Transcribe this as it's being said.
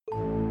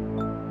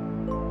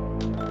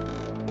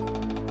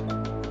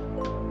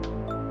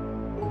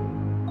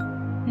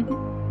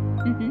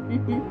Thank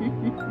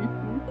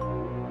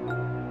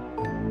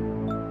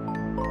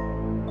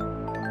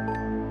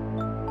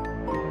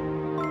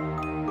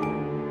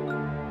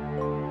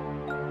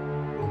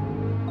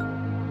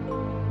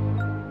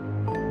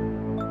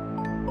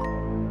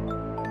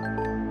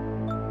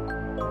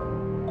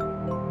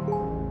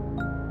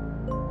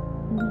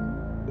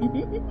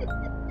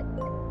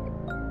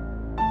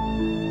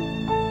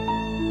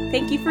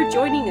you for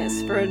joining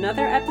us for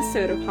another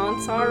episode of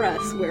Haunts R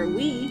Us, where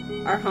we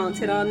are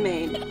haunted on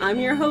Maine. I'm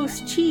your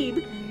host,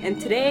 Cheeb, and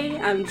today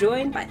I'm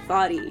joined by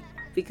Thoughty,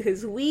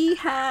 because we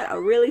had a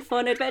really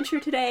fun adventure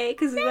today,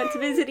 because we went to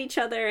visit each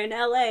other in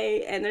LA,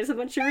 and there's a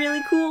bunch of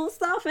really cool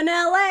stuff in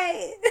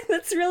LA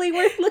that's really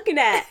worth looking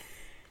at.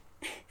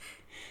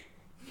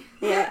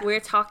 Yeah.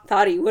 We're talking...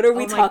 Thoughty, what are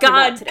we talking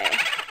about today?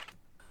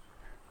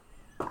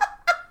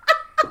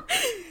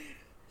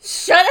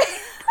 Shut up!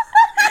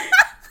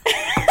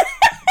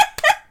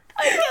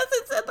 I guess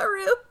it's in the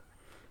room.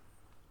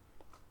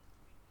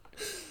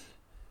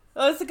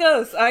 Oh, it's a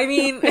ghost. I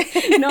mean...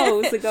 No,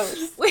 it was a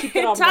ghost.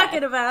 We're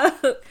talking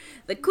about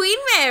the Queen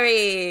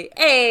Mary.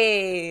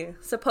 Hey!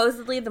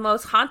 Supposedly the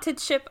most haunted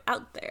ship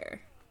out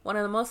there. One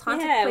of the most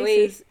haunted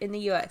places in the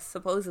U.S.,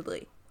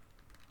 supposedly.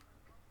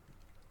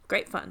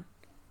 Great fun.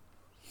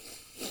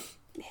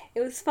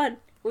 It was fun.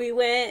 We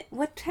went...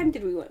 What time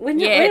did we went?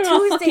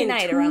 Tuesday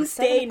night around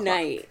 7 o'clock.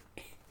 Night.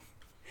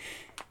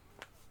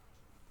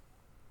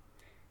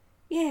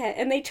 Yeah,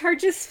 and they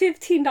charged us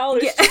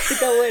 $15 just to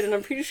go in, and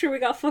I'm pretty sure we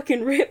got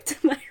fucking ripped,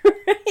 am I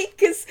right?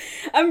 Because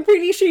I'm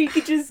pretty sure you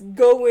could just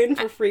go in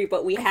for free,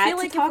 but we had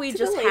to talk to the lady. I feel like if we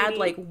just had,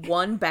 like,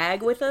 one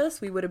bag with us,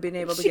 we would have been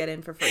able to get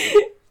in for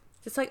free.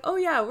 Just like, oh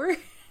yeah,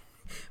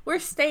 we're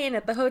staying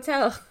at the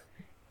hotel.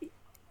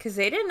 Because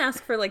they didn't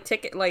ask for, like,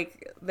 ticket,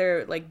 like,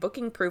 their, like,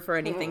 booking proof or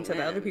anything to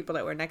the other people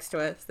that were next to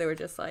us. They were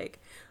just like,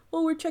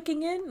 well, we're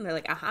checking in. And they're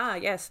like, aha,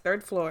 yes,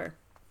 3rd floor.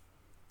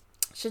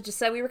 Should just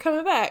said we were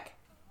coming back.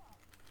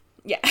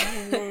 Yeah.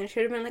 Oh, man,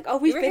 should have been like, oh,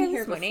 we've been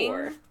here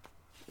before.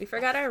 We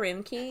forgot our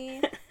room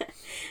key.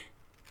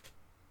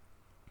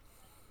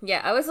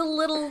 Yeah, I was a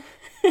little...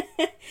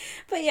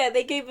 But yeah,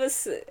 they gave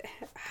us...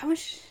 how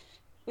much?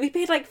 We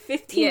paid like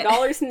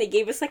 $15 and they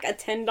gave us like a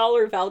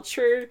 $10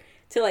 voucher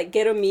to like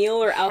get a meal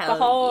or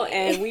alcohol,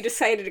 and we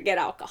decided to get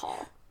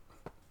alcohol.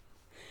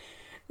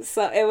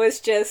 So it was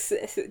just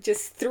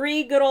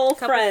 3 good old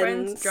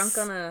friends drunk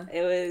on a...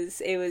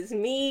 It was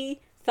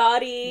me,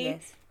 Thoughty,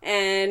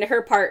 and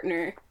her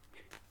partner.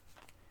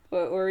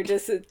 We're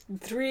just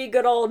 3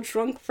 good old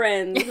drunk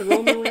friends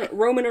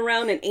roaming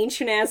around an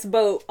ancient-ass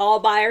boat all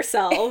by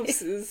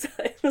ourselves.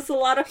 It was a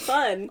lot of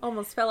fun.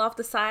 Almost fell off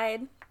the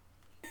side.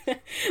 It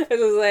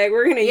was like,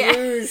 we're gonna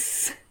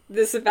use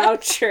this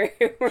voucher.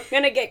 We're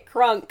gonna get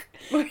crunk.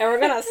 And we're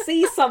gonna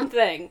see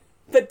something.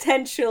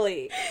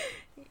 Potentially.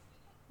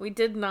 We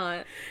did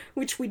not.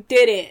 Which we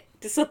didn't.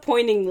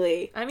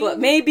 Disappointingly. I mean, but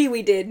maybe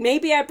we did.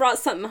 Maybe I brought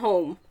something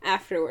home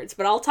afterwards.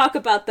 But I'll talk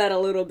about that a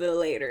little bit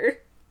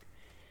later.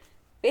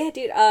 But yeah,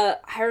 dude, I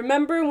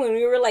remember when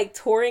we were, like,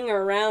 touring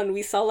around,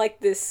 we saw,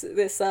 like, this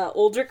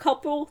older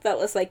couple that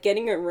was, like,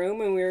 getting a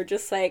room, and we were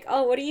just like,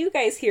 oh, what are you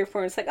guys here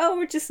for? And it's like, oh,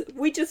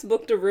 we just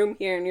booked a room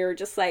here, and we were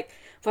just like,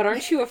 but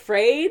aren't you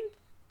afraid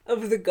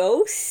of the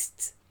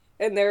ghost?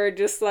 And they were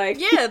just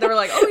like... Yeah, they were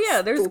like, oh,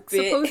 yeah, there's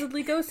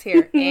supposedly ghosts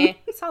here.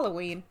 It's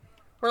Halloween.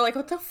 We're like,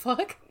 what the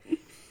fuck?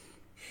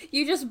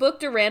 You just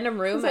booked a random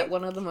room at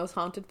one of the most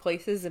haunted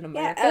places in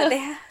America?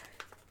 Yeah,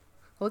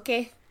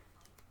 okay.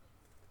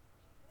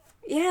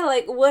 Yeah,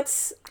 like,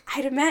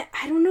 I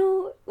don't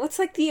know, what's,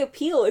 like, the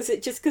appeal? Is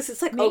it just because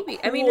it's, like, maybe.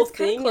 I mean, it's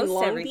kind of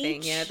close to everything.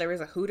 Beach? Yeah, there was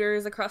a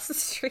Hooters across the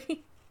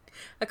street.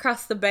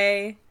 Across the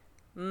bay.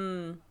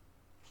 Oh,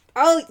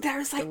 there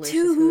was, like, delicious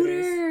 2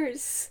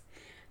 Hooters.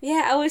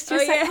 Yeah, I was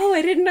just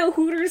I didn't know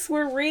Hooters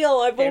were real.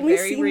 I've only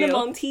seen them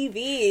on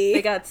TV.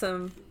 They got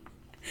some...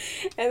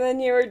 And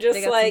then you were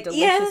just like, some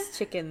delicious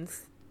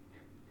chickens.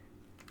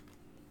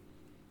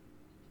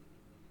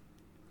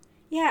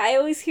 Yeah, I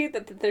always hear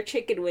that their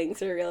chicken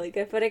wings are really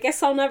good, but I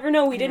guess I'll never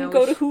know. We didn't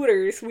go to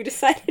Hooters. We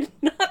decided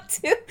not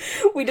to.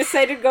 We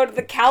decided to go to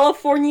the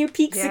California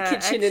Pizza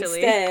Kitchen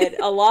instead.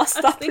 A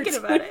lost opportunity.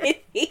 Thinking about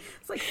it.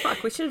 It's like,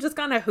 fuck, we should have just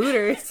gone to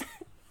Hooters.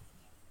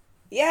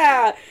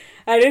 Yeah,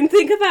 I didn't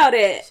think about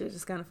it. Should have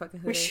just gone to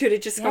fucking Hooters. We should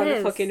have just gone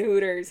to fucking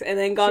Hooters and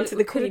then gone to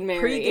the Queen Mary.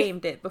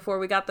 Pre-gamed it before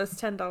we got those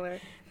 $10.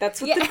 That's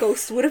what the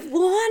ghost would have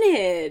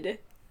wanted.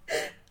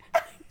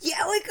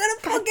 Yeah, we could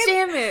have fucking...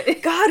 damn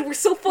it. God, we're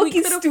so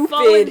fucking stupid. We could have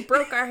fallen,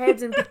 broke our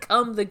heads, and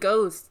become the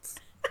ghosts.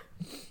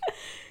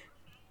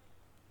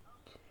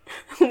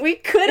 We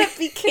could have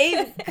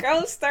became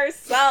ghosts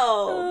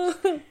ourselves.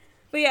 But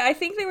yeah, I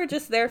think they were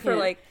just there for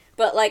like...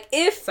 But like,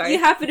 if you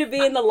happen to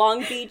be in the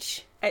Long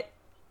Beach...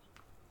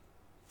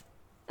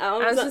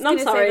 I'm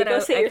sorry, go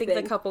say your thing. I think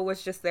the couple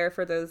was just there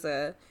for those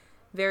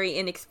very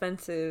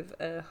inexpensive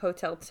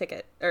hotel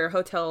ticket, or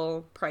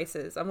hotel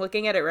prices. I'm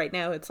looking at it right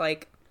now. It's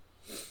like...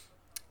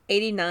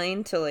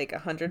 $89 to like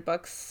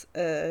 $100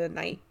 a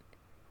night,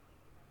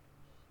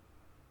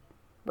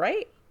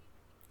 right?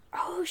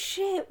 Oh oh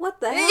shit, what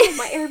the hell?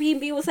 My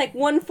Airbnb was like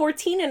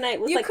 $114 a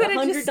night with like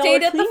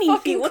 $100 cleaning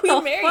fee. What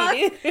the fuck?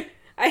 Dude.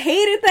 I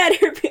hated that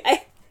Airbnb.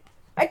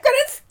 I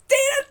couldn't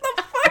stay at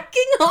the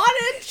fucking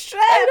haunted ship.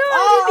 I know,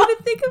 I didn't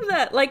even think of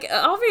that. Like,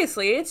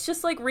 obviously, it's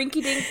just like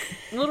rinky-dink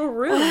little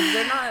rooms.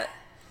 They're not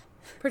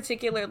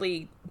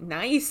particularly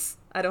nice,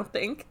 I don't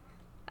think.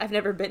 I've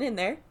never been in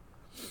there.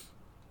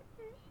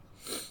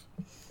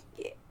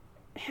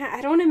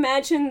 I don't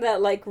imagine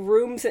that, like,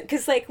 rooms...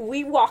 Because, like,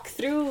 we walked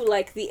through,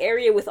 like, the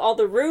area with all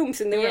the rooms,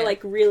 and they were, like,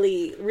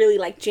 really, really,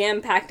 like,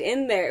 jam-packed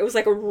in there. It was,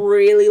 like, a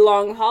really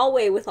long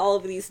hallway with all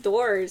of these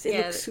doors. It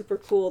looked super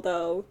cool,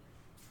 though.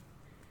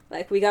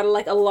 Like, we got,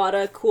 like, a lot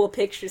of cool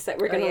pictures that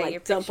we're gonna,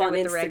 like, dump on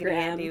Instagram. The Raggedy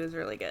Andy was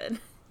really good.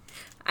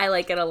 I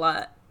like it a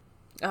lot.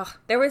 Oh,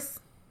 there was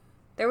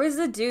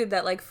a dude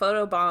that, like,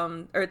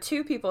 photobombed... Or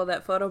two people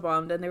that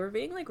photobombed, and they were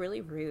being, like,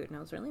 really rude, and I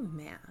was really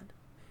mad.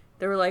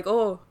 They were like,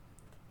 oh...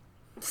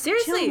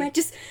 Seriously,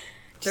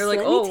 they're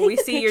like, oh, we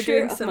see you're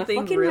doing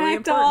something really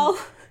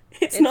important.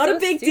 It's not so a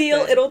big deal.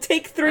 It'll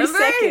take 3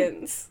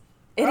 seconds.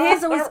 It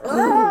is always.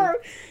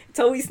 It's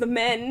always the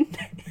men.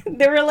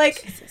 They were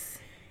like,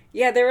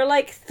 they were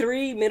like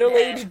 3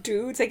 middle-aged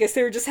dudes. I guess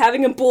they were just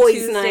having a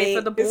boys' night.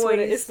 For the boys.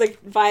 It's the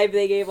vibe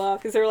they gave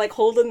off because they were like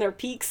holding their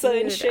pizza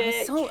and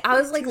shit. I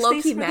was like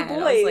low-key mad.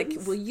 I was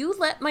like, will you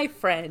let my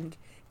friend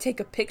take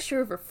a picture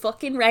of her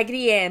fucking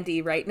Raggedy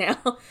Andy right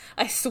now?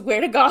 I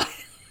swear to God.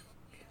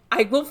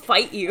 I will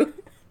fight you.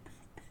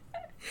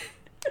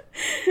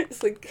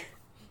 It's like,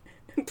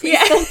 please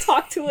don't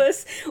talk to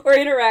us or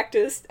interact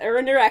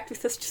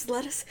with us. Just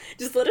let us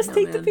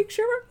take the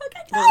picture.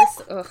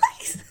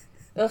 Please.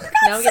 Ugh,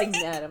 now I'm getting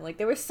mad. I'm like,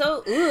 they were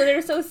so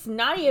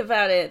snotty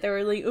about it. They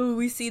were like, oh,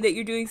 we see that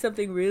you're doing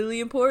something really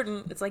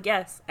important. It's like,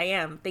 yes, I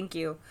am. Thank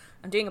you.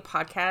 I'm doing a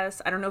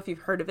podcast. I don't know if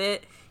you've heard of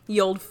it,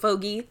 you old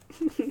fogey.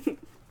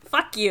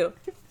 Fuck you.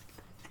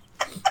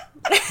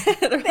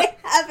 They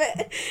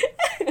haven't.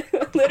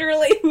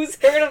 Literally, who's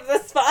heard of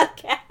this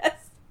podcast?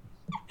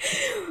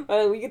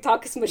 We can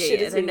talk as much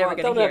shit as we want.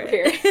 Don't ever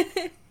hear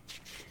it.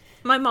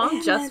 My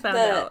mom just found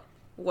out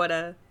what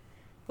a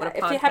podcast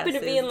if you happen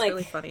to be in, like, it's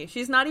really funny.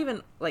 She's not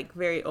even, like,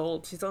 very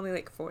old. She's only,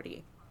 like,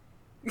 40.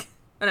 Oh,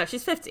 no,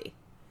 she's 50.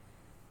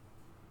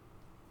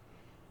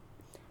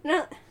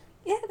 No,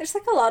 yeah, there's,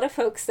 like, a lot of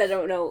folks that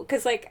don't know.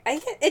 Because, like,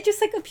 it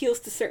just, like, appeals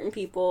to certain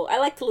people. I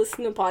like to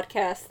listen to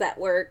podcasts that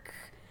work.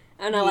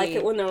 And I like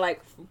it when they're, like,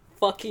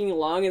 fucking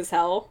long as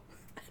hell.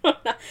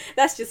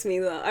 That's just me,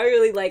 though. I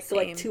really like the,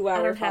 like,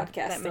 2-hour podcasts.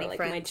 That many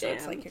friends, my jam. So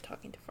it's like you're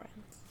talking to friends.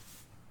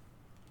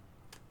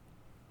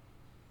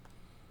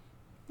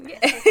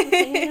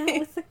 Hanging out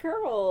with the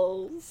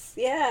girls.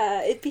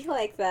 Yeah, it'd be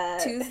like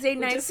that. Tuesday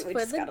nights for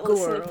the girls.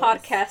 Listen to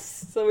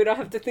podcasts so we don't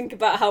have to think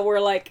about how we're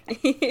like...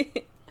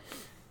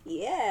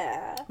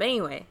 Yeah. But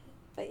anyway.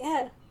 But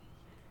yeah.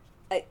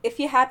 If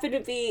you happen to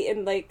be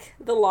in, like,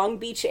 the Long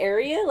Beach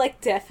area, like,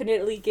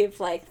 definitely give,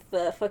 like,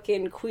 the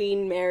fucking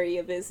Queen Mary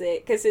a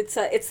visit. Because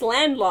it's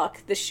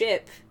landlocked, the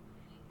ship.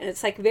 And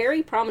it's, like,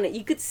 very prominent.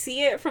 You could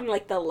see it from,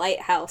 like, the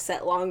lighthouse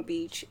at Long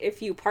Beach.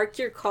 If you parked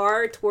your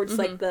car towards,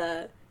 like,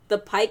 the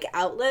Pike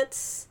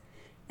outlets,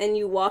 and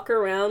you walk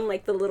around,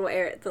 like, the little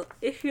area.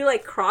 If you,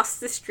 like, cross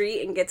the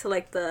street and get to,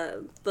 like,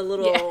 the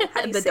little,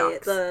 how do you say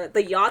it?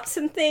 The yachts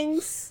and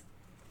things,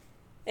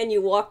 and you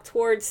walk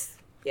towards...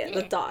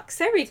 the docks.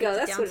 There we go.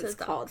 That's what it's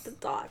called. The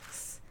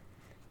docks.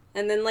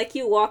 And then, like,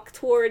 you walk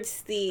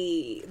towards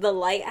the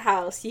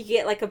lighthouse, you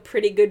get, like, a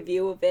pretty good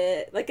view of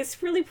it. Like,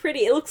 it's really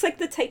pretty. It looks like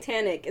the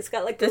Titanic. It's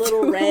got, like, the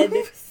little red...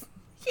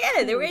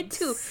 Yeah, the red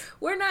tube.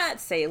 We're not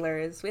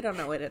sailors. We don't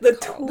know what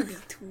it's called.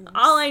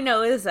 All I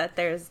know is that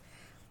there's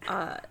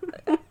a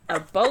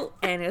boat,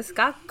 and it's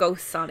got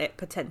ghosts on it,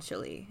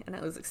 potentially. And I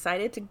was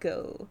excited to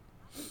go.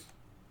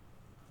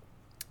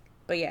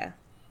 But, yeah.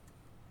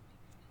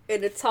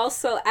 And it's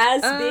also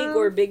as big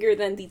or bigger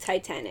than the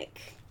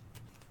Titanic.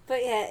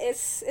 But yeah,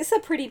 it's a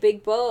pretty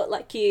big boat.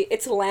 Like,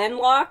 it's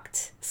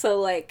landlocked. So,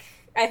 like,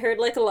 I heard,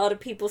 like, a lot of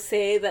people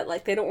say that,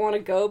 like, they don't want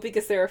to go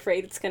because they're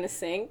afraid it's gonna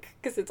sink.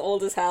 Because it's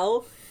old as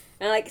hell.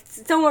 And, like,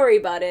 don't worry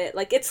about it.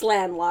 Like, it's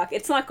landlocked.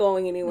 It's not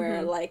going anywhere.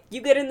 Mm-hmm. Like,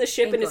 you get in the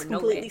ship and it's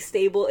completely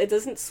stable. It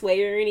doesn't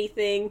sway or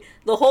anything.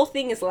 The whole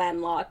thing is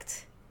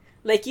landlocked.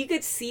 Like, you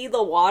could see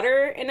the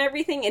water and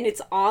everything, and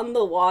it's on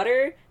the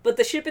water, but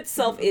the ship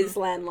itself is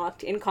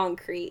landlocked in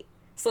concrete.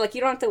 So, like,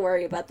 you don't have to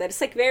worry about that.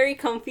 It's, like, very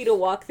comfy to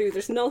walk through.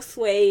 There's no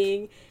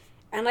swaying.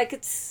 And, like,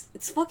 it's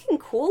fucking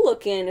cool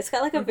looking. It's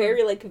got, like, a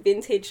very, like,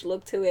 vintage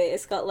look to it.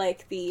 It's got,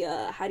 like,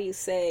 the, how do you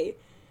say?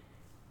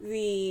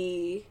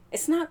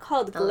 It's not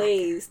called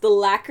glaze. The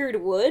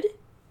lacquered wood.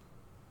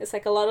 It's,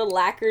 like, a lot of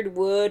lacquered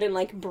wood and,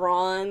 like,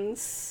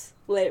 bronze.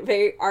 Like,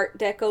 very Art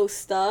Deco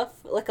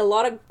stuff. Like, a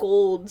lot of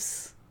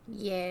golds.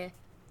 Yeah.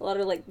 A lot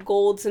of, like,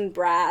 golds and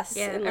brass.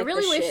 Yeah, and, like, I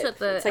really wish that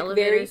the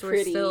elevators were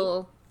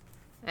still,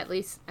 at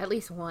least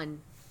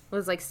one,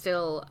 was, like,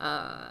 still,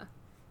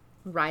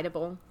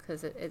 rideable,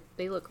 because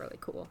they look really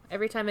cool.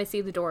 Every time I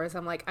see the doors,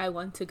 I'm like, I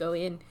want to go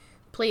in.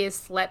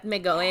 Please, let me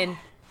go in.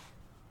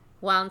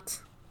 Want.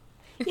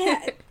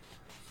 Yeah.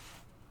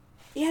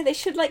 Yeah, they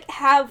should, like,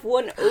 have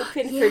one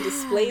open for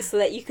display so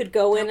that you could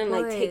go in and,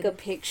 like, take a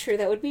picture.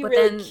 That would be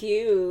really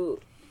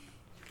cute.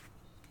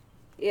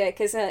 Yeah,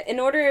 because in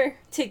order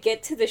to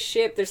get to the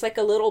ship, there's, like,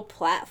 a little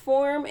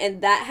platform,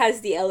 and that has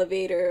the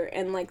elevator,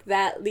 and, like,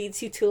 that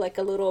leads you to, like,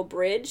 a little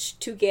bridge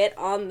to get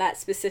on that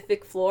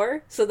specific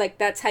floor. So, like,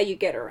 that's how you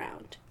get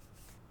around.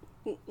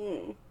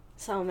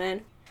 So,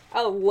 man.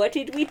 Oh, what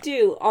did we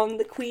do on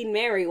the Queen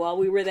Mary while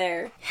we were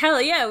there?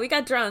 Hell yeah, we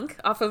got drunk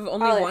off of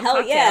only one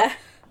cocktail. Yeah.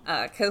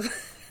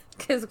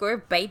 Cause we're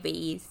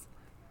babies.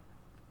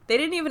 They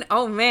didn't even,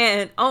 oh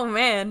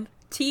man,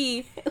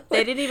 T,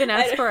 they didn't even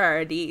ask for our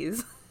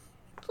IDs.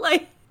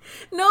 Like,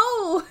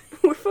 no!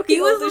 We're fucking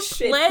he was a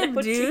sled,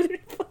 dude.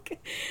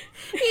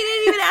 He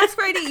didn't even ask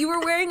for ID. You were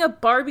wearing a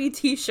Barbie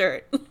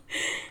t-shirt.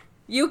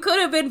 You could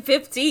have been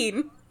 15.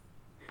 And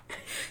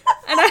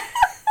I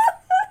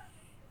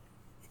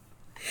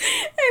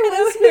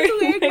was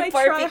wearing my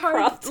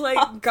try-hard,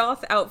 like,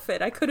 goth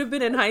outfit. I could have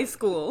been in high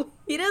school.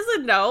 He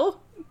doesn't know.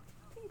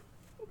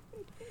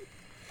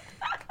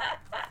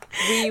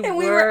 We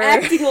were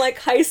acting like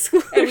high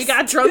schoolers. And we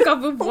got drunk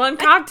off of one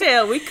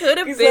cocktail. We could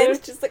have been. I was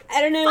just like,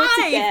 I don't know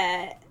what to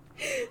get.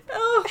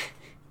 Oh.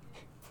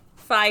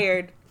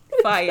 Fired.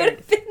 Could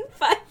have been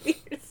 5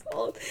 years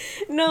old.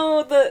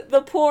 No,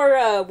 the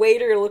poor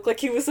waiter looked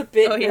like he was a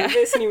bit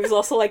nervous, and he was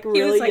also like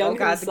really like, young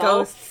himself. The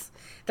ghosts.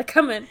 They're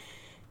coming.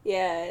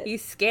 Yeah.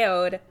 He's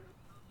scared.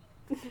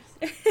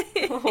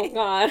 Oh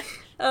god.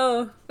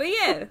 Oh, but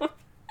yeah.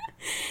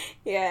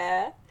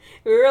 Yeah.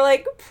 We were,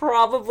 like,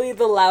 probably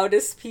the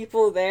loudest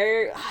people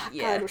there. Oh,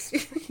 yeah. God, we're so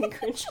freaking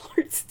cringe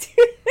lords,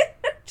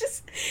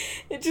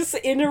 dude. just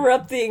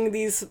interrupting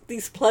these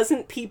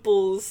pleasant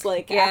people's,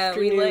 like,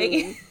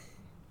 afternoon.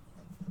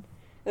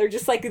 They're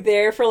just, like,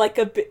 there for, like,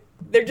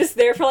 they're just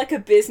there for, like, a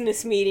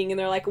business meeting, and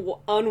they're, like,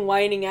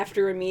 unwinding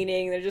after a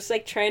meeting. They're just,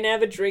 like, trying to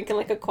have a drink and,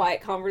 like, a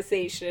quiet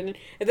conversation.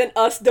 And then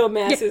us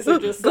dumbasses are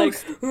just,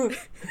 Ghost. like...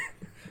 Ghost.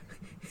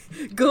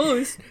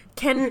 Ghost.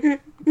 Can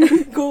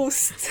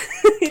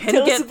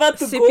get about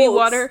the sippy ghosts.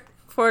 Water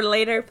for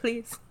later,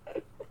 please.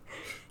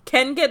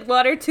 Can get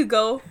water to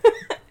go.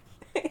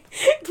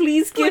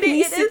 Please give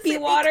me sippy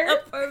water.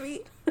 Up for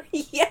me.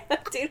 Yeah,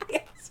 dude.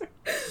 Yes.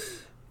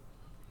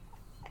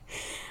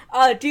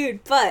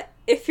 Dude, but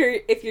if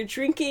you're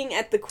drinking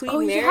at the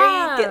Queen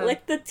Mary, get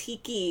like the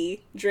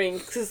tiki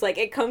drink, because like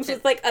it comes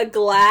with like a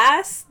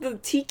glass. The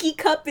tiki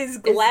cup is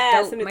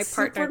glass, and it's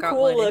super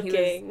cool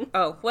looking.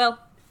 Oh well.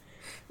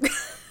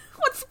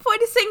 What's the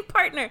point of saying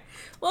partner?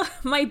 Well,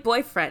 my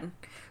boyfriend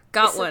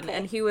got one,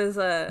 and he was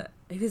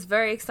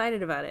very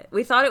excited about it.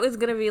 We thought it was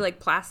gonna be like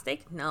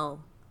plastic. No,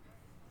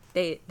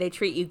 they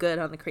treat you good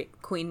on the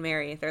Queen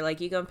Mary. They're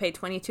like, you gonna pay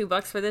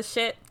 $22 for this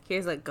shit?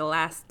 Here's a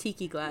glass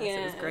tiki glass.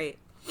 Yeah. It was great.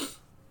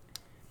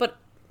 But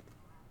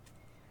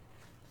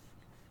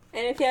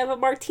and if you have a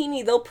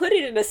martini, they'll put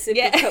it in a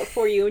sippy cup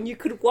for you, and you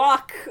could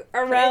walk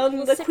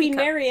around the Queen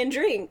Mary and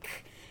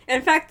drink. And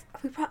in fact,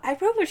 I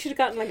probably should have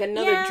gotten like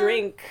another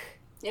drink.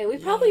 Yeah, we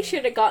probably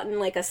should have gotten,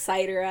 like, a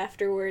cider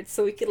afterwards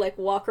so we could, like,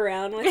 walk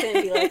around with it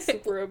and be, like,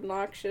 super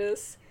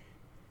obnoxious.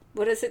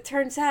 But as it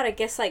turns out, I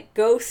guess, like,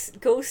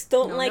 ghosts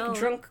don't like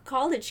drunk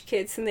college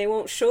kids, and they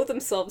won't show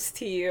themselves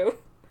to you.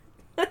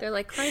 They're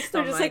like, Christ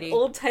They're almighty. just, like,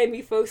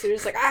 old-timey folks. They're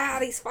just like,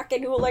 these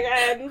fucking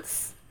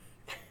hooligans.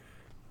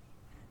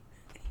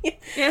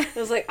 Yeah. I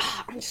was like,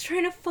 I'm just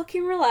trying to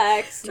fucking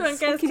relax.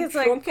 Drunk-ass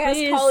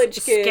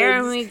college kids.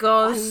 Scare me,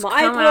 ghosts. Come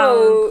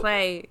out and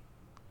play.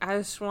 I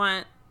just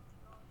want...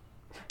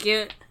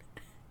 Get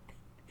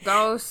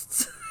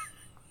ghosts.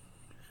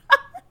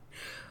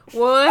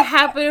 What would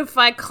happen if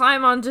I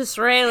climb on this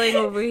railing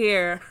over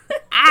here?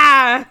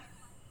 I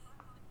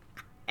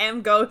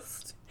am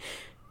ghost.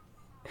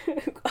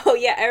 Oh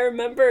yeah, I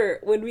remember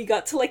when we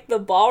got to like the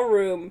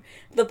ballroom.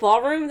 The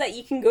ballroom that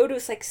you can go to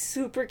is like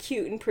super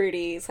cute and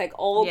pretty. It's like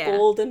all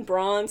gold and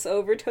bronze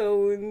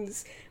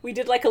overtones. We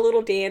did like a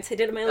little dance. I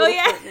did my little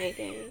Fortnite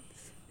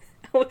dance.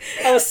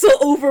 I was so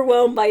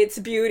overwhelmed by its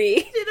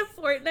beauty. Did a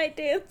Fortnite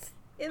dance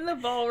in the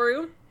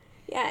ballroom.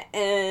 Yeah,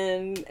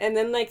 and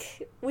then,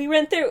 like, we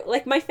went there,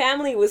 like, my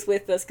family was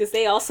with us, because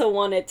they also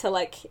wanted to,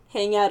 like,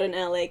 hang out in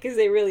LA, because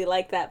they really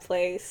like that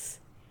place.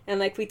 And,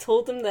 like, we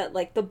told them that,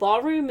 like, the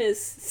ballroom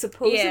is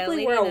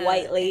supposedly where a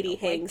white lady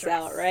hangs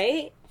out,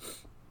 right?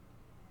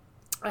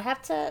 I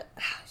have to...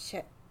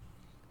 shit.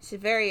 She's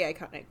very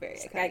iconic,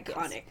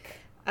 iconic.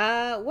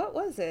 Yes. What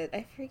was it?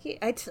 I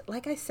forget.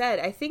 Like I said,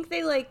 I think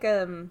they, like,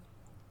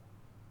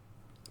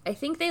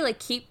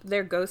 keep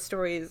their ghost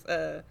stories,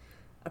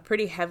 a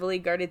pretty heavily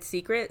guarded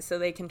secret, so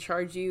they can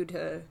charge you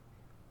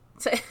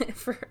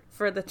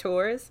for the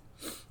tours.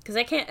 Because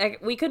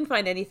we couldn't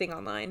find anything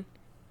online.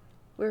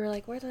 We were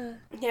like, where the...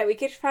 Yeah, we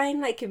could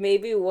find, like,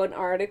 maybe one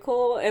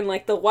article, and,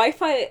 like, the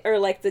Wi-Fi, or,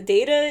 like, the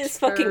data is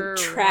fucking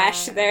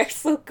trash there,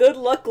 so good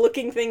luck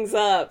looking things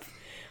up.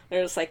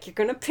 They're just like, you're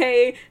gonna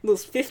pay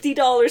those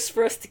 $50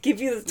 for us to give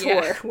you the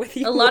tour, whether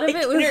you like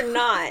it or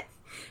not.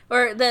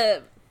 Or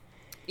the...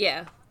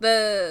 Yeah.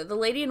 The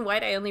lady in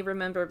white I only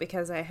remember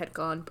because I had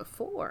gone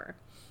before,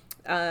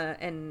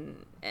 and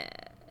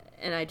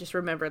And I just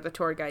remember the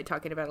tour guide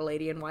talking about a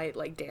lady in white,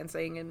 like,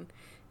 dancing and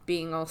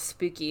being all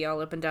spooky all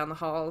up and down the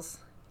halls.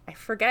 I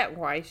forget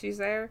why she's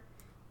there,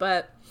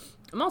 but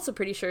I'm also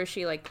pretty sure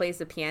she, like, plays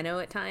the piano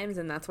at times,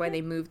 and that's why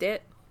they moved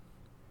it.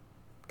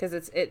 Because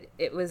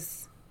it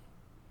was...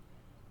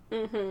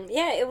 Mm-hmm.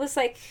 Yeah, it was,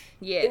 like...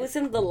 Yeah. It was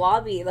in the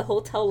lobby. The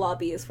hotel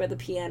lobby is where the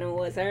piano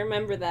was. I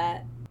remember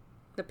that.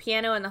 The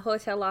piano in the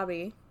hotel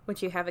lobby,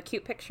 which you have a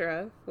cute picture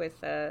of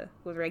with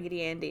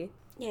Raggedy Andy.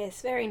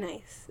 Yes, very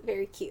nice.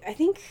 Very cute. I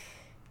think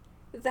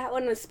that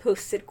one was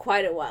posted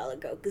quite a while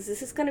ago, because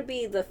this is going to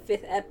be the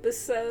 5th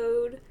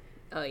episode.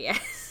 Oh, yeah.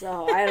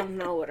 So I don't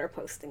know what our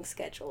posting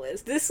schedule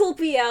is. This will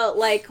be out,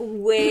 like,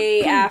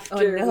 way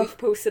after we've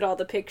posted all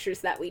the pictures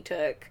that we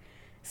took.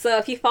 So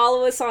if you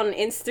follow us on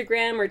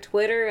Instagram or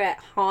Twitter at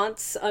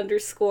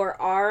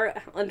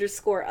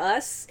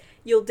haunts_r_us,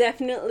 you'll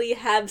definitely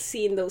have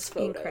seen those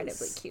photos.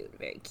 Incredibly cute.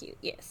 Very cute,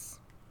 yes.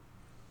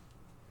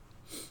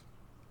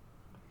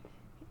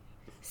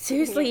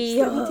 Seriously,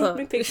 take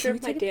a picture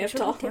of my damn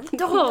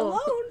doll.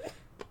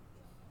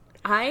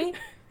 I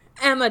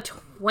am a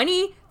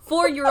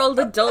 24-year-old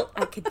adult.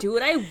 I could do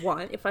what I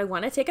want. If I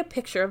want to take a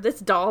picture of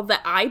this doll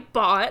that I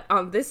bought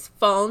on this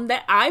phone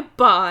that I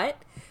bought,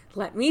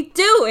 let me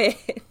do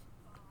it.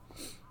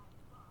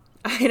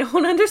 I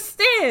don't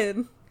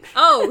understand.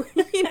 Oh,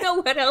 you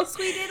know what else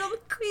we did on the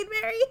Queen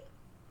Mary?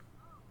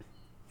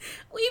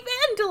 We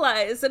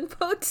vandalized and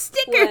put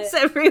stickers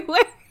everywhere.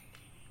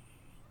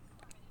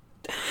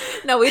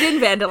 No, we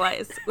didn't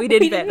vandalize. We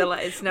did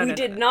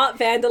not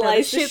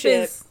vandalize the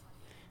ship.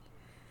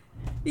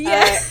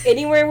 Yeah.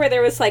 Anywhere where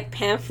there was, like,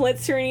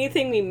 pamphlets or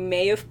anything, we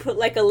may have put,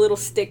 like, a little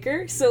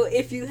sticker. So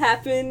if you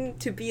happen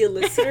to be a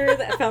listener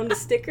that found a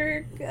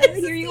sticker,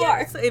 here you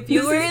are. So if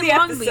you were in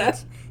Long Beach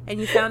and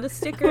you found a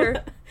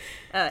sticker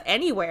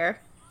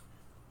anywhere,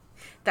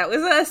 that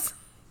was us.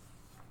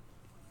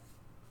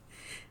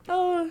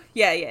 Oh,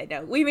 yeah,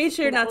 no. We made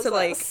sure not to,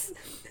 like,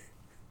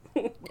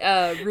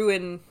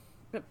 ruin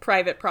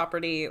private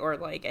property or,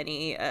 like,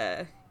 any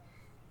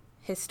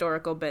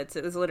historical bits.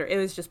 It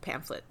was just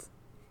pamphlets.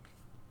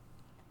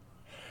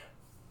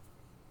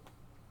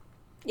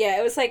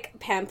 Yeah, it was, like,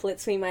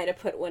 pamphlets we might have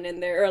put one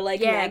in there, or,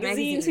 like,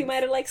 magazines we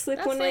might have, like,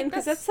 slipped one in,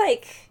 because that's,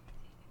 like,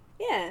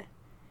 yeah,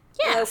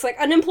 it's like,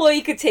 an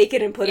employee could take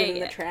it and put it in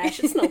the trash.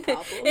 It's no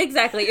problem.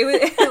 Exactly.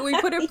 We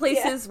put it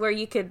places where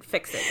you could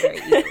fix it very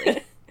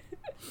easily.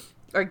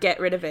 Or get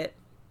rid of it.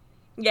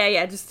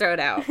 Yeah, just throw it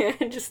out.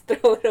 Just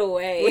throw it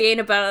away. We ain't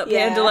about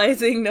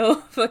vandalizing no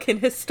fucking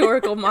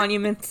historical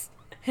monuments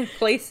and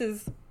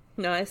places.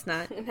 No, it's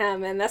not. Nah,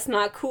 man, that's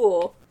not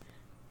cool.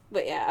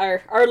 But yeah,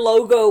 our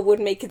logo would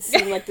make it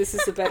seem like this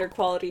is a better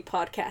quality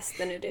podcast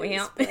than it is.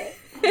 Well. But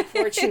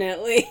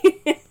unfortunately,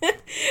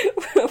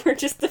 we're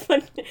just a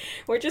bunch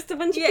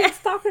of kids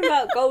talking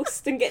about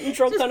ghosts and getting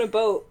drunk on a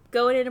boat,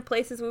 going into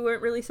places we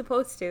weren't really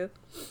supposed to.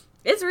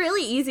 It's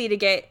really easy to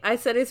get.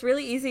 It's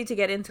really easy to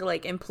get into,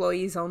 like,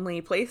 employees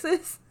only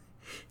places,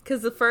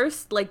 because the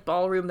first, like,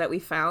 ballroom that we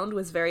found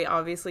was very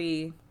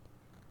obviously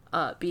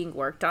being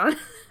worked on.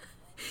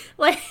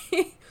 Like,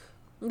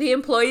 the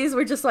employees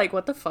were just like,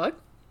 "What the fuck?"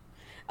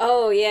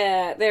 Oh,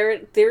 yeah,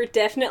 they were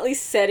definitely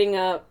setting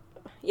up.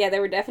 Yeah, they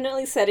were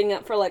definitely setting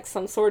up for, like,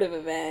 some sort of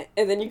event.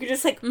 And then you could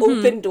just, like,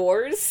 open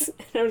doors.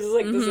 And I was just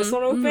like, does this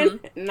one open?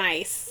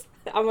 Nice.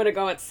 I'm gonna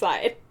go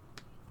outside.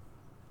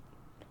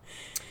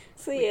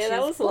 So, yeah,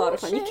 that was a lot of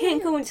fun. You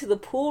can't go into the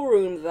pool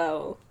room,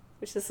 though,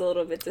 which is a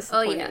little bit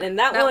disappointing. Oh, yeah. And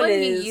that one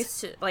is you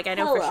used to, like, I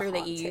know for sure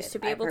that you used to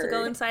be able to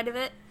go inside of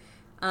it.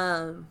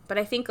 But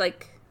I think,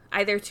 like,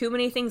 either too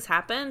many things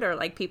happened or,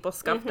 like, people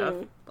scuffed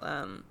up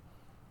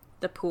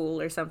the pool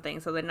or something,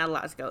 so they're not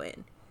allowed to go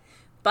in.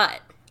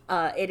 But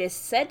it is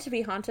said to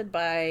be haunted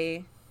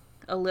by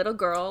a little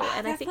girl,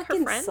 and I think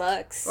her friend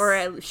sucks.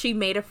 Or she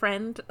made a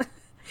friend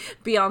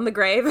beyond the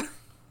grave.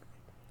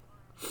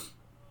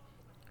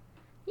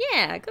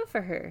 Yeah, good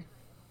for her.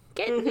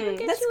 Get That's you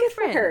good a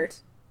friend. For her.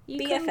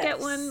 You couldn't get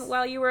one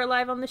while you were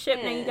alive on the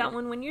ship. Now you got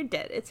one when you're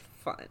dead. It's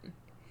fun.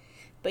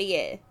 But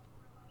yeah,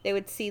 they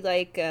would see,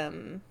 like,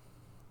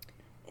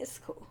 it's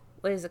cool.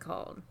 What is it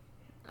called?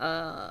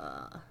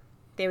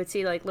 They would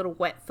see, like, little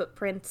wet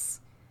footprints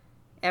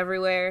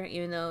everywhere,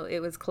 even though it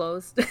was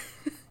closed.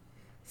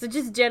 So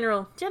just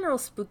general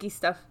spooky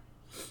stuff.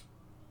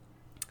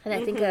 And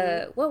I think,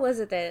 what was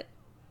it that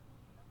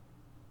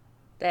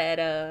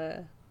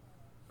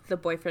the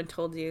boyfriend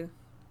told you?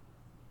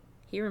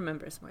 He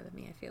remembers more than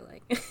me, I feel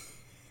like.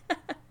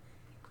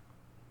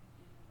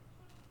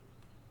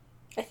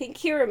 I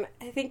think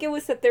it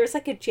was that there was,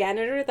 like, a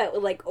janitor that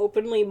would, like,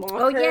 openly mock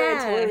her and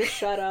tell her to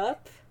shut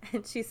up.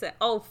 And she said,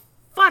 "Oh,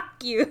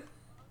 fuck you,"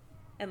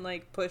 and,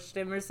 like, pushed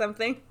him or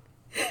something.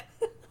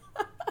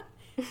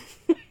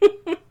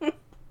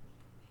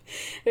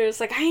 It was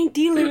like, I ain't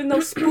dealing with no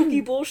spooky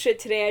bullshit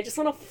today. I just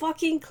want to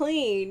fucking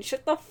clean.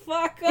 Shut the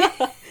fuck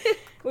up.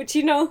 Which,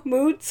 you know,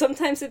 mood,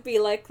 sometimes it'd be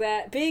like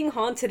that. Being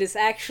haunted is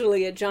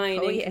actually a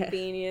giant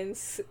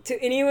inconvenience. To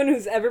anyone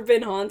who's ever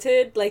been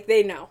haunted, like,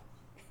 they know.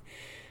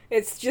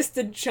 It's just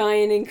a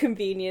giant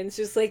inconvenience.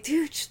 Just like,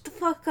 dude, shut the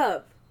fuck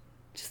up.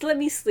 Just let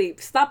me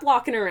sleep. Stop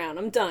walking around.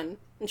 I'm done.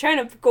 I'm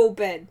trying to go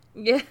bed.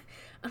 Yeah.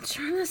 I'm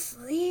trying to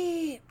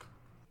sleep.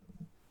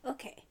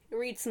 Okay.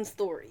 Read some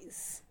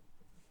stories.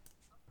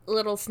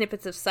 Little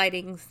snippets of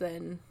sightings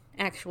than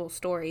actual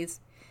stories.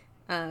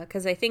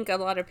 Because I think a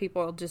lot of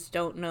people just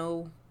don't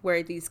know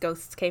where these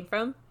ghosts came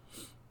from.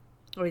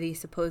 Or these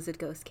supposed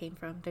ghosts came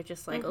from. They're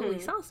just like, oh, we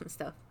saw some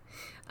stuff.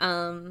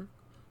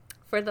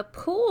 For the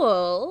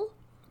pool,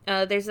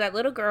 there's that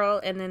little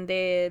girl, and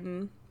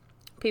then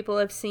people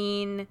have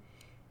seen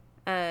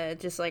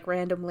just like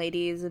random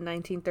ladies in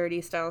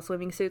 1930s style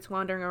swimming suits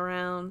wandering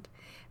around.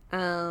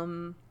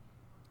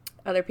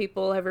 Other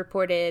people have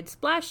reported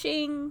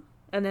splashing,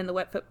 and then the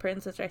wet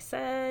footprints, as I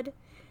said.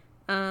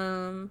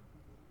 Some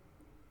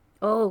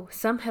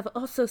have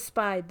also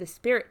spied the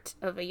spirit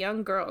of a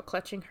young girl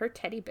clutching her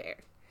teddy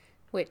bear,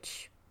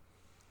 which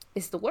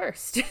is the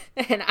worst,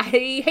 and I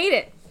hate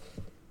it.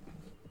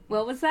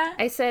 What was that?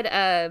 I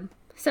said,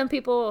 some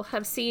people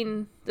have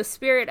seen the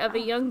spirit of a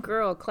young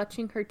girl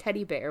clutching her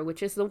teddy bear,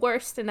 which is the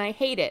worst, and I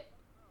hate it.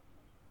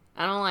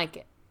 I don't like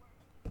it.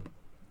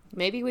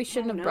 Maybe we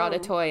shouldn't have brought a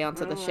toy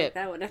onto the ship. Like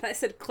that one. If I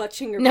said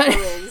clutching her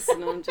pearls,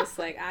 and I'm just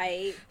like,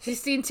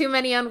 She's seen too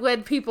many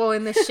unwed people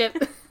in this ship.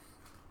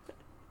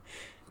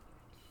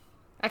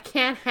 I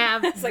can't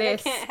have this. Like, I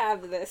can't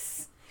have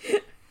this.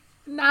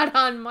 Not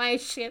on my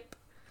ship.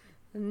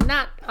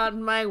 Not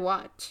on my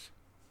watch.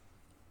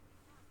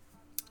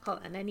 Hold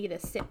on, I need a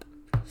sip.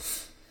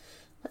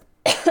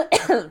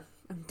 I'm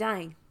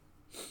dying.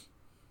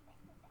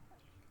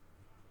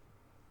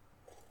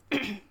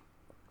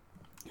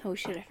 Oh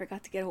shit, I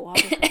forgot to get a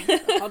water.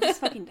 I'll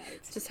just fucking die.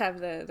 Just have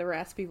the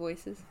raspy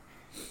voices.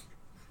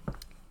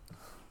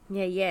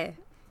 Yeah.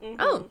 Mm-hmm.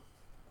 Oh!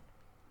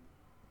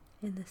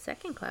 In the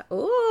second class.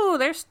 Oh,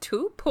 there's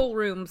 2 pool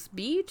rooms,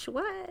 beach.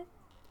 What?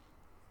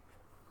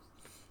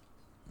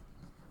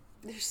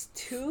 There's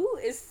 2?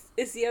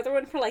 Is the other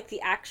one for, like,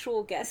 the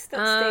actual guests that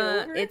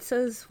stay over? It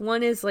says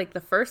one is, like, the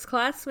first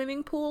class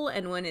swimming pool,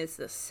 and one is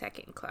the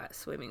second class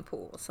swimming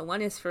pool. So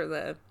one is for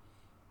the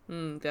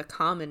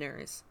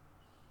commoners.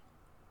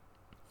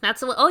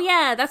 That's the one. Oh,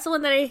 yeah, that's the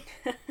one that I...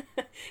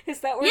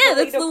 Is that where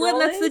that's the one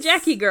that's the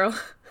Jackie girl.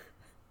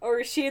 Or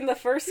is she in the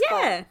first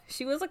spot? Yeah,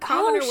 she was a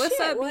commoner. What's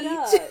up, what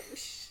beach? Up?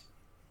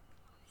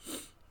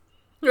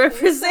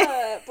 Represent.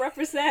 What's up?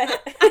 Represent.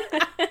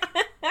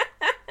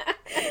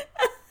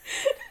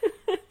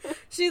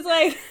 She's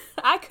like,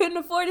 I couldn't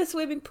afford a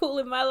swimming pool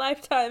in my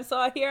lifetime,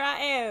 so here I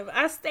am.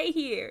 I stay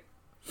here.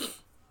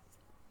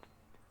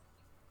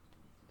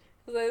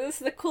 Like,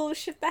 this is the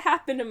coolest shit that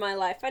happened in my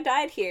life. I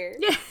died here.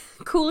 Yeah,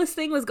 coolest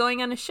thing was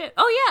going on a ship.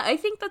 Oh yeah, I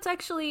think that's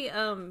actually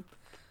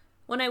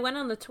when I went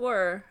on the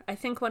tour, I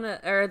think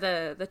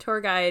the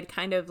tour guide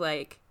kind of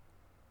like,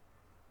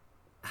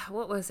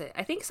 what was it?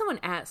 I think someone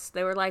asked.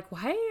 They were like,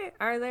 "Why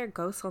are there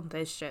ghosts on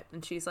this ship?"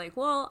 And she's like,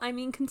 "Well, I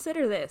mean,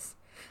 consider this.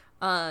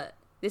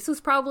 This was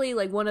probably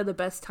like one of the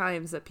best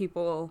times that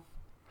people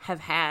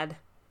have had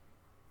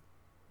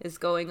is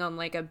going on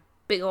like a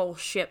big old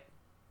ship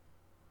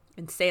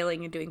and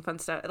sailing and doing fun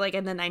stuff. Like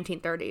in the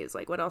 1930s,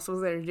 like what else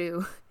was there to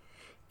do?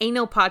 Ain't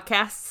no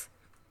podcasts.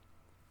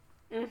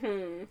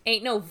 Mm-hmm.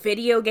 Ain't no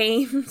video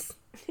games.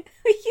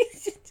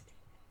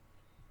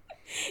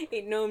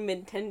 Ain't no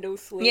Nintendo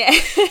Switch. Yeah.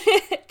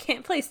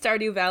 Can't play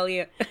Stardew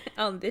Valley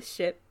on this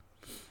ship.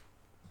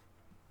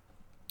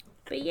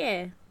 But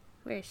yeah,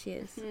 where she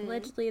is.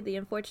 Allegedly, the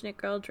unfortunate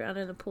girl drowned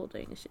in a pool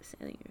during a ship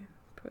sailing.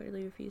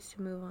 Reportedly refused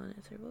to move on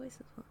as her voice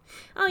as well.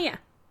 Oh yeah,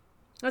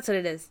 that's what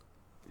it is.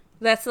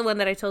 That's the one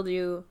that I told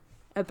you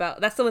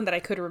about. That's the one that I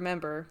could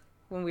remember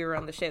when we were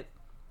on the ship.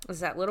 Was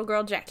that little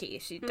girl Jackie?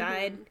 She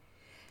died.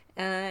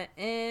 Yeah,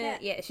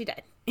 she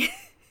died.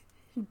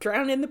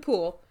 Drowned in the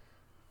pool.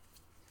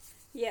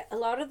 Yeah, a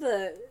lot of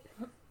the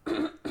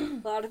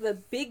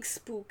big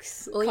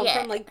spooks come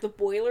from like the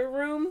boiler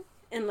room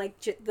and like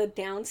the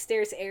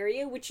downstairs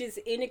area, which is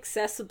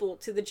inaccessible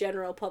to the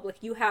general public.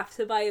 You have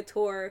to buy a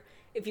tour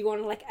if you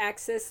want to like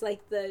access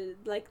like the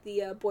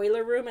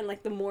boiler room and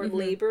like the more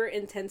labor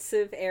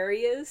intensive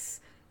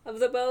areas of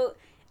the boat.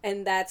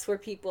 And that's where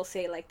people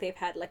say like they've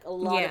had like a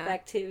lot of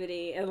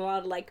activity and a lot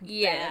of like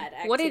bad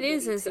activity. What it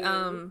is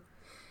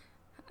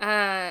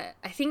I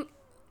think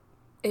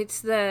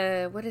it's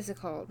what is it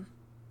called?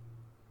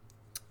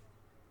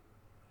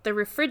 The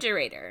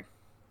refrigerator.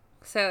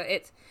 So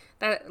it's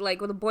that like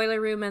with the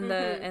boiler room and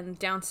and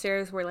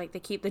downstairs where like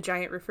they keep the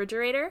giant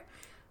refrigerator.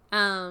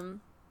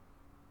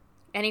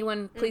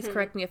 Anyone please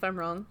correct me if I'm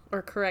wrong,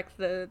 or correct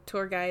the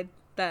tour guide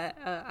that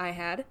I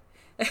had.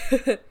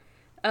 It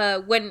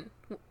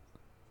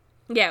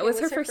was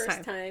her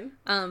first time.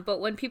 But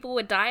when people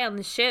would die on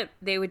the ship,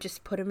 they would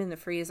just put them in the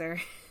freezer.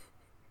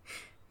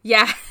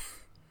 Yeah.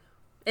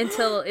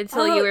 Until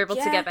you were able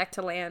to get back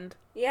to land.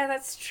 Yeah,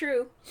 that's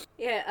true.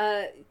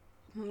 Yeah,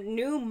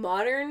 new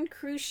modern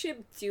cruise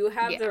ships do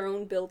have their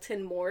own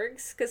built-in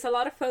morgues, because a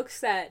lot of folks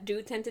that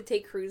do tend to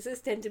take cruises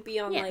tend to be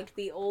on like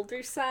the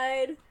older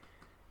side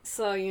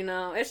So, you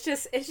know, it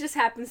just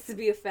happens to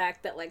be a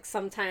fact that, like,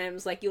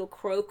 sometimes, like, you'll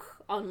croak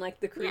on, like,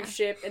 the cruise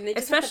ship, and they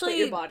just have to put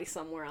your body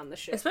somewhere on the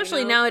ship.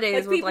 Especially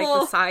nowadays, like, with, like,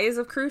 the size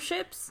of cruise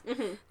ships.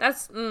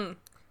 Mm-hmm.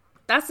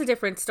 That's a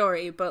different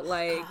story, but,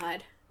 like,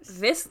 God.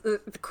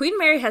 The Queen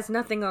Mary has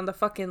nothing on the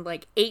fucking,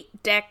 like,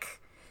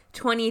 8-deck,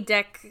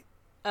 20-deck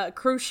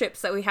cruise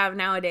ships that we have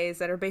nowadays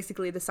that are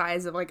basically the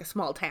size of, like, a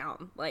small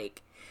town.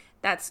 Like,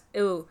 that's,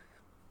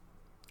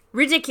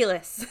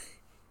 ridiculous.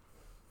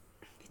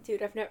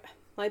 Dude,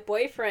 my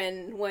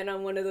boyfriend went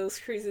on one of those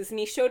cruises, and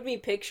he showed me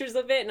pictures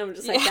of it, and I'm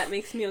just like, that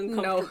makes me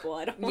uncomfortable.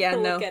 I don't want to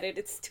look at it.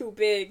 It's too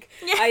big.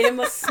 Yeah. I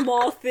am a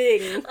small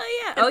thing.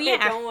 Oh, yeah.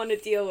 I don't want to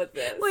deal with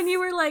this. When you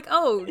were like,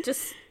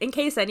 just in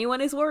case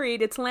anyone is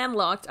worried, it's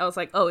landlocked, I was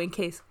like, in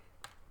case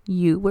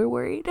you were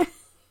worried.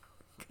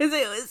 Because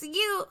it was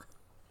you.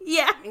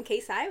 Yeah. In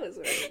case I was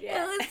worried,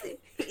 yeah. It's me.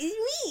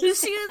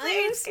 She was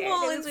very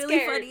small. It's really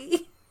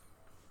funny.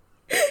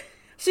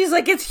 She's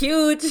like, it's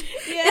huge.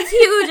 Yeah. It's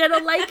huge. I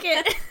don't like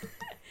it.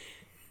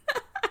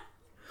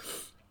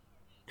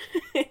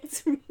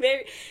 It's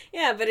very,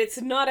 but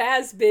it's not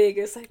as big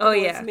as like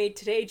it's made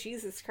today.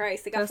 Jesus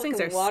Christ, they got those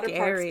fucking water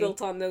parks built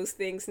on those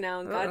things now,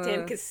 and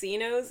goddamn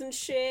casinos and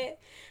shit.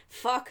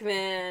 Fuck,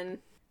 man,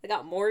 they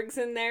got morgues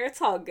in there.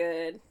 It's all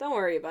good. Don't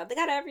worry about it. They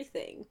got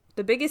everything.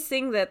 The biggest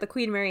thing that the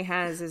Queen Mary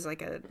has is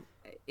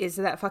is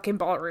that fucking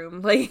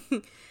ballroom. Like,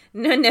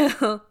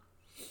 no.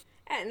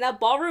 And that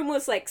ballroom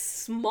was like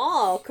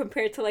small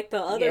compared to like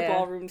the other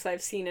ballrooms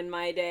I've seen in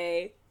my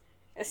day.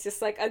 It's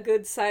just like a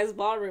good sized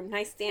ballroom,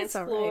 nice dance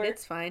floor.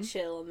 It's fine,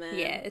 chill, man.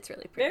 Yeah, it's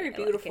really pretty. Very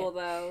beautiful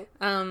though.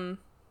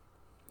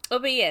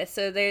 But yeah,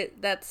 so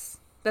that's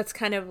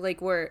kind of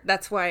like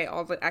that's why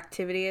all the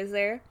activity is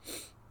there.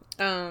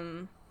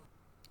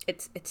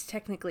 It's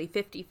technically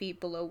 50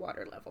 feet below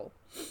water level,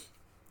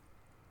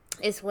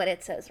 is what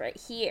it says right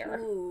here.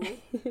 Ooh.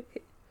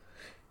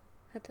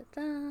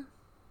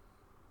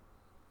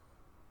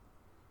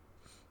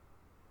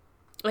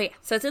 Oh yeah,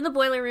 so it's in the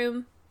boiler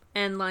room,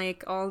 and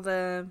like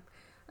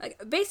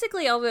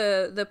basically all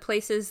the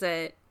places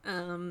that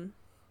an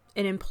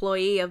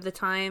employee of the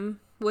time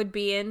would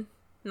be in,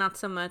 not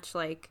so much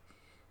like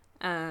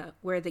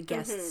where the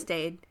guests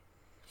stayed,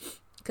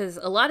 because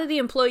a lot of the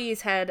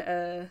employees had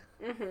a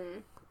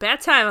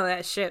bad time on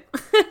that ship.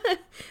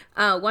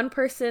 One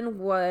person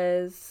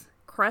was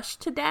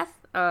crushed to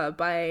death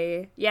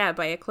by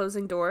a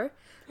closing door.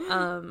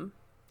 I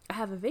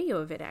have a video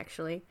of it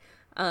actually.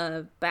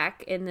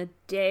 Back in the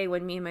day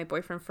when me and my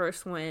boyfriend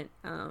first went,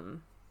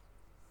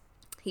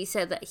 he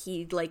said that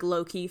he like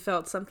low-key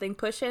felt something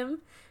push him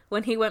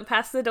when he went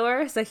past the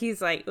door, so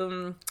he's like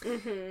so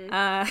when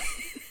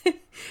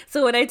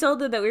I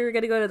told him that we were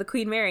gonna go to the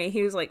Queen Mary,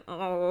 he was like,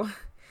 oh,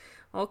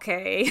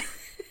 okay.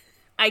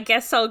 I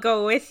guess I'll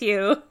go with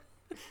you.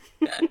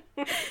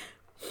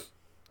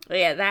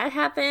 Yeah, that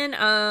happened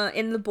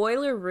in the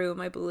boiler room,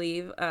 I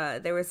believe.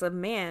 There was a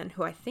man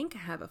who I think I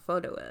have a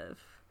photo of.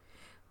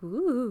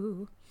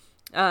 Ooh.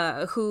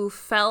 Who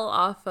fell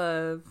off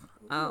of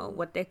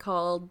what they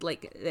called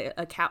like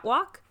a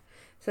catwalk.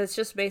 So it's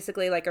just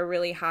basically like a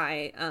really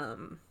high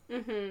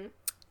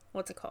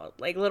what's it called?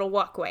 Like little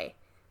walkway.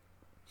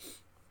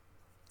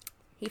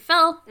 He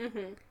fell.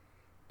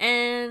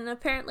 And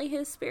apparently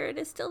his spirit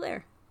is still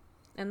there.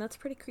 And that's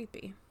pretty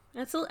creepy.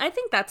 I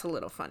think that's a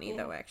little funny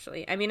though,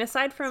 actually. I mean,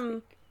 aside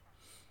from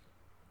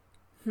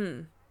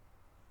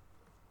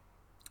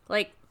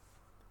like,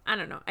 I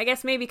don't know. I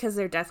guess maybe because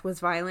their death was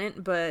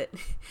violent, but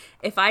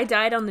if I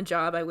died on the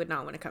job, I would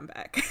not want to come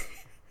back.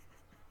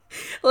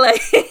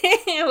 Like,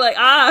 I'm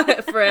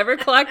like, forever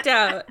clocked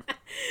out.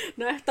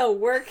 No, I have to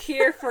work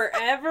here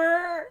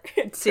forever.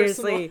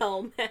 Seriously.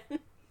 Hell, man.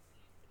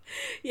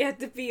 You have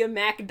to be a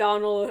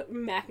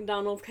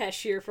McDonald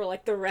cashier for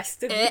like the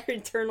rest of your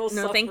eternal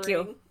suffering. No, thank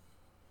you.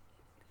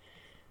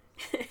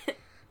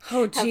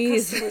 Oh,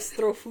 jeez. Have customers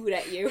throw food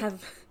at you.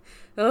 Have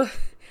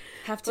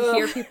to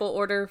hear people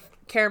order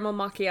caramel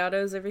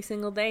macchiatos every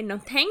single day. No,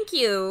 thank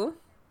you.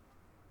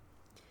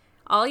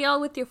 All y'all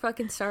with your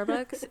fucking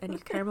Starbucks and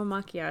your caramel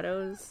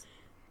macchiatos.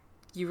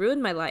 You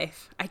ruined my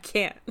life. I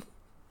can't.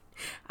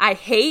 I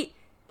hate.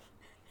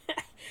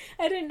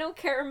 I didn't know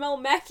caramel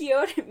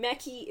macchiato.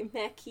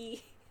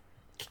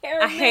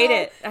 Caramel. I hate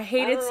it. I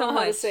hate it so much.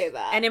 How to say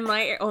that. And in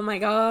my, oh my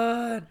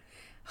god.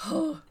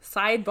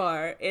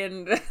 Sidebar.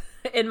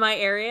 In my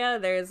area,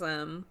 there's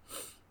a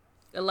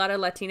lot of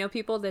Latino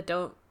people that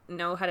don't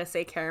know how to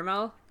say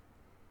caramel.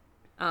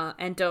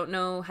 And don't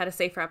know how to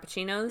say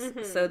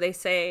frappuccinos. So they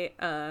say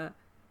frappe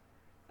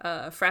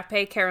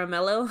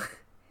caramello.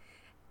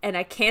 And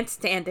I can't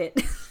stand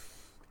it.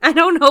 I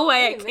don't know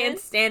why I can't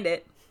stand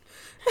it.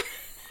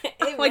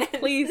 I'm like,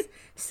 please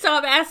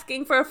stop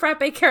asking for a frappe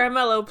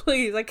caramello,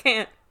 please. I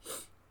can't.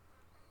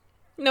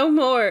 No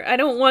more. I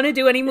don't want to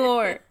do any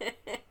more.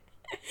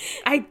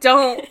 I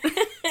don't.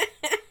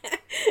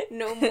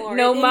 No more.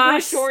 No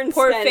más, por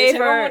favor. I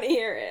don't want to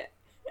hear it.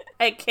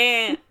 I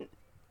can't.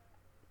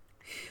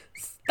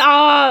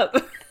 Stop.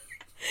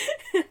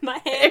 My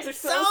hands are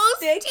so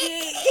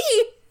sticky.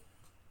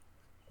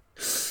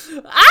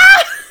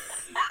 Ah!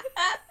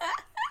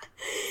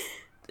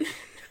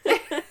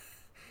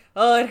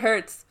 it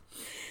hurts.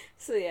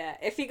 So yeah,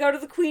 if you go to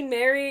the Queen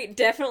Mary,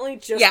 definitely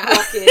just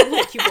walk in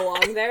like you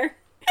belong there.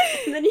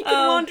 And then you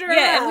can wander around.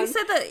 Yeah, and we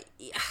said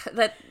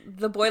that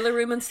the boiler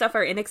room and stuff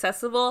are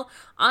inaccessible.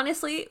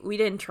 Honestly, we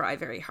didn't try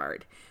very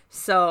hard.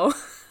 So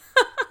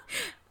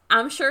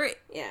I'm sure...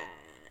 Yeah.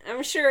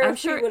 I'm sure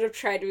if we would have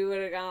tried, we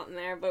would have gotten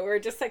there, but we're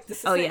just like, this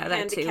is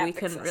that too. We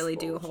couldn't really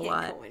do a whole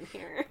lot. Go in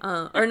here.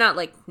 Or not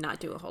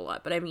do a whole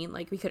lot, but I mean,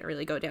 like, we couldn't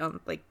really go down,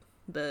 like,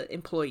 the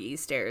employee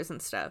stairs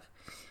and stuff.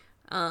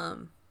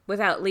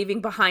 Without leaving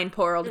behind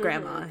poor old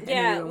grandma.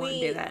 Yeah, we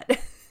wouldn't do that.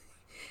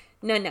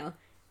 No.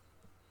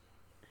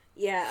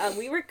 Yeah,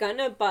 we were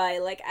gonna buy,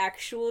 like,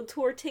 actual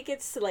tour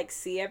tickets to, like,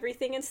 see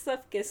everything and stuff,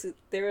 because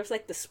there was,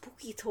 like, the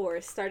spooky tour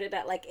started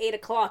at, like, 8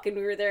 o'clock, and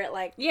we were there at,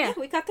 like... Yeah,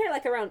 we got there,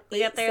 like, around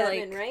 8,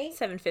 7, right?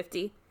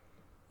 7:50.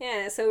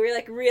 Yeah, so we were,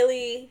 like,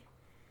 really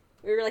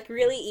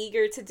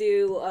eager to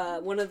do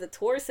one of the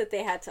tours that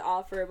they had to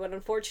offer, but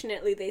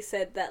unfortunately they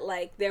said that,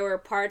 like, there were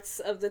parts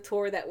of the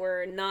tour that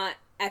were not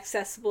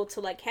accessible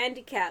to, like,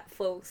 handicapped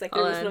folks, like,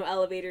 there was no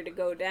elevator to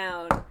go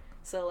down.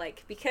 So,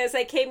 like, because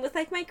I came with,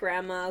 like, my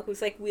grandma,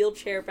 who's, like,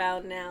 wheelchair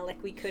bound now,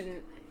 like, we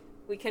couldn't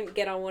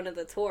get on one of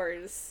the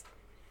tours.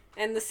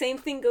 And the same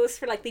thing goes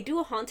for, like, they do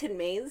a haunted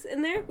maze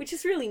in there, which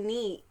is really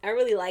neat. I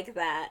really like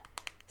that.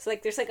 So,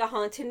 like, there's, like, a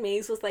haunted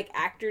maze with, like,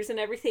 actors and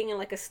everything and,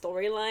 like, a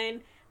storyline.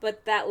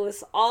 But that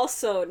was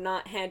also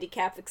not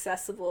handicap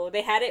accessible.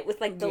 They had it with,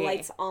 like, the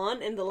lights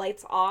on and the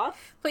lights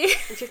off.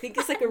 Which I think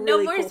is, like, a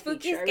really cool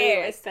feature. I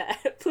really like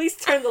that. Please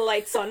turn the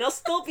lights on. I'll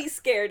still be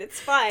scared. It's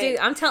fine. Dude,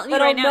 I'm telling you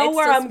right now, it's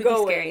still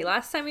spooky scary.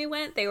 Last time we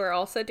went, they were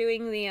also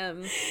doing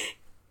the,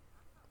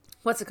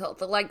 what's it called?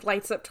 The, like,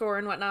 lights up tour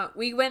and whatnot.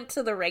 We went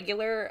to the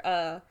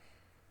regular,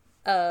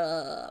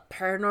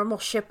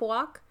 paranormal ship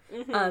walk.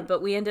 Mm-hmm.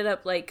 But we ended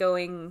up, like,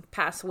 going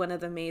past one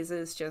of the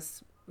mazes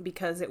just...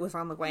 because it was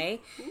on the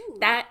way. Ooh.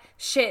 That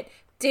shit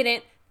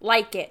didn't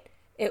like it.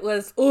 It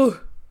was,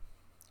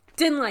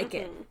 didn't like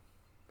it.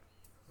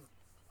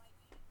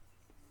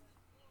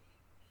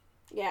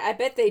 Yeah, I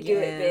bet they do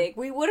it big.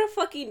 We would have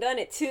fucking done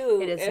it too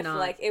if not.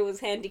 Like, it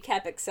was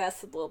handicap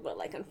accessible, but,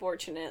 like,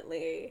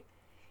 unfortunately...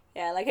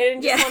 Yeah, like, I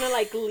didn't just want to,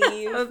 like,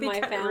 leave my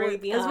family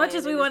behind. As much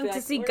as we wanted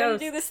to see ghosts. We're gonna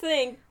do this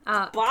thing.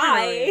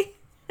 Bye!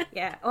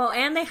 Yeah. Well,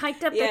 and they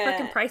hiked up their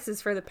fucking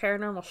prices for the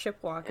paranormal ship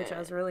walk, which I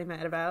was really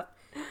mad about.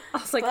 I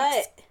was like,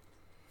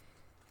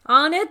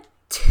 on a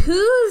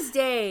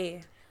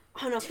Tuesday.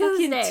 On a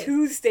fucking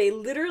Tuesday.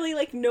 Literally,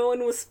 like, no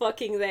one was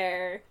fucking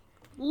there.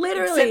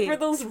 Literally. Except for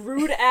those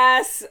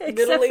rude-ass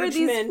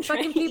middle-aged men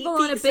trying people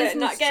on a business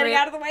not getting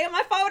out of the way of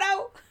my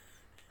photo.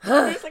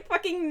 There's, like,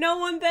 fucking no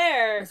one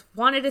there. I just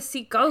wanted to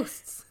see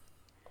ghosts.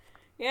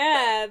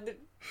 Yeah.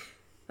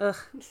 Ugh.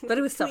 But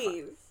it was so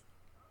fun.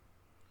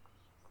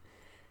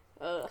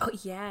 Oh,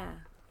 yeah.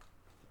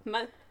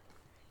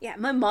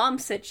 My mom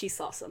said she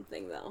saw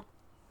something, though.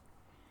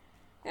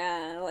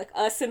 Like,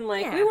 us and,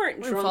 like, we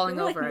weren't drunk. We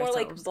were, like, more ourselves.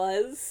 Like,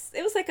 buzz.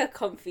 It was, like, a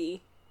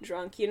comfy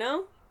drunk, you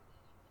know?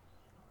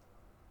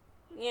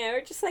 Yeah,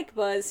 we're just, like,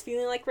 buzz,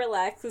 feeling, like,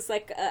 relaxed. It's,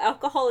 like,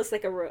 alcohol is,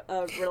 like, a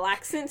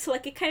relaxant, so,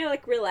 like, it kind of,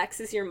 like,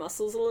 relaxes your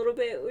muscles a little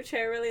bit, which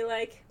I really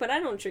like. But I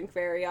don't drink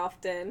very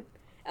often.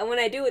 And when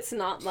I do, it's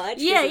not much.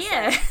 Yeah.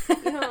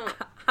 Like, you know,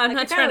 I'm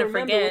not trying to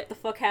forget what the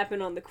fuck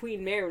happened on the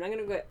Queen Mary. We're not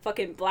gonna get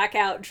fucking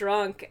blackout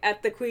drunk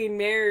at the Queen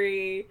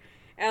Mary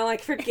and,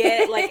 like,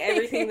 forget, like,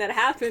 everything that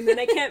happened, and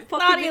I can't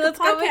fucking make a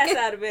podcast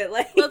out of it.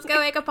 Like, let's go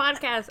make a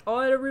podcast. Oh,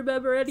 I don't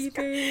remember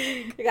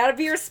anything. You gotta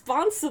be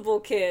responsible,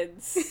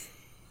 kids.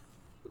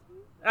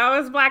 I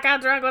was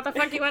blackout drunk. What the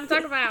fuck do you want to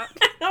talk about?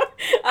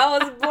 I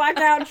was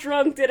blackout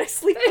drunk. Did I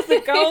sleep with a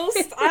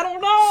ghost? I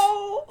don't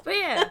know. But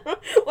yeah.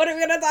 What are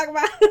we going to talk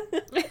about?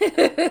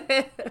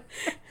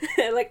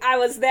 Like, I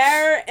was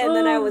there, and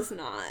then I was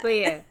not. But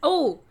yeah.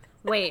 Oh,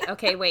 wait.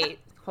 Okay, wait.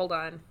 Hold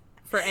on.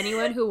 For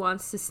anyone who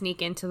wants to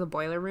sneak into the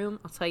boiler room,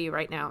 I'll tell you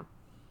right now.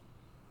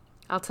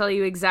 I'll tell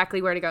you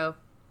exactly where to go.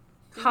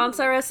 Haunts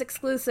R Us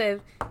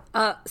exclusive.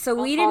 So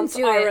we didn't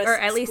do it, or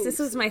at least this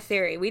was my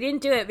theory. We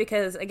didn't do it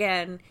because,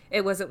 again,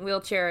 it wasn't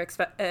wheelchair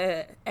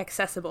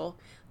accessible.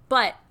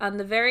 But on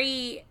the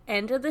very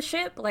end of the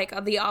ship, like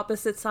on the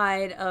opposite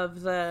side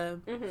of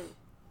the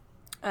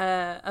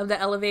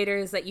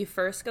elevators that you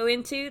first go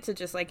into to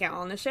just, like, get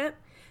on the ship,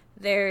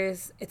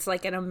 it's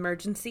like an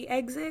emergency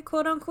exit,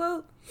 quote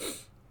unquote.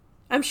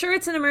 I'm sure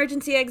it's an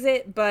emergency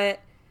exit,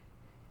 but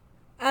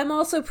I'm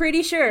also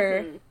pretty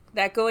sure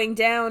that going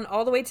down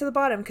all the way to the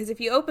bottom, because if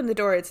you open the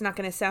door, it's not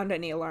going to sound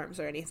any alarms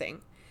or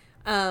anything.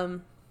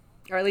 Or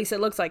at least it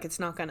looks like it's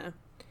not going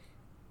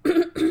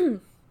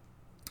to.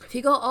 If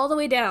you go all the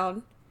way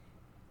down,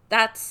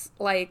 that's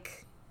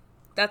like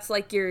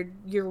your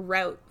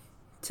route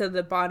to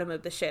the bottom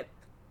of the ship.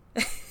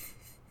 So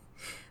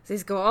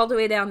just go all the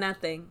way down that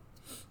thing.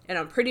 And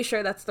I'm pretty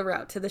sure that's the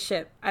route to the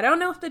ship. I don't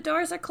know if the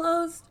doors are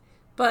closed,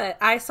 but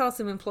I saw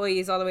some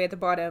employees all the way at the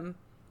bottom,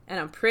 and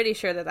I'm pretty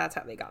sure that that's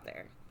how they got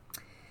there.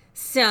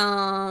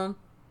 So,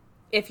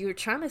 if you were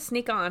trying to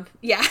sneak on,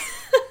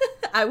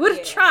 I would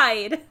have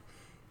tried.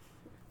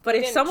 But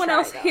if someone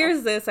else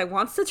hears this and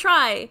wants to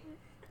try,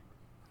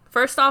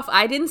 First off,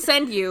 I didn't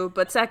send you,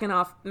 but second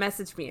off,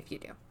 message me if you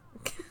do.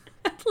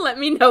 Let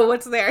me know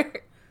what's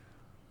there.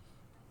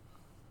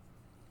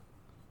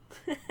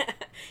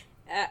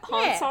 At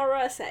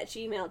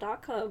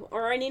hauntsrus@gmail.com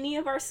or on any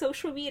of our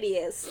social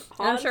medias.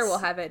 I'm sure we'll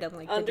have it in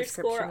like the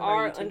description of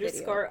our YouTube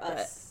video,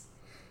 us.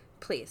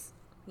 Please.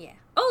 Yeah.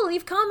 Oh,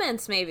 leave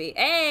comments maybe.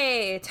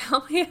 Hey,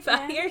 tell me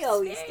about your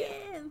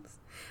experience.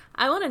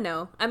 I want to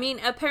know. I mean,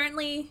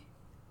 apparently,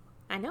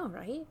 I know,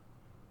 right?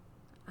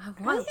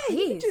 Please.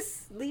 You can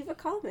just leave a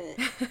comment.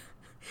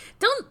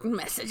 Don't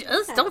message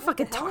us. Don't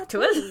fucking talk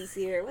to us.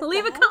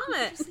 Leave a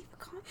comment.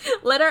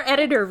 Let our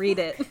editor read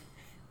it.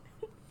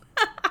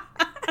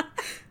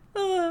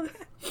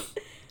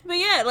 But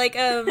yeah, like,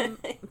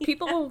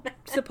 people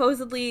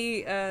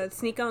supposedly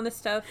sneak on this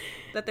stuff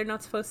that they're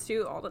not supposed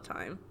to all the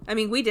time. I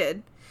mean, we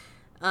did.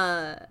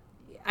 I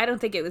don't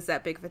think it was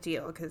that big of a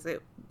deal because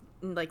it,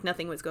 like,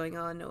 nothing was going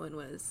on. No one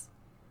was,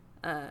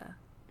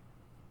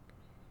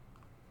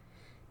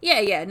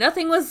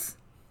 nothing was.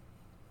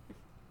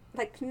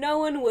 Like, no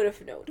one would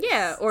have noticed.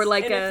 Yeah, or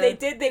like, and if they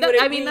did, they would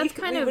have. I mean, that's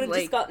kind of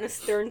like just gotten a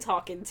stern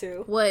talking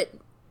to. What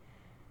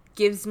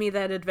gives me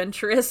that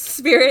adventurous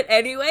spirit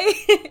anyway?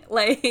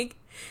 Like,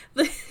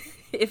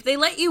 if they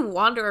let you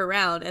wander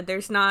around and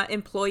there's not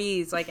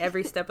employees like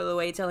every step of the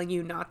way telling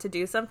you not to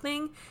do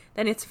something,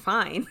 then it's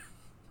fine.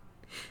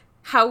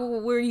 How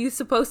were you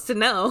supposed to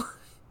know?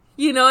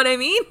 You know what I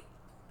mean?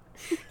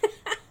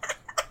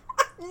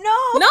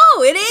 No,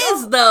 it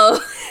is though.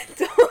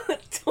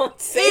 Don't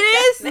say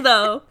it is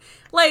though.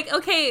 Like,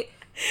 okay,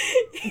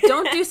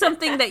 don't do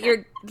something that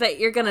you're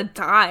gonna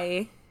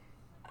die.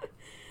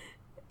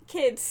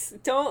 Kids,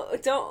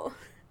 don't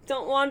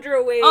wander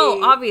away.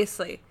 Oh,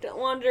 obviously. Don't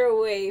wander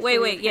away.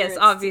 Wait, yes,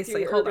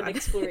 obviously. Hold on.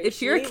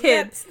 If you're a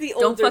kid,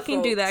 don't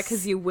fucking do that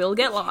because you will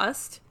get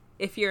lost.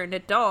 If you're an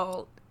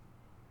adult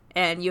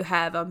and you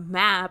have a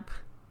map,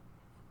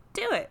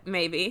 do it,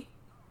 maybe.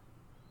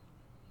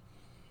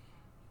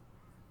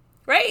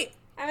 Right?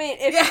 I mean,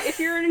 if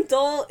you're an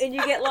adult and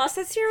you get lost,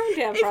 that's your own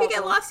damn problem. If you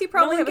get lost, you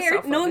probably have a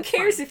cell phone. No one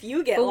cares if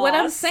you get lost. But what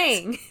I'm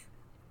saying...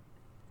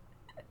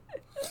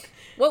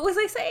 What was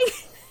I saying?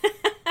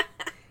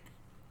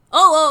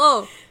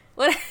 Oh.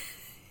 What?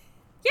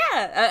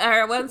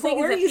 Yeah. What I'm saying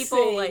is that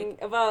people, like,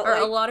 about, or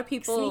like, a lot of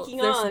people,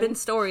 there's been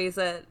stories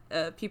that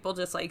people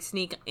just, like,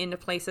 sneak into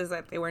places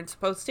that they weren't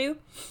supposed to.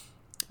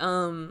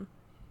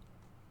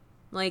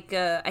 Like,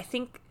 I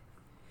think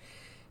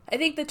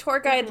the tour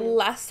guide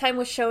last time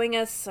was showing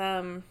us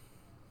a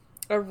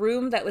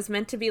room that was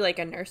meant to be like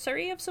a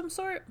nursery of some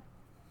sort.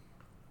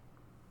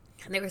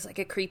 And there was like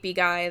a creepy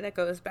guy that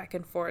goes back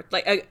and forth.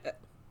 Like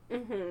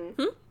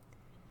No.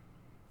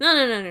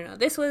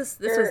 This was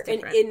different.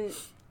 An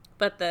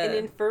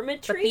infirmary?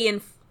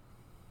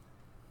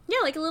 Yeah,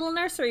 like a little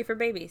nursery for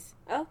babies.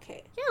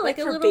 Okay. Yeah, like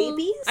a for little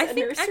babies? I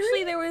think nursery?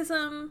 actually there was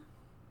on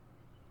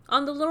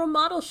the little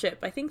model ship.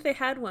 I think they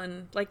had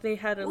one. Like they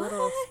had a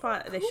little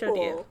spot they showed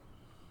you.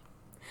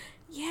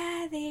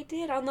 Yeah, they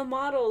did. On the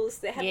models,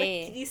 they had,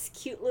 like, these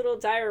cute little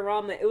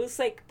diorama. It was,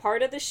 like,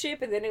 part of the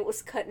ship, and then it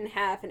was cut in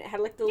half, and it had,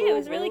 like, the little it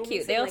was really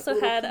cute. They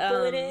also had,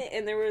 people in it,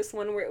 and there was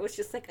one where it was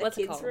just, like, a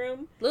kid's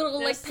room.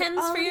 Little, like,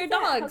 pens for your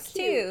dogs,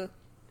 too.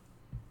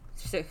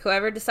 So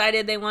whoever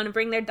decided they want to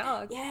bring their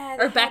dog. Yeah,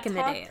 or back in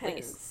the day, at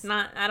least.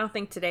 I don't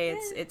think today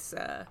it's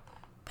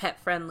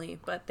pet-friendly,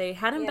 but they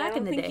had them back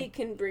in the day. I don't think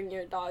you can bring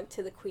your dog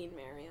to the Queen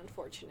Mary,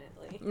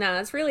 unfortunately. No,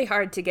 it's really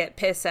hard to get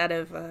piss out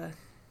of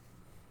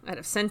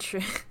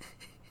century,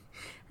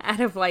 out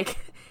of like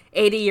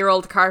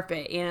 80-year-old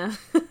carpet, you know?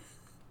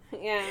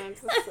 Yeah,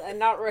 it's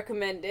not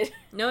recommended.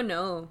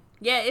 No.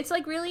 Yeah, it's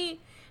like really,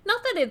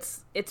 not that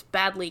it's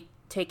badly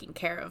taken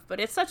care of,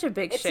 but it's such a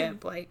big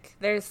ship. Like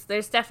there's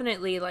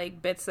definitely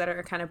like bits that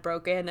are kind of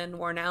broken and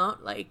worn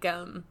out. Like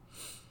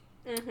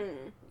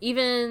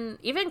even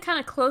kind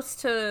of close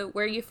to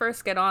where you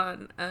first get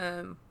on.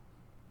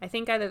 I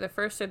think either the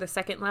first or the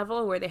second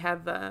level where they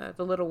have the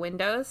little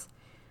windows.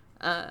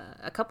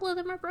 A couple of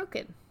them are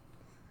broken.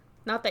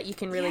 Not that you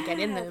can really get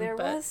in them, there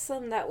was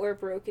some that were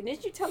broken.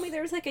 Did you tell me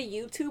there was, like, a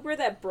YouTuber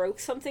that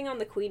broke something on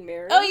the Queen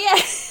Mary? Oh, yeah!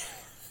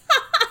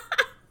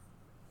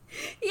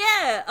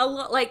 Yeah, a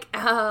lot, like,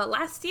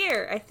 last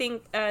year, I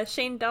think,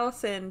 Shane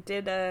Dawson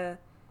did a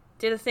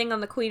thing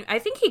on the Queen... I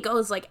think he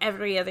goes, like,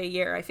 every other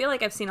year. I feel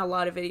like I've seen a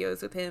lot of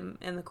videos with him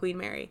and the Queen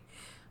Mary.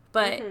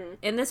 But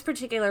in this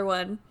particular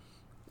one,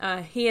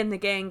 he and the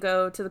gang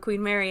go to the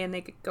Queen Mary and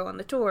they go on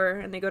the tour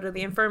and they go to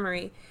the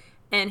infirmary.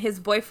 And his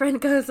boyfriend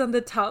goes on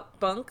the top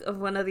bunk of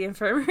one of the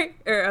infirmary,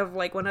 or of,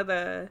 like, one of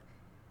the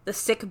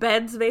sick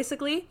beds,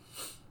 basically.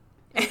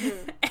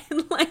 And,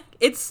 like,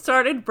 it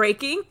started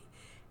breaking.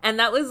 And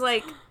that was,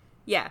 like,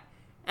 yeah.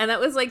 And that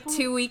was, like,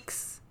 2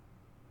 weeks,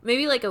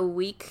 maybe, like, a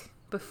week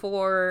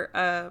before,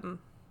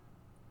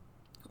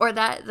 or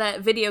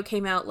that video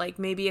came out, like,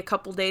 maybe a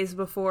couple days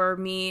before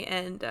me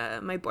and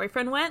my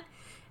boyfriend went.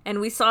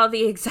 And we saw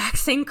the exact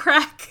same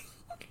crack.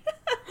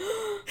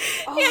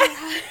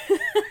 Yeah.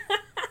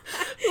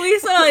 We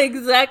saw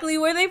exactly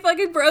where they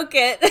fucking broke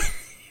it.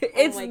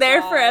 It's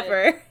there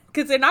forever.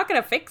 Because they're not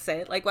going to fix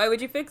it. Like, why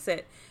would you fix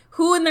it?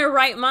 who in their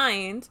right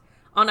mind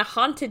on a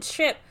haunted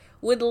ship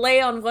would lay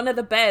on one of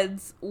the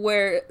beds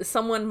where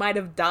someone might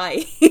have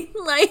died?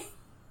 Like,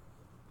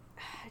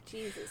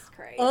 Jesus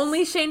Christ.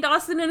 Only Shane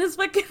Dawson and his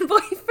fucking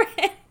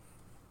boyfriend.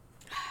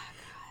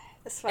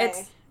 That's funny.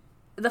 It's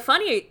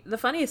the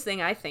funniest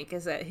thing I think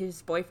is that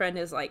his boyfriend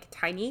is like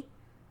tiny.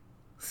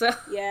 So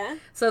yeah.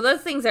 So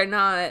those things they're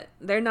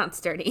not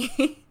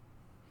sturdy.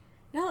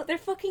 No, they're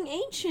fucking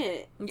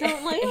ancient.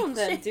 Don't lay on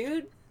them,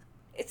 dude.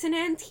 It's an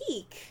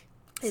antique.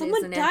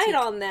 Someone died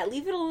on that.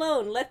 Leave it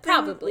alone. Let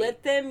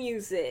them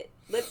use it.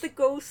 Let the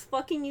ghost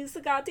fucking use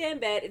the goddamn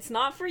bed. It's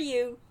not for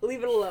you.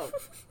 Leave it alone.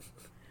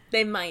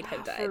 They might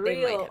have died. For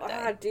real.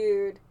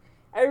 Dude.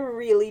 I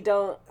really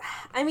don't.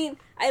 I mean,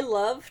 I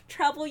love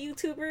travel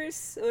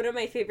YouTubers. One of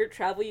my favorite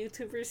travel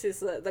YouTubers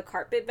is the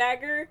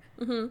Carpetbagger.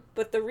 Mm-hmm.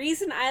 But the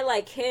reason I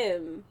like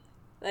him,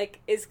 like,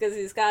 is because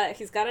he's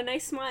got a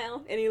nice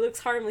smile and he looks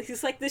harmless.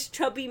 He's like this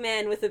chubby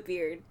man with a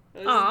beard.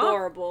 It's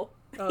adorable.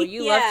 Oh,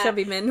 you love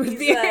chubby men with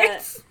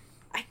beards.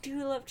 I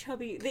do love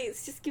chubby.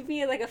 It's just give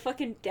me like a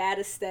fucking dad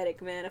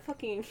aesthetic, man.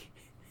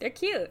 They're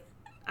cute.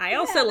 I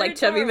also like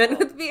chubby men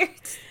with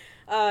beards.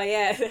 Oh,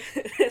 yeah.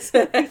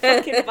 So we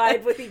fucking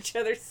vibe with each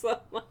other so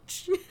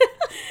much.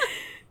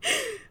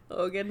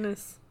 Oh,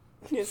 goodness.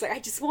 It's like, I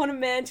just want a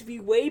man to be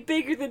way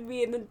bigger than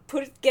me and then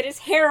get his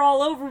hair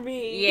all over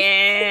me.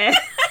 Yeah.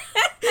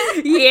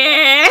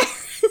 Yeah.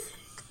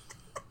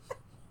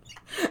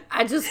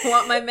 I just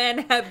want my man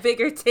to have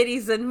bigger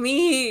titties than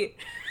me.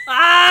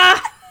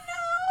 Ah!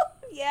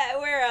 No! Yeah,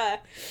 we're,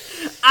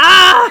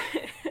 Ah!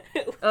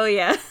 Oh,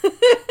 yeah.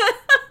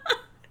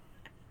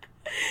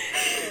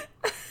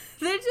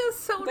 They're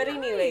just so But nice.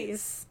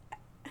 Anyways,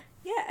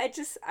 yeah,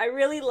 I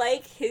really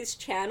like his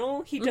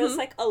channel. He does,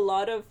 like, a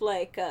lot of,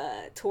 like,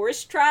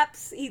 tourist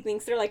traps. He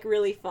thinks they're, like,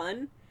 really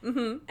fun.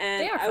 Mm-hmm.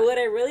 And what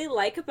I really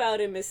like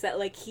about him is that,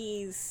 like,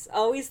 he's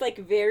always, like,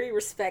 very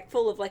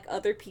respectful of, like,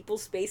 other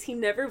people's space. He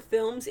never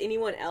films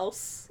anyone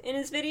else in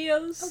his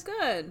videos. Oh,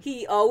 good.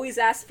 He always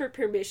asks for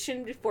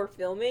permission before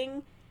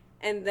filming.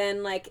 And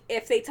then, like,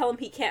 if they tell him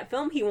he can't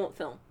film, he won't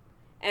film.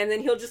 And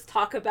then he'll just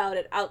talk about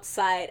it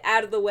outside,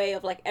 out of the way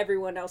of, like,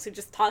 everyone else. He'll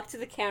just talk to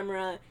the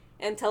camera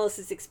and tell us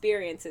his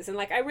experiences. And,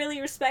 like, I really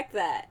respect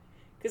that.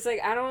 Because,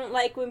 like, I don't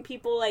like when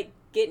people, like,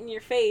 get in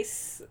your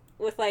face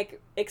with,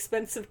 like,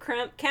 expensive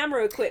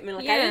camera equipment.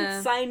 Like, I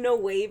didn't sign no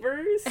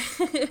waivers.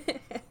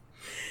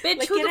 Bitch,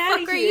 like, who the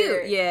fuck are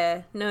you?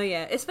 Yeah. No,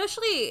 yeah.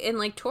 Especially in,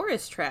 like,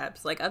 tourist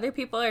traps. Like, other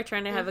people are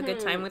trying to have a good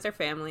time with their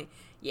family.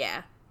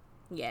 Yeah.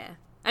 Yeah.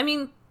 I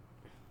mean,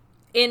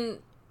 in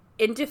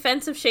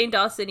defense of Shane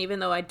Dawson, even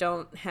though I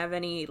don't have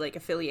any, like,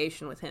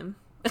 affiliation with him,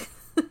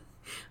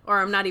 or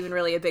I'm not even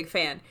really a big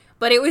fan,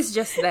 but it was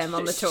just them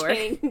on the tour.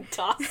 Shane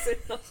Dawson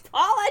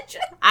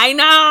apologize. I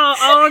know!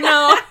 Oh,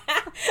 no!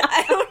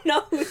 I don't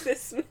know who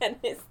this man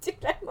is, dude.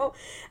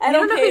 I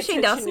don't know pay who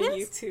Shane Dawson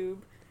is? YouTube.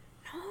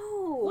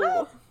 No.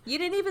 What? You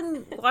didn't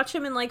even watch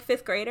him in, like,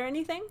 5th grade or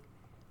anything?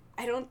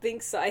 I don't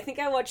think so. I think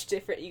I watched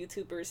different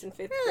YouTubers in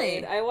 5th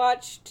Really? grade. I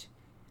watched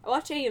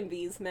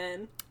AMVs,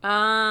 man.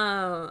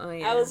 Oh,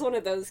 yeah. I was one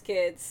of those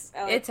kids.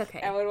 It's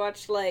okay. I would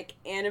watch, like,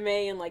 anime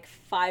in, like,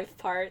 5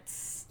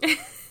 parts.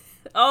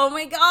 Oh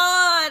my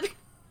god!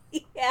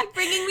 Yeah. You're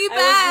bringing me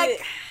back!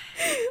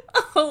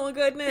 Oh my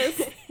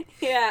goodness.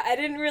 Yeah, I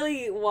didn't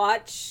really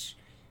watch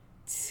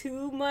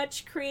too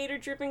much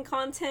creator-driven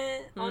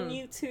content on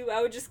YouTube.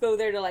 I would just go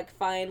there to, like,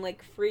 find,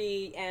 like,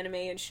 free anime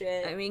and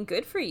shit. I mean,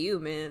 good for you,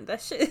 man.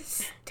 That shit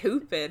is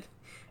stupid.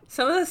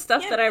 Some of the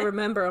stuff that I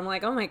remember, I'm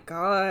like, oh my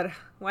god,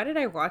 why did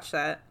I watch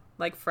that?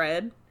 Like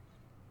Fred?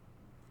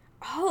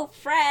 Oh,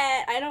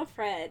 Fred! I know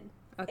Fred.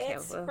 Okay,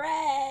 it's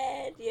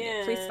Fred!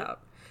 Yeah. Please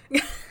stop.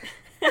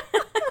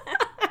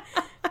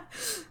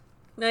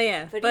 No,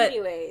 yeah. But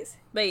anyways.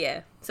 But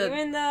yeah. So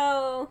even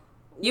though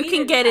you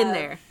can get in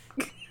there.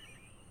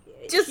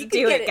 Just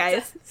do it,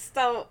 guys.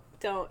 Don't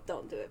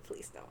do it,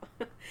 please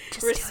don't.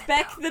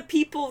 Respect the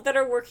people that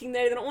are working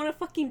there. They don't want to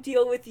fucking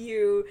deal with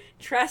you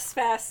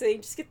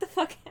trespassing. Just get the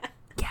fuck out.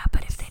 Yeah,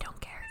 but if they don't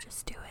care,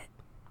 just do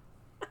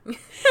it.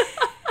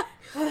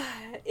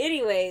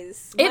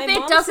 Anyways, if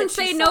it doesn't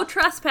say no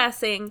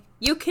trespassing,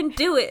 you can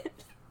do it.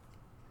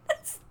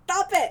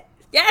 Stop it.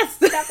 Yes.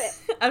 Stop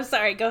it. I'm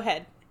sorry. Go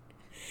ahead.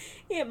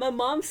 Yeah, my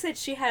mom said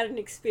she had an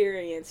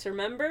experience.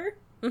 Remember?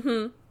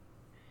 Mm-hmm.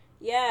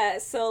 Yeah.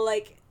 So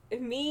like.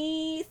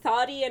 Me,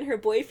 Thoughty, and her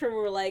boyfriend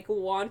were, like,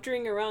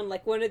 wandering around,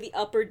 like, one of the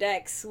upper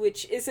decks,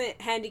 which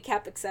isn't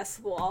handicap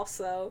accessible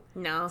also.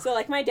 No. So,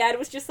 like, my dad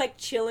was just, like,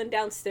 chilling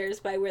downstairs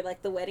by where,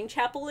 like, the wedding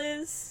chapel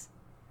is.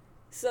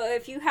 So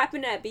if you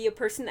happen to be a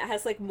person that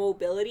has, like,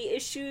 mobility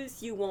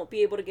issues, you won't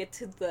be able to get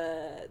to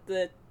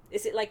the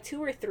is it, like,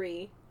 2 or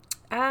 3?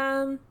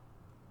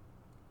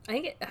 I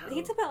think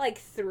it's about, like,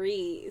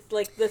 3.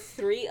 Like, the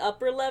 3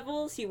 upper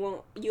levels,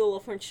 you'll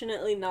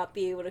unfortunately not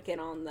be able to get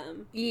on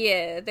them.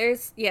 Yeah,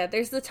 there's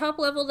the top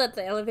level that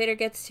the elevator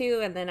gets to,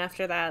 and then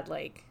after that,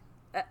 like,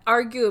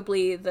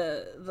 arguably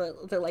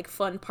the like,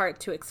 fun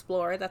part to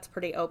explore, that's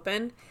pretty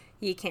open.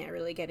 You can't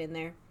really get in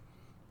there.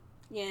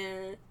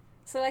 Yeah.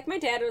 So, like, my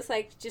dad was,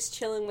 like, just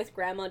chilling with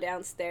grandma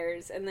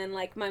downstairs, and then,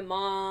 like, my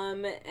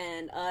mom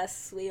and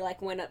us, we,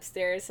 like, went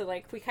upstairs, so,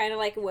 like, we kind of,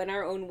 like, went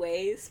our own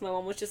ways. My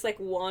mom was just, like,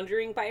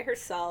 wandering by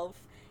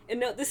herself, and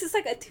no, this is,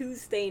 like, a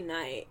Tuesday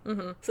night,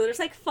 so there's,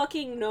 like,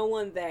 fucking no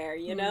one there,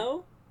 you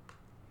know?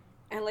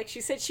 And, like,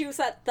 she said she was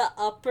at the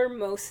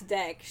uppermost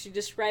deck. She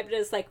described it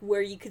as, like,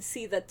 where you could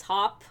see the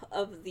top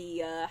of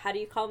the, how do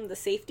you call them, the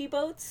safety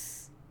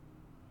boats?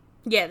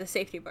 Yeah, the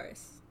safety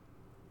bars.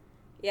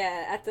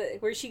 Yeah, at the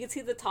where she could see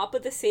the top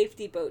of the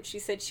safety boat. She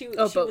said she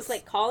was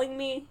like calling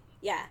me.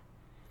 Yeah.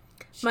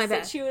 My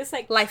bad. She was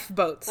like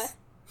lifeboats. What?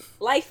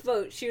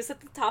 Lifeboat. She was at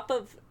the top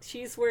of.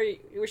 She's where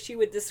she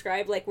would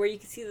describe like where you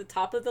could see the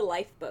top of the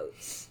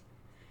lifeboats.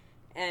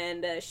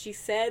 And she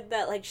said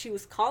that like she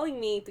was calling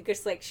me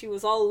because like she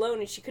was all alone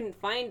and she couldn't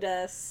find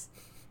us.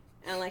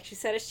 And like she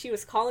said as she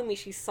was calling me,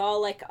 she saw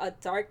like a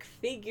dark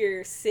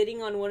figure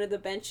sitting on one of the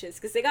benches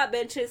because they got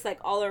benches like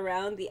all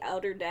around the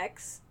outer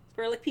decks.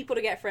 For, like, people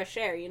to get fresh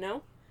air, you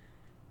know?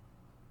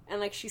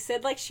 And, like, she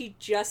said, like, she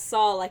just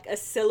saw, like, a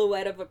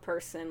silhouette of a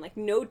person. Like,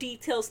 no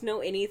details, no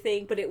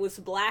anything, but it was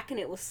black and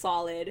it was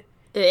solid.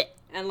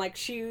 And, like,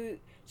 she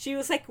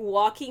was, like,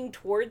 walking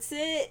towards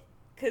it,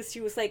 because she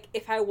was like,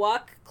 if I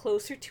walk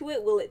closer to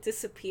it, will it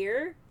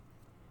disappear?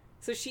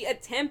 So she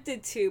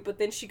attempted to, but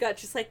then she got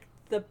just, like,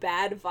 the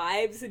bad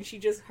vibes, and she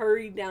just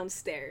hurried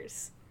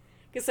downstairs.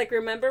 Because, like,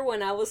 remember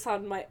when I was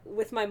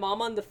with my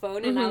mom on the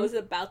phone, and I was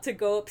about to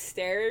go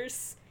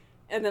upstairs...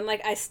 And then,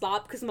 like, I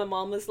stopped because my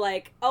mom was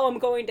like, oh, I'm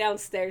going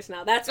downstairs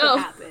now. That's what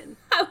happened.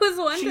 I was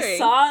wondering.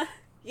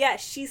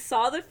 She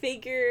saw the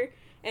figure,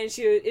 and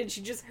she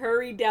just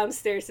hurried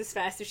downstairs as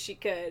fast as she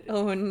could.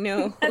 Oh,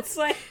 no. That's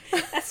why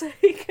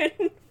we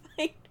couldn't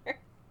find her.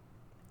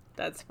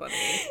 That's funny.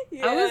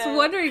 Yeah. I was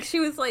wondering,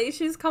 she was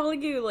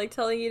calling you, like,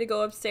 telling you to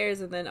go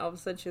upstairs, and then all of a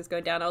sudden she was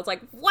going down. I was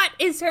like, what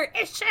is her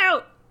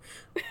issue?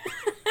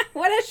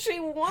 What does she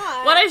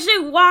want? What does she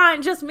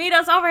want? Just meet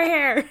us over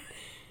here.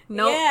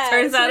 Nope, yeah,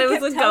 turns out it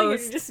was a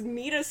ghost. Her to just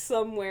meet us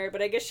somewhere,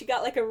 but I guess she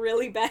got, like, a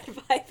really bad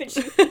vibe and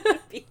she wanted to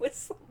be with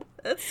someone.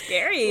 That's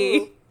scary.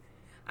 Ooh.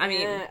 I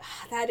mean...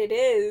 that it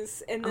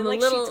is. And then,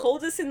 she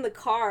told us in the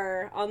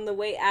car on the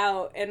way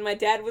out, and my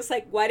dad was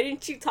like, why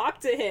didn't you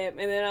talk to him?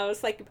 And then I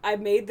was like, I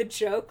made the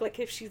joke, like,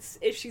 if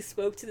she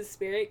spoke to the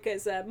spirit,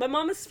 because my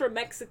mom is from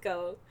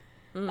Mexico.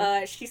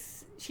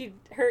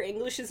 Her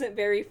English isn't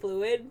very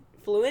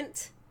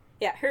fluent.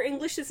 Yeah, her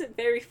English isn't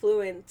very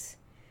fluent.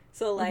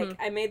 So, like,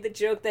 I made the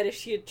joke that if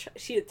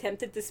she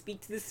attempted to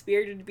speak to the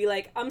spirit, it would be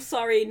like, I'm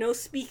sorry, no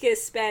speak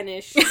is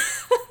Spanish. It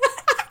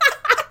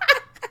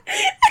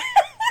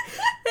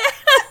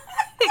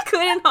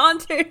couldn't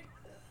haunt her.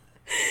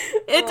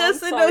 It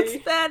doesn't know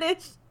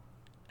Spanish.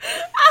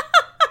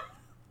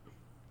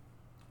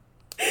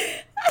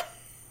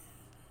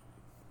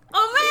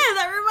 Oh, man,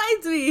 that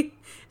reminds me.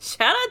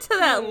 Shout out to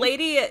that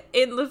lady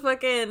in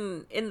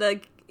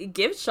the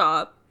gift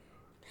shop.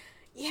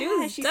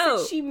 Yeah, she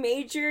said she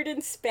majored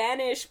in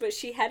Spanish, but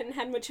she hadn't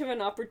had much of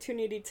an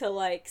opportunity to,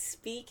 like,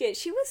 speak it.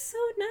 She was so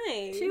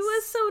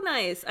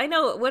nice. I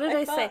know. What did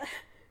I say?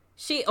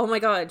 Oh my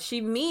god, she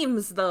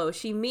memes, though.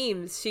 She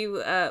memes.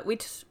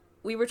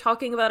 We were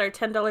talking about our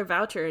 $10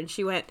 voucher, and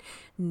she went,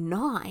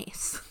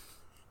 nice.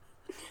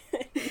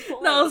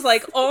 And I was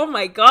like, oh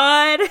my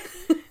god.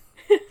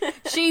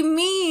 She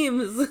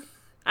memes.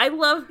 I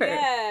love her.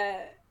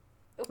 Yeah.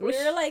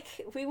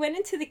 We went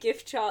into the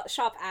gift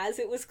shop as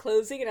it was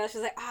closing, and I was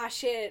just like,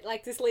 shit,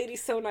 like, this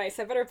lady's so nice,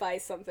 I better buy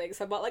something.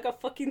 So I bought, like, a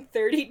fucking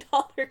 $30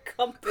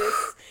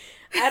 compass.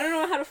 I don't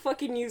know how to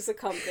fucking use a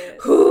compass.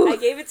 I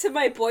gave it to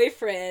my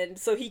boyfriend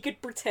so he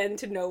could pretend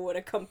to know what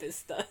a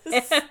compass does.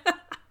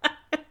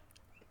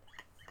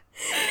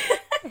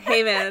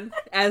 Hey, man,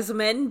 as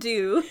men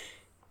do.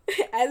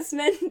 As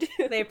men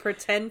do. They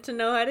pretend to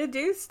know how to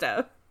do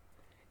stuff.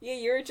 Yeah,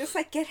 you were just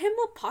like, get him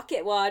a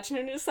pocket watch. And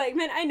I'm just like,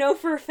 man, I know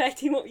for a fact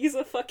he won't use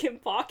a fucking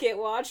pocket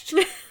watch.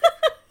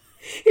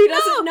 He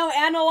doesn't know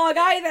analog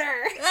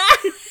either.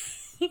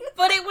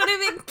 But it would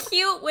have been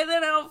cute with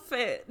an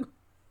outfit.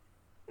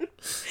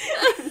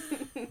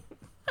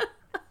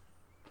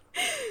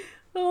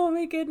 Oh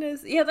my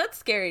goodness. Yeah, that's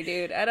scary,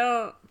 dude.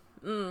 I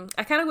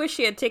kind of wish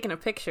she had taken a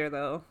picture,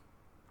 though.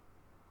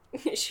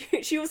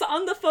 She was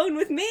on the phone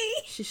with me.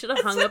 She should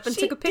have hung up and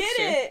took a picture.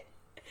 Did it.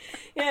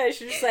 Yeah,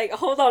 she's just like,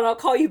 hold on, I'll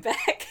call you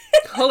back.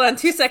 Hold on,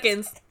 2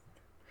 seconds.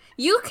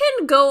 You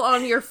can go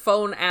on your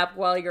phone app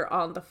while you're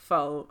on the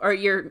phone, or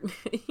yeah,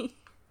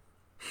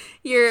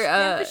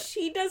 but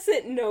she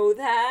doesn't know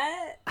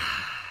that.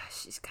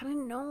 She's gonna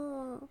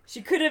know.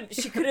 She could have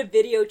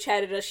video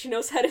chatted us. She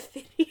knows how to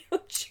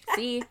video chat.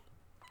 See?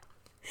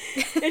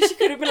 And she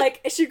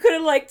could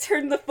have like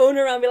turned the phone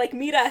around and be like,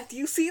 Mira, do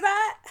you see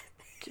that?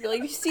 She'd be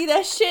like, you see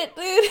that shit,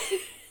 dude?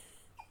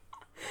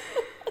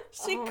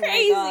 She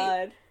crazy. My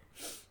God.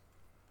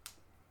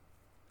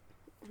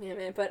 Yeah,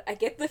 man, but I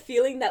get the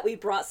feeling that we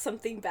brought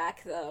something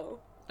back, though.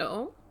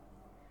 Oh?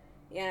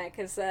 Yeah,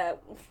 because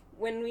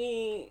when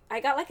I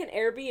got, like, an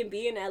Airbnb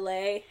in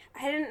LA,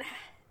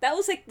 that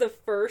was, like, the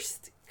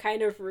first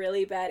kind of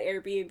really bad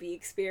Airbnb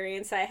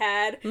experience I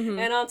had. Mm-hmm.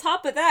 And on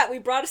top of that, we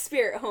brought a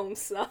spirit home,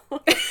 so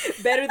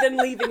better than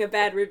leaving a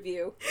bad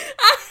review.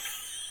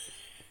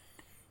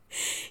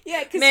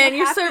 Yeah, because man,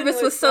 your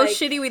service was so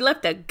shitty. We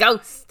left a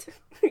ghost.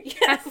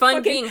 Have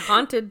fun being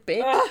haunted,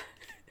 bitch.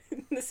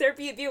 This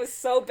Airbnb was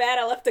so bad.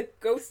 I left a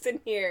ghost in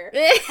here.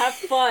 Have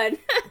fun.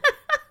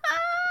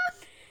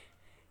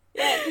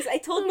 Yeah, because I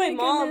told my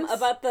mom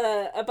about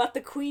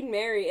the Queen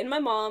Mary, and my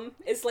mom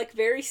is like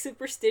very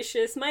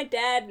superstitious. My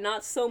dad,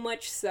 not so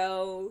much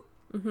so.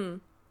 Mm-hmm.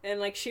 And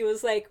like she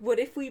was like, "What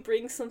if we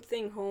bring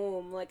something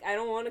home? Like, I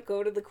don't want to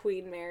go to the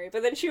Queen Mary."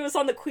 But then she was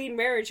on the Queen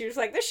Mary, and she was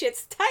like, "This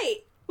shit's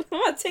tight. I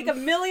want to take a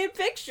million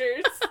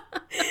pictures."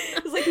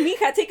 I was like,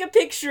 "Mika, take a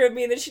picture of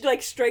me," and then she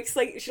like strikes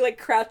like she like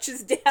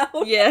crouches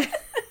down. Yeah.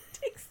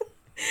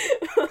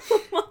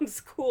 Mom's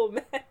cool,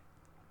 man.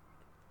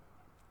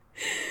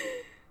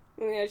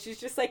 Yeah, she's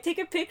just like, take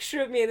a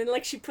picture of me, and then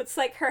like she puts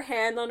like her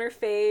hand on her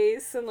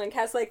face and like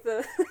has like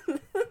the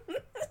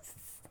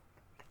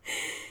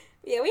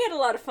yeah, we had a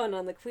lot of fun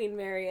on the Queen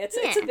Mary. It's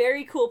a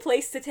very cool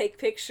place to take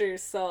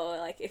pictures, so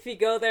like if you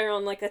go there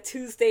on like a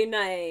Tuesday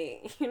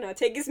night, you know,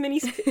 take as many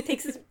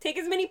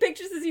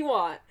pictures as you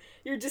want.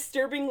 You're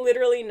disturbing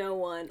literally no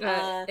one.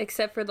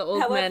 Except for the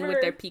old men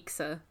with their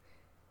pizza.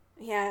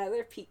 Yeah,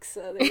 their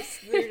pizza.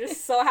 They're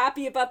just so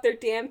happy about their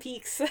damn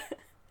pizza.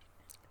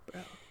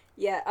 Bro.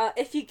 Yeah,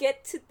 if you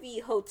get to the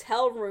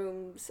hotel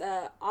rooms,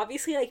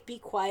 obviously, like, be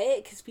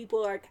quiet, because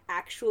people are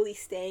actually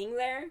staying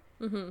there.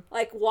 Mm-hmm.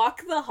 Like,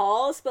 walk the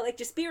halls, but, like,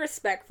 just be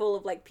respectful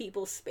of, like,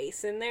 people's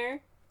space in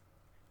there.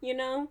 You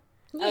know?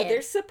 Yeah.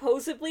 There's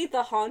supposedly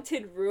the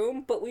haunted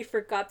room, but we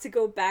forgot to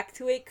go back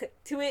to it,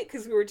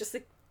 because we were just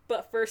like,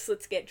 but first,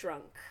 let's get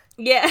drunk.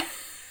 Yeah.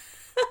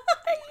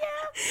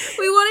 Yeah.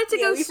 We wanted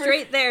to go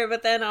straight there,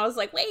 but then I was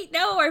like, wait,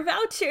 no, our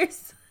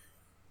vouchers.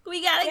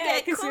 We gotta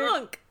get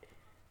crunk.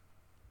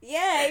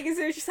 Yeah, because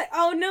they're just like,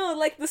 oh no,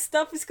 like, the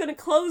stuff is gonna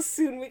close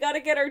soon. We gotta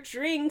get our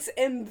drinks,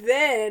 and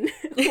then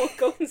we'll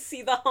go and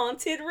see the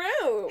haunted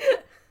room.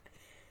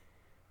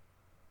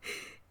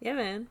 Yeah,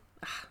 man.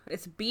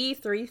 It's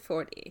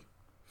B340.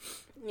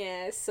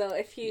 Yeah, so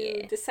if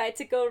you decide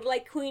to go to,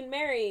 like, Queen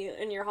Mary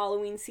in your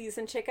Halloween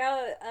season, check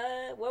out,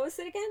 what was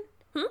it again?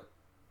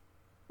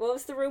 What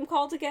was the room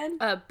called again?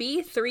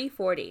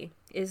 B340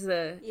 is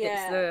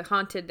it's the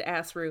haunted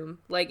ass room.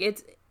 Like,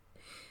 it's...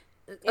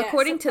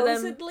 according to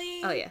them...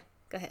 Oh, yeah.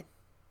 Go ahead.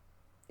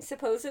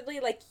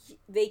 Supposedly, like,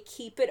 they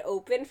keep it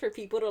open for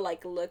people to,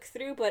 like, look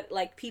through, but,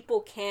 like,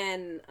 people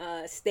can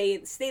stay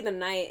the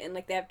night, and,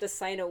 like, they have to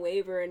sign a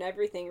waiver and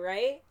everything,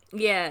 right?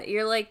 Yeah,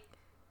 you're, like...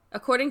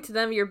 According to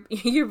them,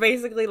 you're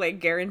basically, like,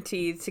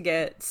 guaranteed to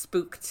get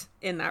spooked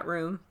in that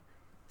room.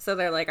 So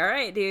they're like,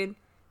 alright, dude,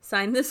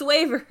 sign this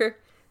waiver.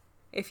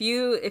 If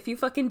you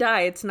fucking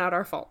die, it's not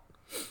our fault.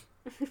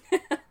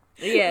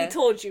 Yeah. We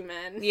told you,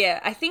 man. Yeah,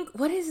 I think...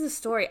 What is the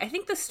story? I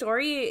think the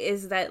story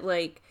is that,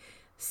 like,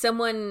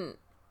 someone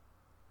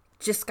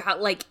just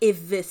got, like,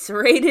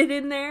 eviscerated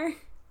in there.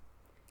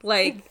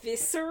 Like...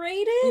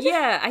 Eviscerated?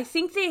 Yeah, I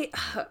think they...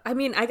 I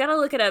mean, I gotta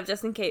look it up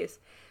just in case.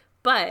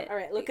 But...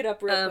 Alright, look it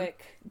up real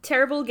quick.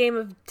 Terrible game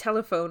of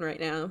telephone right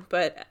now.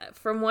 But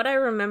from what I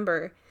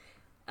remember,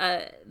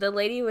 the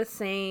lady was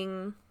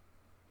saying...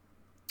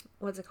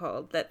 What's it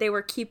called? That they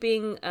were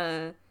keeping...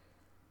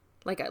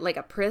 like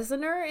a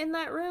prisoner in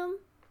that room,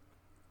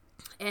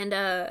 and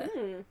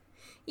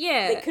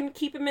yeah, they couldn't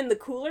keep him in the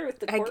cooler with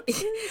the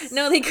corpses.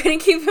 No, they couldn't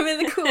keep him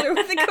in the cooler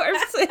with the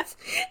corpses.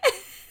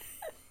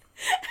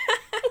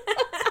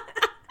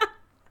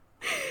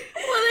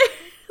 Well,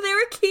 they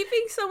were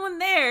keeping someone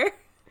there,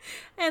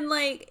 and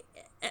like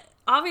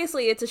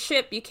obviously it's a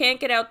ship. You can't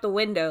get out the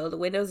window. The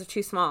windows are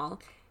too small,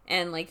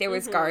 and like there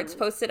was guards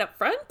posted up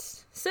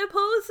front.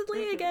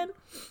 Supposedly, again,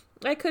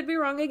 I could be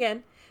wrong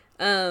again.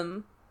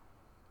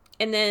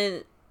 And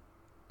then,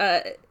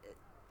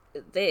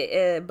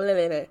 they, blah,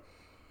 blah, blah.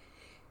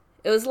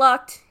 It was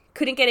locked,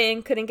 couldn't get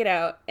in, couldn't get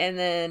out, and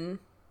then,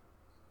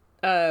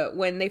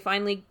 when they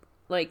finally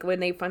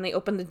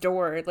opened the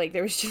door, like,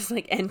 there was just,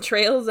 like,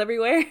 entrails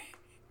everywhere.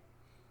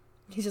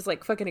 He just,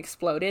 like, fucking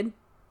exploded.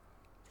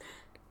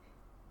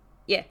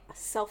 Yeah. A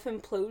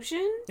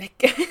self-implosion?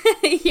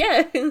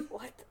 Yeah.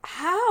 What?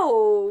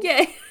 How?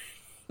 Yeah.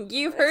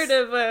 You've heard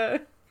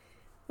of,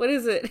 what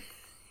is it?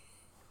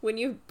 When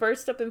you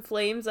burst up in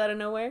flames out of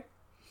nowhere?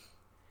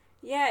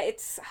 Yeah,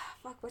 it's...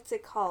 fuck, what's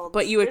it called?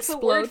 But you explode?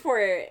 There's a word for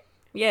it.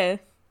 Yeah.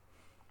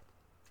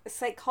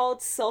 It's, like,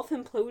 called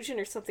self-implosion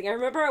or something. I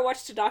remember I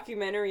watched a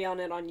documentary on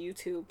it on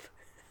YouTube.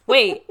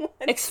 Wait,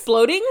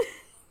 exploding?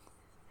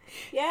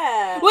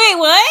 Yeah. Wait,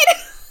 what?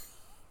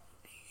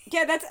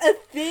 Yeah, that's a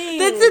thing.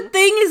 That's a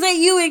thing, is that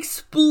you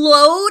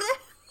explode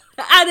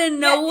out of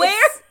nowhere?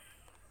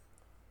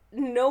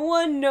 No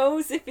one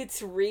knows if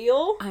it's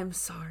real. I'm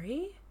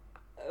sorry?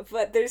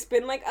 But there's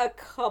been, like, a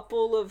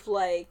couple of,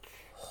 like...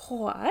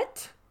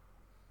 What?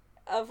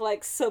 Of,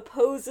 like,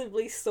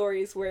 supposedly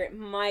stories where it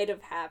might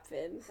have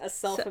happened. A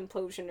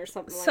self-implosion or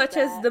something like that. Such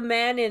as the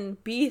man in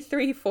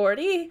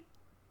B340?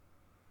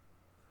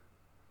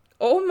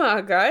 Oh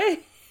my god.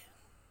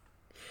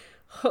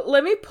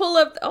 Let me pull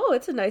up. Oh,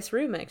 it's a nice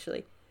room,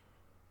 actually.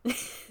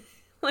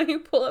 Let me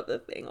pull up the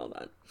thing.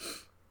 Hold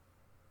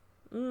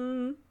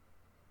on.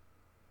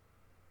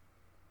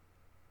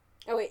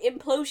 Oh, wait.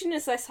 Implosion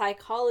is a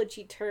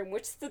psychology term.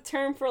 What's the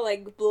term for,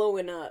 like,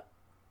 blowing up?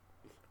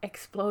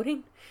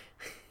 Exploding?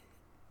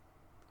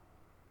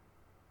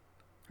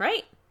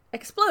 Right?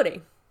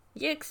 Exploding.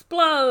 You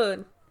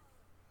explode.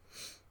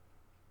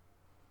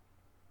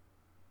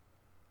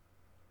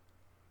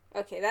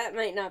 Okay, that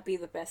might not be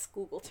the best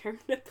Google term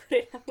to put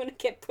it. I'm gonna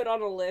get put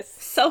on a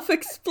list.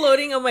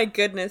 Self-exploding? Oh my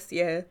goodness,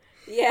 yeah.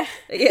 Yeah,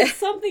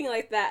 something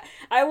like that.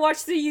 I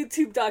watched a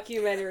YouTube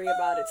documentary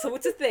about it, so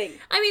it's a thing.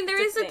 I mean,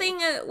 there is a thing,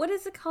 what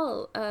is it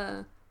called?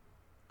 Oh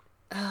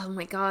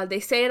my god, they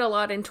say it a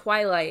lot in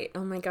Twilight.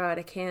 Oh my god,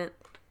 I can't.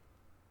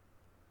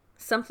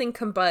 Something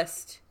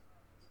combust.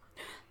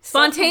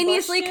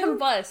 Spontaneously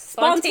combust.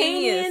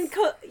 Spontaneous.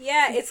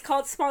 Yeah, it's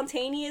called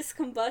spontaneous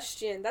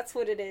combustion. That's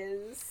what it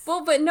is.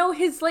 Well, but no,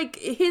 his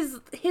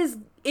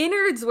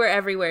innards were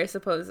everywhere,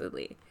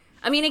 supposedly.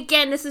 I mean,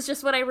 again, this is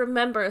just what I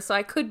remember, so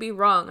I could be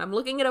wrong. I'm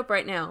looking it up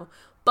right now.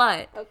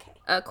 But,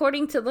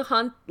 according to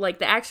the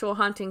the actual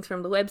hauntings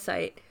from the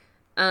website,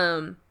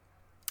 damn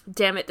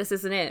it, this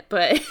isn't it,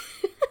 but,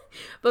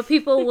 but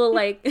people will,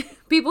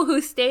 people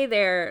who stay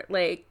there,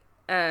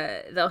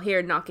 they'll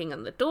hear knocking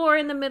on the door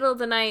in the middle of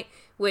the night,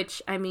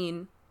 which, I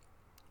mean,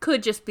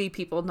 could just be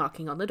people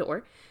knocking on the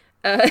door.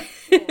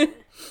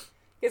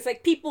 It's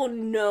like, people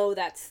know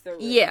that's the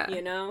room,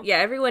 you know? Yeah,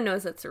 everyone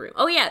knows that's the room.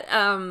 Oh, yeah,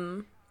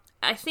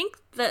 I think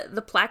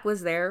the plaque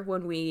was there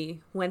when we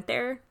went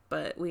there,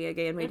 but we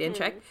didn't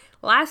check.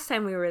 Last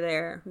time we were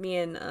there, me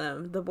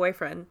and the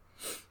boyfriend,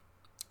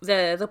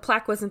 the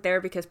plaque wasn't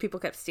there because people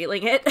kept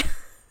stealing it.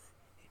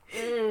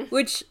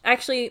 Which,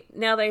 actually,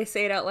 now that I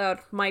say it out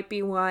loud, might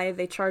be why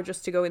they charge us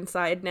to go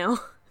inside now.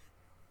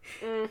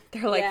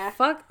 They're like,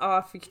 fuck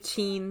off, you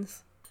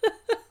teens.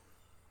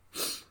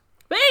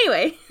 But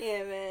anyway.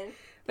 Yeah, man.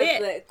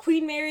 But the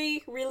Queen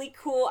Mary, really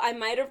cool. I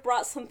might have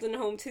brought something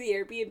home to the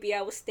Airbnb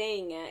I was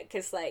staying at,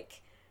 because,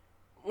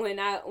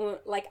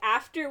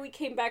 after we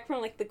came back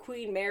from, the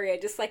Queen Mary, I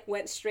just,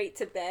 went straight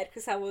to bed,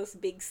 because I was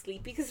big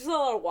sleepy, because there's a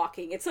lot of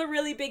walking. It's a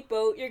really big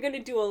boat. You're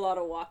gonna do a lot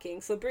of walking,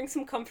 so bring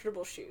some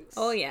comfortable shoes.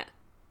 Oh, yeah.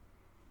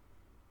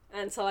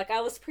 And so,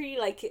 I was pretty,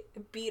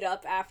 beat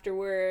up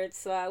afterwards,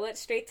 so I went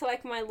straight to,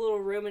 my little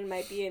room in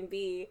my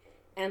B&B,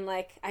 and,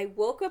 I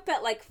woke up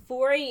at,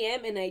 4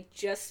 a.m., and I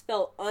just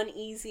felt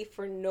uneasy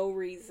for no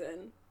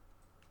reason.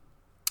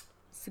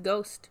 It's a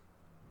ghost.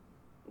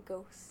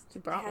 Ghost.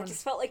 You brought one. I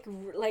just felt,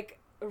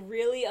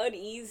 really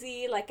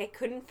uneasy, I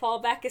couldn't fall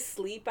back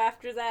asleep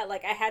after that,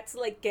 I had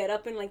to, get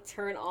up and,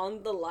 turn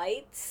on the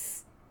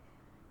lights,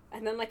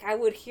 and then, I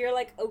would hear,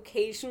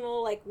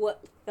 occasional,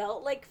 what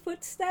felt like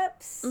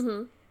footsteps,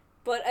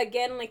 but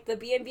again, the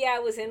B&B I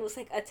was in was,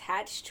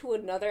 attached to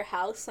another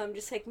house, so I'm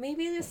just,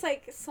 maybe there's,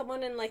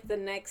 someone in, the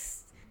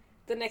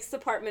next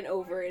apartment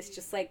over is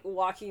just,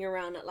 walking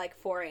around at,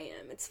 4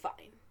 a.m., it's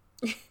fine.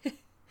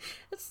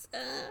 It's,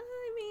 I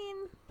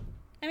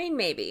mean,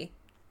 maybe.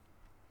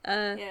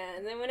 Yeah,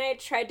 and then when I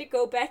tried to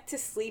go back to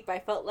sleep, I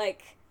felt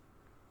like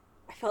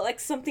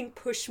something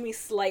pushed me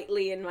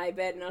slightly in my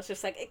bed, and I was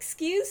just like,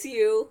 excuse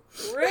you,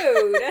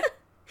 rude.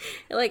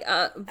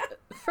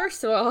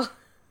 First of all,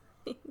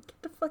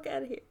 get the fuck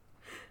out of here.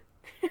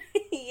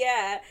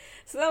 Yeah,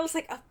 so that was,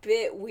 a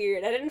bit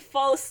weird. I didn't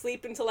fall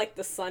asleep until,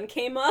 the sun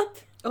came up.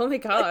 Oh my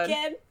god.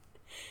 Again.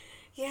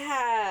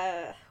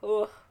 Yeah.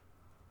 Ugh.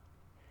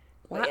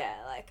 But yeah,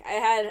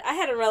 I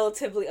had a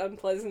relatively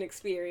unpleasant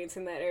experience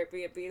in that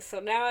Airbnb, so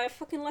now I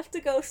fucking left a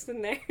ghost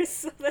in there,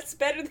 so that's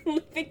better than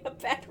leaving a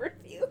bad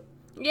review.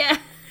 Yeah.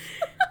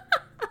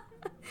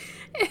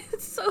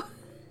 It's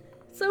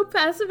so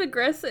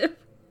passive-aggressive.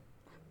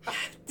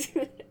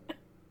 Dude.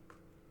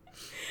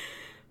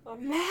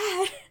 I'm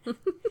mad.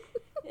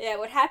 Yeah,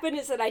 what happened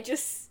is that I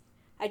just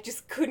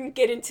couldn't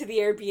get into the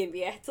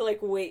Airbnb. I had to,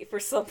 wait for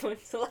someone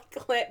to,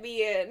 let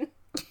me in.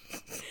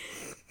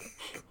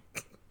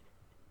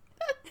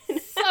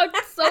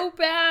 Sucked so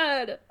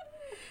bad.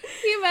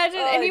 Can you imagine?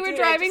 And you were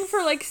driving for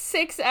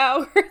 6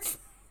 hours.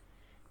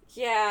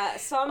 Yeah,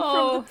 so I'm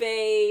from the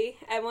Bay.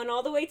 I went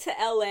all the way to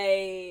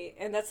LA,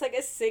 and that's a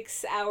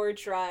 6-hour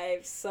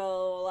drive.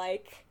 So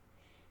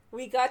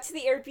we got to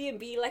the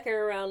Airbnb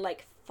around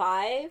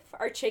 5.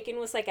 Our check-in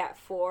was at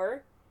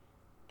 4.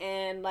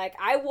 And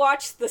I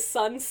watched the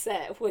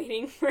sunset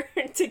waiting for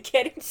her to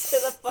get into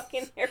the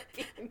fucking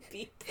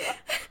Airbnb.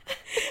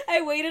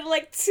 I waited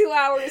 2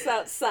 hours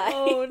outside.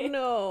 Oh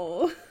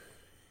no.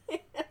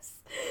 Yes.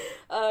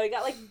 I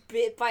got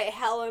bit by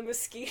hella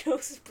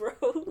mosquitoes, bro.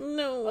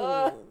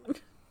 No.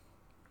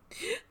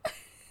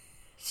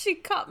 She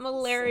caught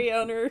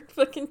malaria on her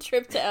fucking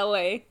trip to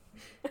LA.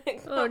 I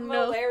got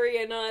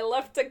malaria and I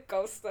left a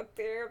ghost at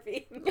the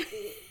Airbnb.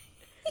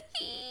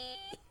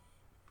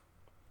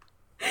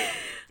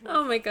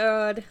 Oh my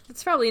god.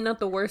 That's probably not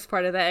the worst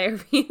part of that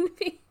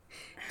Airbnb.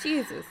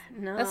 Jesus.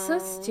 No. That's so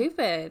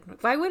stupid.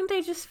 Why wouldn't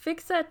they just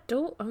fix that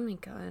door? Oh my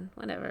god.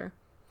 Whatever.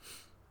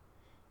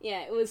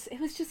 Yeah, it was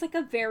just like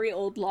a very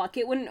old lock.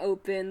 It wouldn't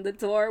open. The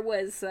door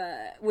was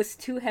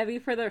too heavy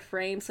for the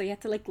frame, so you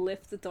had to like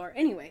lift the door.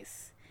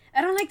 Anyways,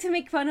 I don't like to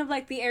make fun of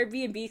like the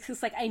Airbnb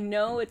because like I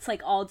know it's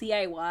like all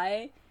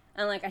DIY,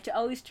 and like I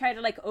always try to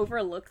like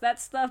overlook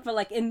that stuff. But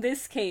like in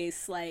this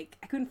case, like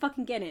I couldn't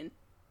fucking get in.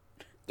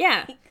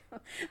 Yeah,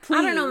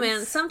 I don't know,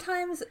 man.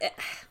 Sometimes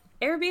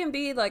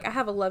Airbnb, like I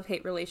have a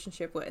love-hate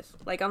relationship with.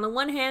 Like on the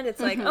one hand,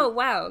 it's like, oh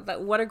wow,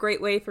 what a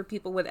great way for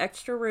people with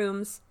extra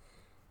rooms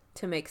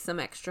to make some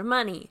extra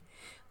money.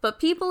 But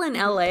people in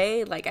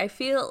LA, like I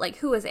feel like,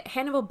 who is it?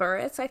 Hannibal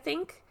Buress, I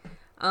think.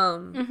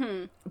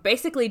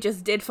 Basically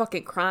just did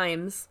fucking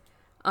crimes.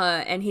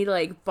 And he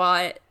like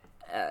bought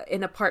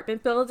an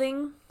apartment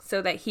building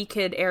so that he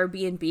could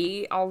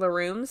Airbnb all the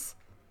rooms.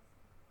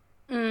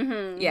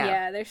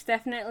 Yeah, there's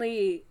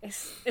definitely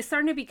it's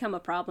starting to become a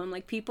problem.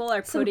 Like people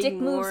are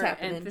putting more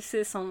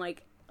emphasis on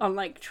like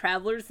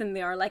travelers than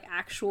they are like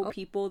actual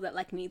people that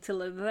like need to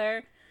live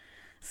there.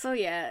 So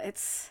yeah,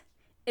 it's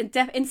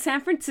in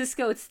San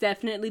Francisco, it's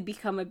definitely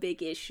become a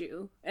big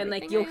issue, and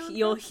like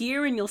you'll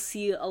hear and you'll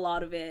see a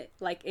lot of it,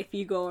 like if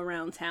you go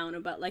around town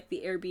about like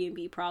the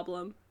Airbnb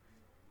problem.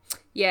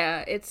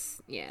 Yeah,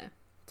 it's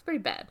pretty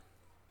bad.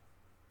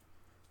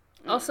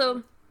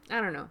 Also,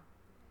 I don't know.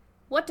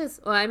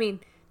 I mean,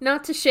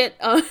 not to shit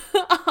on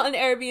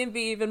Airbnb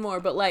even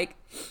more, but like,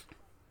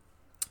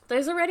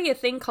 there's already a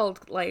thing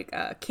called like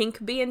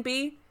kink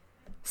B&B.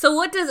 So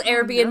what does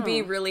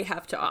Airbnb really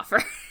have to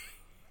offer?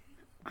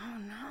 Oh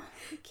no.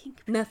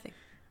 Nothing.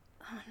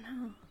 Oh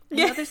no.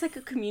 You know, there's like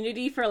a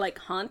community for like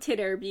haunted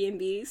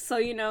Airbnbs. So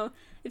you know,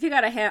 if you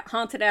got a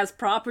haunted ass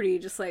property,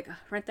 just like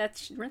rent that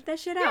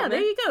shit out. Yeah,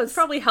 there you go. It's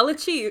probably hella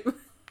cheap.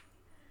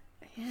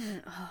 Yeah.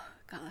 Oh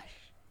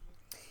gosh.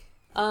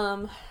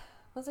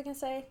 What was I gonna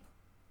say?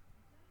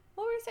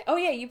 What were you saying? Oh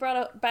yeah, you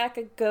brought back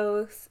a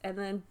ghost, and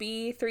then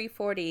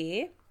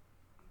B340.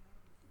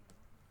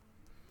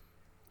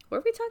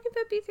 Were we talking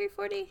about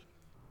B340?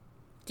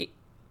 Okay.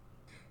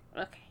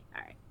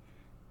 All right.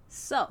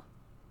 So,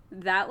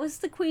 that was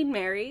the Queen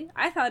Mary.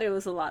 I thought it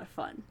was a lot of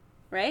fun,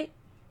 right?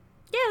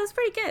 Yeah, it was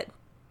pretty good.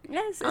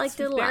 Yes, I liked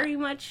it a lot. Very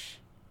much.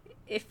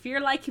 If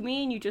you're like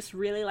me and you just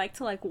really like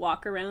to like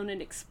walk around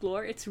and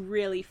explore, it's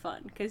really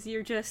fun because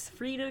you're just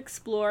free to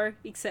explore,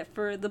 except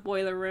for the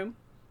boiler room.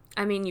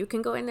 I mean, you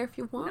can go in there if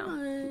you want.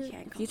 No, you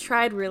can't. You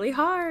tried really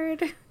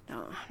hard.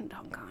 No,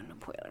 don't go in the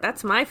boiler room.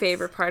 That's my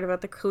favorite part about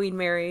the Queen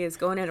Mary is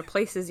going into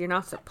places you're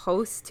not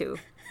supposed to.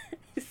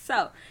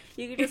 So,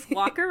 you can just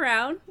walk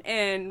around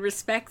and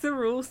respect the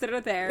rules that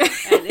are there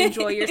and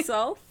enjoy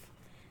yourself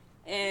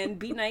and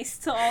be nice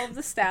to all of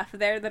the staff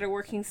there that are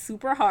working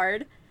super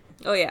hard.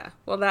 Oh, yeah.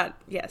 Well,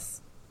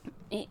 yes.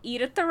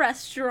 Eat at the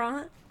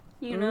restaurant,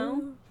 you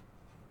know.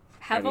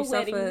 Have a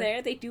wedding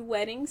there. They do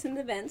weddings and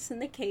events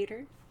and they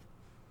cater.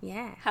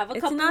 Yeah. Have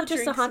a couple of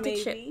drinks, a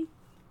haunted maybe.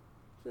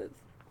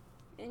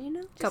 And, you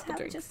know,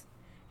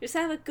 just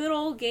have a good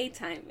old gay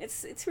time.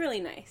 It's really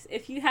nice.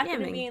 If you happen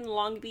to be in the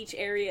Long Beach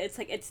area, it's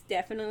like it's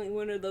definitely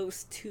one of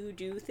those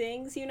to-do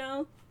things, you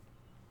know?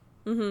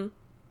 Mm-hmm.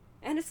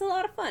 And it's a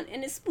lot of fun,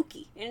 and it's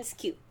spooky, and it's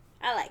cute.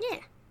 I like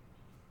it.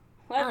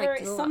 However,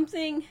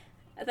 something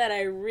that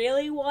I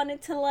really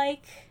wanted to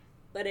like,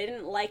 but I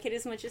didn't like it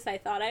as much as I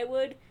thought I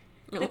would.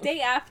 The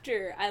day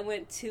after, I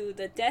went to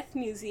the Death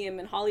Museum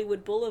in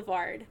Hollywood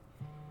Boulevard,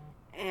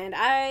 and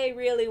I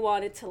really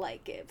wanted to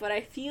like it, but I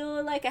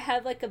feel like I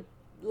had like a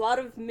lot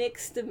of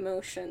mixed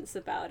emotions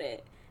about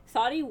it.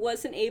 Thoughty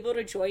wasn't able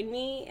to join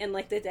me in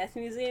like the Death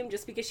Museum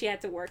just because she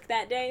had to work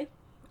that day.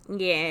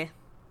 Yeah,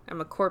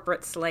 I'm a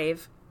corporate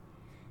slave.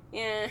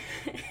 Yeah.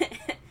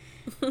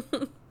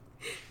 But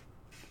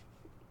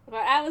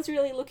I was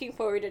really looking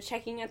forward to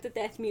checking out the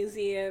Death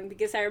Museum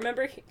because I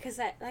remember it's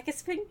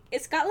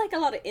got like a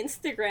lot of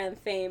Instagram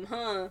fame,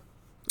 huh?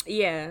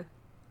 Yeah.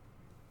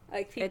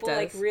 Like, people,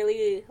 like,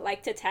 really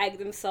like to tag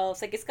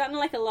themselves. Like,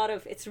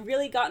 it's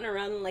really gotten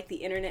around in, like, the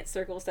internet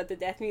circles that the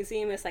Death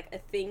Museum is, like, a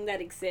thing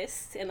that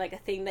exists and, like, a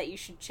thing that you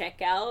should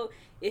check out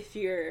if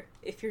you're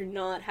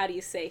not, how do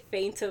you say,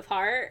 faint of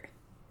heart.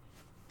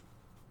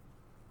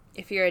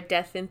 If you're a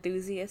death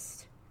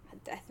enthusiast. A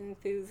death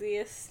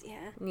enthusiast,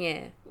 yeah.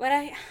 Yeah. But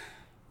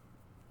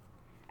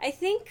I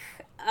think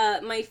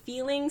my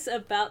feelings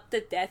about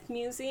the Death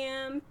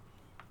Museum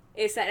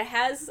is that it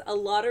has a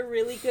lot of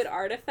really good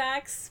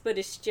artifacts, but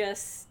it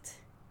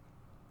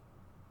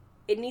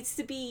needs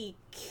to be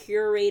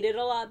curated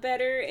a lot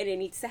better, and it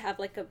needs to have,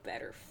 like, a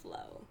better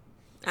flow.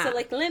 So,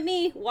 like, let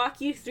me walk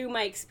you through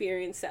my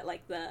experience at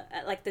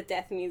the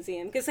Death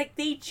Museum, because, like,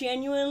 they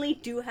genuinely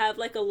do have,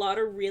 like, a lot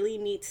of really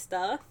neat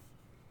stuff,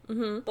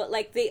 but,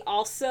 like, they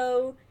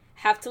also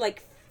have to,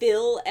 like,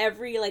 fill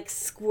every, like,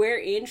 square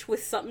inch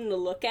with something to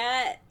look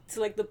at, to,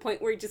 like, the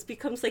point where it just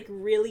becomes, like,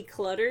 really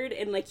cluttered,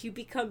 and, like, you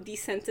become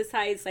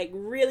desensitized, like,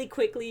 really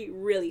quickly,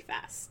 really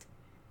fast.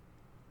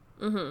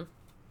 But,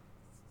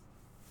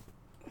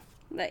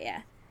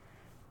 yeah.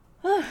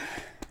 Let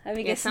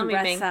me get some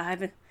rest.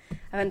 I've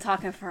been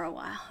talking for a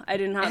while. I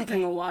did not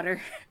bring a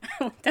water.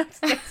 I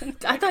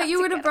thought you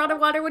would have brought a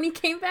water when you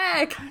came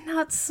back. I'm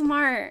not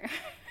smart.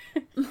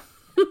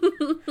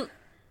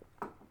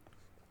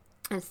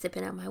 I'm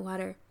sipping out my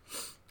water.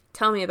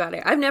 Tell me about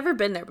it. I've never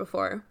been there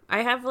before.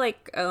 I have,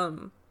 like,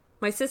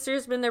 my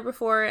sister's been there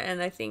before,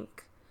 and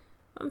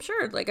I'm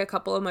sure, like, a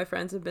couple of my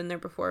friends have been there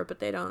before, but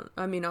they don't,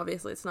 I mean,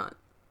 obviously it's not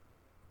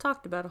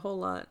talked about a whole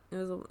lot. It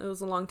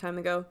was a long time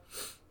ago.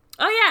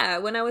 Oh, yeah,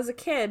 when I was a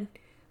kid,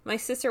 my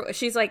sister,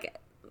 she's, like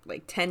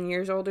 10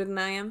 years older than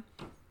I am.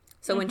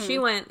 So when she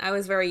went, I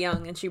was very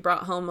young, and she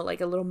brought home,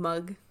 like, a little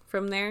mug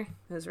from there.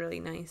 It was really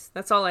nice.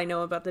 That's all I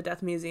know about the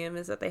Death Museum,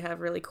 is that they have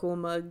really cool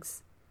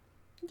mugs.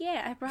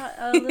 Yeah, I brought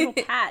a little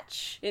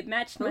patch. It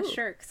matched my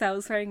shirt because I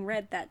was wearing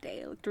red that day.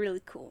 It looked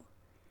really cool.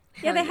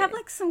 Yeah, they have,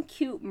 like, some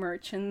cute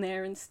merch in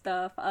there and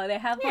stuff. They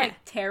have,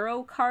 like,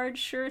 tarot card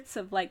shirts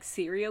of, like,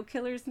 serial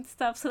killers and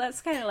stuff. So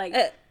that's kind of, like,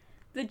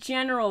 the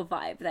general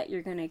vibe that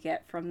you're gonna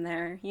get from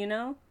there, you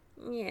know?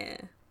 Yeah.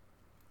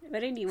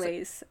 But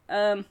anyways,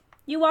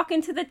 you walk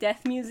into the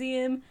Death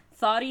Museum.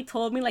 Thoughty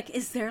told me, like,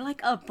 is there,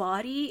 like, a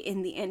body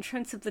in the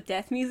entrance of the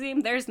Death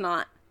Museum? There's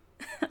not.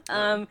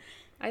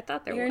 I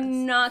thought there was. You're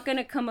not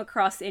gonna come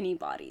across any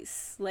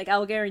bodies. Like,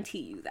 I'll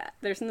guarantee you that.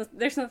 There's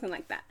nothing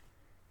like that.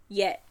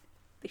 Yet.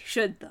 They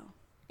should, though.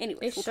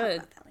 Anyways, we'll talk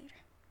about that later.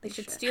 They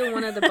should steal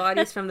one of the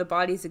bodies from the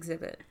bodies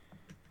exhibit.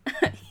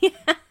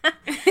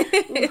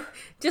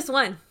 Just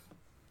one.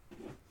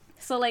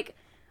 So, like,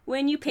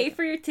 when you pay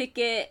for your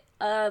ticket,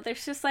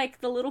 there's just, like,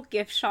 the little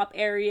gift shop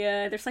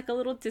area. There's, like, a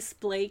little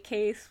display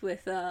case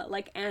with,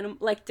 like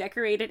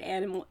decorated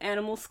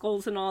animal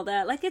skulls and all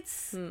that. Like,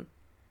 it's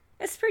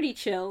pretty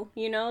chill,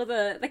 you know?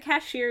 The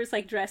cashier's,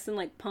 like, dressed in,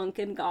 like, punk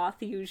and goth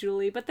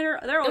usually, but they're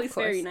always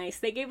very nice.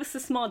 They gave us a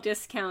small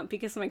discount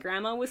because my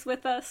grandma was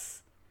with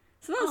us.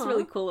 So that was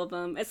really cool of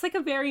them. It's, like,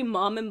 a very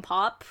mom and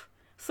pop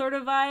sort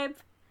of vibe.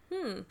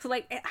 So,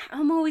 like,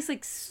 I'm always,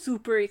 like,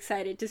 super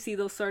excited to see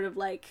those sort of,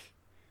 like,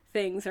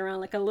 things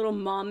around, like, a little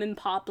mom and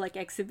pop, like,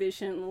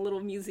 exhibition, a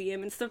little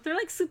museum and stuff. They're,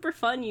 like, super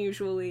fun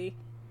usually.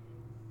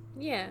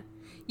 Yeah.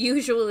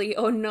 Usually.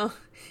 Oh, no.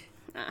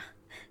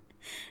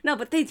 No,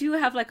 but they do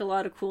have, like, a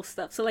lot of cool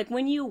stuff. So, like,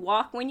 when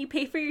you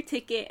pay for your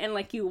ticket and,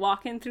 like, you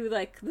walk in through,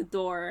 like, the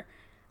door,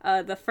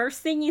 the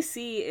first thing you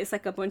see is,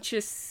 like, a bunch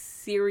of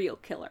serial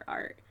killer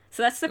art.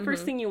 So that's the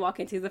first thing you walk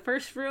into. The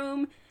first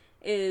room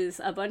is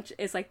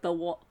like,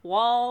 the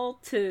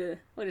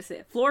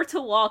floor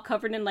to wall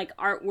covered in, like,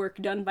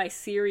 artwork done by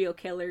serial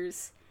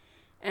killers.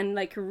 And,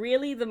 like,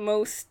 really the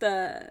most,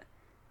 how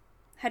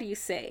do you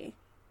say?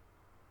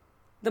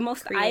 The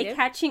most creative,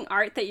 eye-catching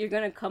art that you're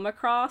gonna come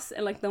across,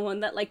 and, like, the one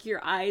that, like, your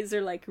eyes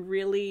are, like,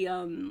 really,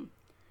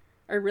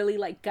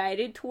 like,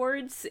 guided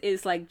towards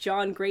is, like,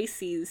 John Wayne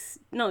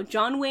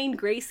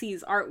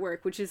Gacy's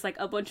artwork, which is, like,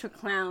 a bunch of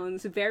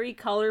clowns, very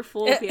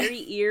colorful,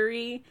 very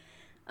eerie.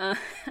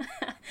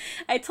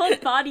 I told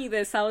Thoughty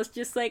this. I was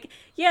just like,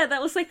 yeah,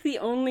 that was, like, the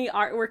only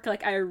artwork,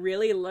 like, I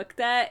really looked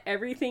at.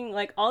 Everything,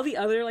 like, all the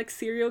other, like,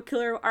 serial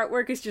killer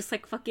artwork is just,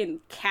 like,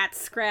 fucking cat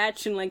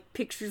scratch and, like,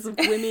 pictures of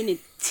women and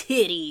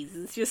titties.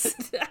 It's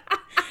just,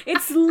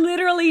 it's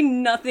literally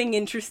nothing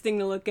interesting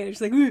to look at. It's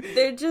like,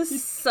 they're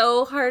just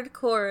so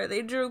hardcore.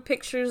 They drew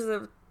pictures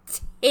of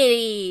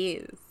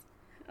titties.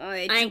 Oh,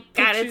 my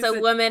God, it's a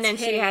woman and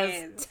she has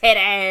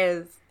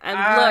titties. And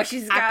look,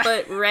 I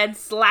put red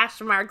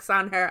slash marks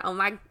on her. Oh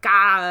my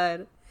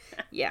God.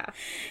 Yeah.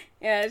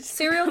 Yeah.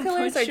 Serial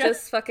killers are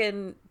just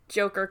fucking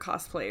Joker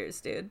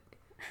cosplayers, dude.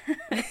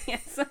 Yeah,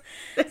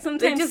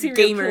 sometimes they're just serial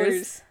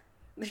killers,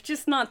 they're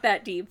just not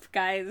that deep,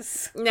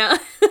 guys. No.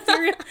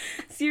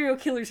 Serial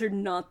killers are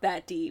not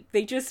that deep.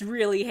 They just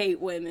really hate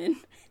women.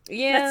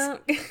 Yeah.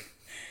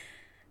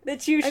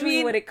 That's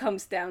usually what it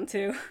comes down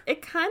to.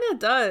 It kind of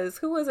does.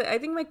 Who was it? I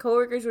think my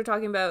coworkers were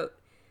talking about,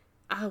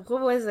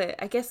 what was it?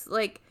 I guess,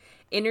 like,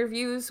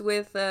 interviews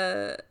with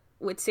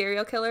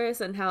serial killers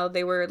and how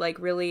they were, like,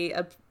 really,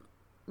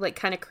 like,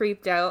 kind of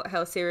creeped out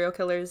how serial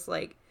killers,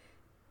 like,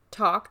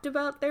 talked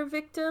about their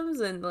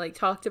victims and, like,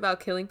 talked about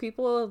killing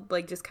people,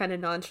 like, just kind of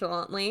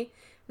nonchalantly.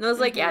 And I was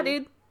like, yeah,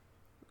 dude,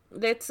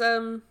 it's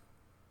not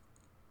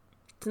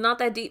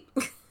that deep.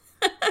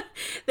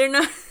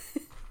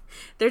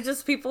 They're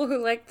just people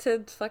who like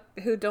to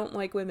who don't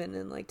like women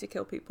and like to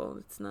kill people.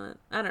 It's not,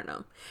 I don't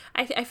know.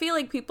 I feel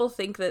like people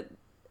think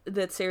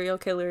that serial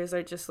killers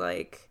are just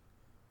like,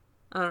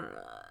 I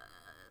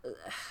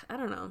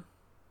don't know,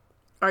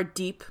 are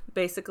deep,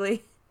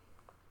 basically.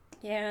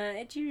 Yeah,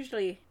 it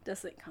usually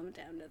doesn't come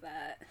down to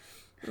that.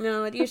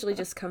 No, it usually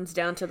just comes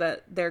down to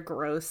that they're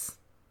gross.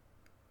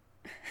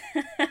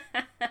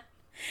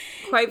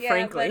 Quite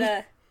frankly.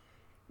 But,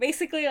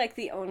 basically, like,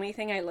 the only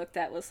thing I looked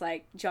at was,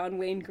 like, John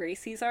Wayne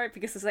Gacy's art,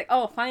 because it's like,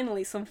 oh,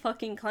 finally, some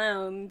fucking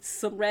clowns,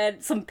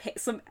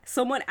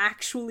 someone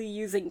actually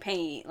using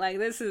paint. Like,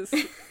 this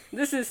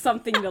is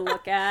something to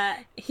look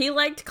at. He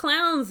liked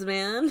clowns,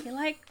 man. He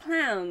liked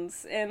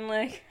clowns, and,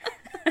 like,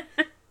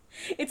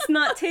 it's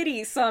not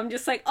titties, so I'm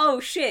just like, oh,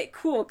 shit,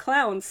 cool,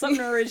 clowns,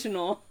 something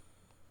original.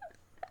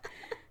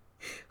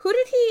 Who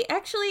did he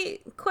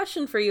actually,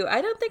 question for you, I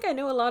don't think I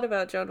know a lot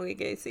about John Wayne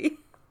Gacy.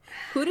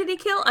 Who did he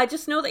kill? I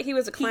just know that he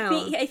was a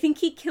clown. I think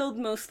he killed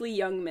mostly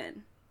young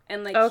men.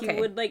 And, like, he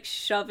would, like,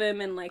 shove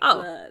him in, like,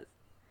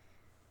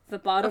 the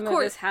bottom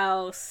of his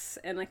house.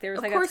 And, like, there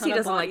was, like, a ton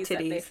of bodies that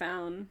they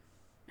found.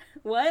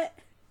 What?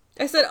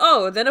 I said,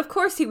 then of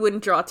course he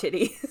wouldn't draw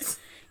titties.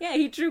 Yeah,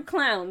 he drew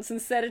clowns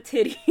instead of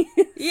titties.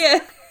 Yeah.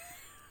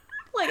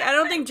 Like, I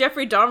don't think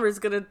Jeffrey Dahmer's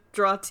gonna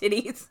draw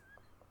titties.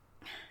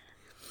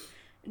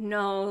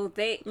 No,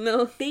 they...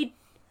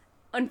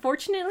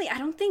 Unfortunately, I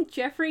don't think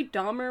Jeffrey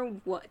Dahmer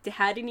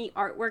had any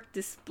artwork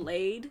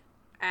displayed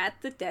at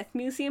the Death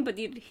Museum, but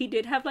he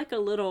did have, like,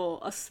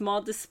 a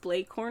small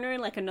display corner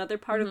in, like, another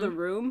part of the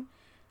room.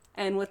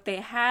 And what they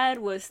had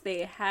was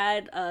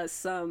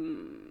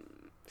some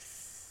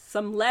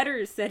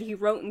letters that he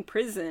wrote in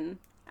prison,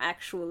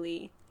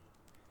 actually.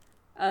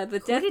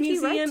 The Death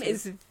Museum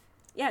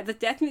the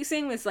Death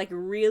Museum is, like,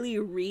 really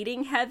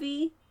reading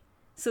heavy.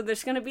 So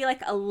there's going to be,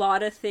 like, a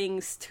lot of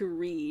things to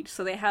read.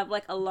 So they have,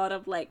 like, a lot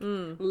of, like,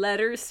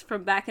 letters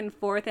from back and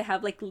forth. They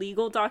have, like,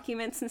 legal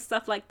documents and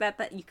stuff like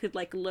that you could,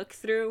 like, look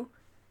through.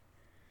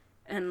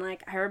 And,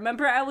 like, I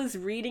remember I was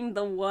reading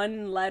the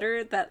one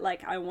letter that,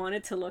 like, I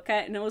wanted to look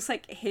at. And it was,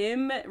 like,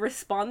 him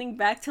responding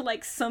back to,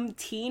 like, some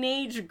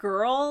teenage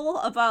girl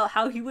about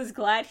how he was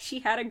glad she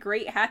had a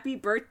great happy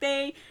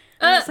birthday.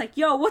 And I was like,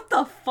 yo, what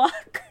the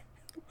fuck?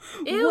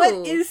 Ew.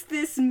 What is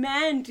this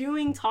man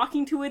doing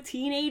talking to a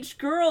teenage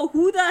girl?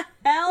 Who the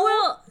hell?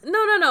 Well,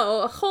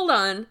 no. Hold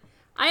on.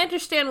 I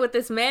understand what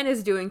this man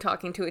is doing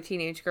talking to a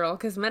teenage girl,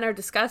 because men are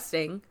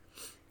disgusting.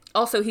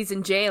 Also, he's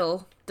in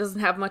jail. Doesn't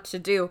have much to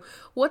do.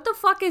 What the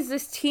fuck is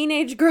this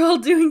teenage girl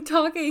doing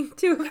talking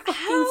to a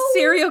fucking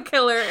serial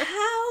killer?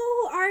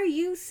 How are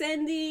you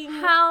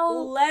sending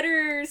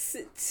letters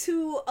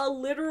to a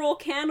literal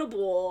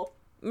cannibal?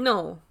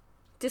 No.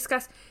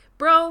 Disgusting.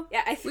 Bro,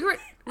 yeah,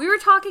 we were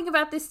talking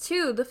about this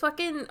too. The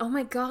fucking, oh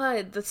my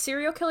god, the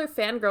serial killer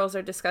fangirls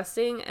are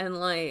disgusting, and,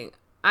 like,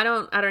 I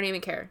don't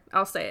even care.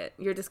 I'll say it.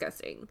 You're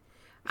disgusting.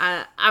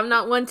 I'm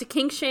not one to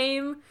kink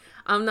shame.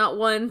 I'm not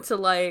one to,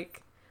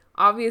 like,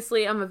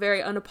 obviously I'm a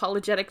very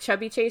unapologetic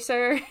chubby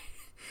chaser.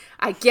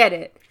 I get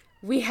it.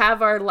 We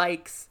have our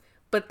likes,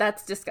 but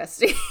that's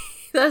disgusting.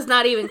 That's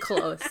not even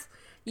close.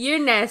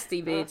 You're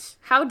nasty, bitch.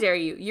 How dare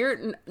you?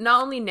 You're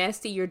not only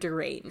nasty, you're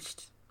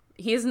deranged.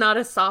 He is not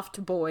a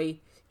soft boy.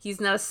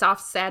 He's not a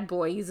soft, sad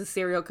boy. He's a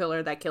serial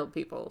killer that killed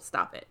people.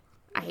 Stop it.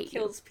 I hate you.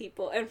 Kills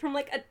people. And from,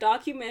 like, a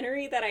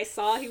documentary that I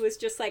saw, he was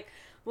just like,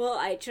 well,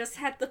 I just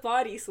had the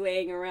bodies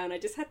laying around. I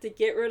just had to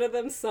get rid of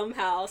them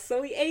somehow.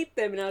 So we ate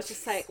them. And I was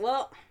just like,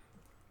 well,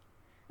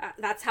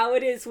 that's how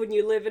it is when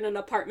you live in an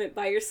apartment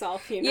by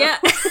yourself, you know? Yeah.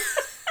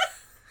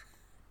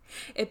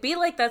 It be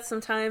like that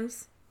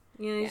sometimes.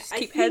 You know, you just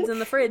keep heads in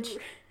the fridge.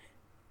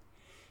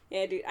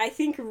 Yeah, dude, I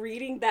think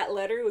reading that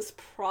letter was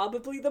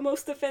probably the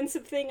most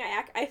offensive thing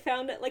I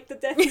found at, like, the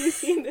Death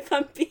Museum, if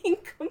I'm being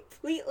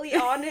completely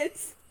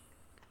honest.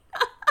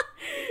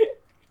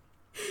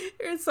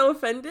 You're so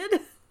offended?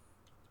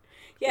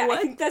 Yeah, what?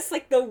 I think that's,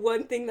 like, the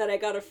one thing that I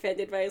got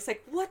offended by. It's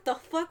like, what the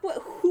fuck?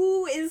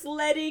 Who is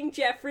letting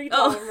Jeffrey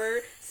Dahmer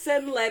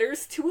send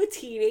letters to a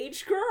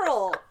teenage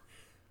girl?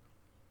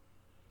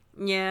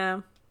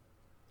 Yeah.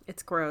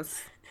 It's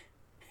gross.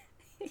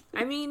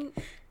 I mean...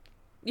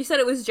 You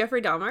said it was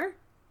Jeffrey Dahmer?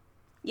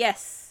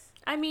 Yes.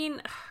 I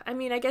mean,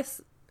 I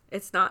guess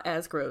it's not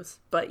as gross,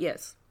 but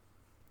yes.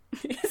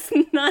 It's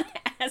not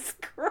as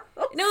gross.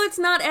 No, it's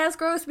not as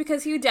gross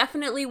because he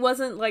definitely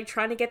wasn't, like,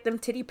 trying to get them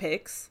titty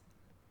pics.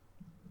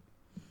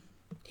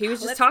 He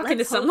was just talking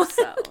to someone.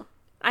 So.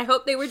 I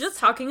hope they were just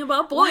talking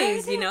about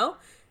boys, you know?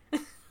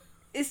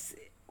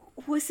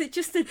 Was it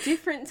just a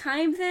different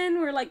time then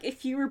where, like,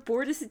 if you were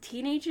bored as a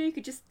teenager, you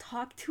could just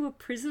talk to a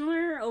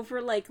prisoner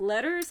over, like,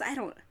 letters? I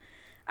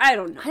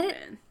don't know,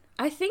 man.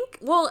 I think,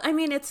 well, I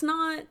mean, it's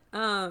not,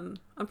 I'm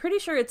pretty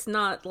sure it's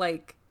not,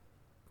 like,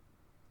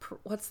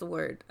 what's the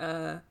word?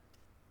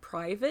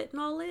 Private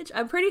knowledge?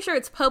 I'm pretty sure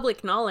it's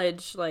public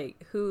knowledge,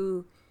 like,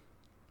 who,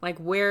 like,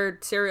 where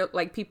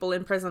people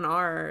in prison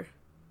are.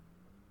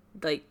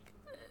 Like,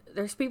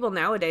 there's people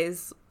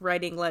nowadays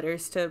writing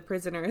letters to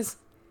prisoners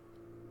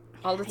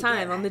all the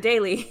time, on the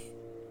daily.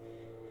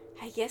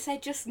 I guess I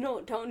just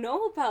don't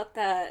know about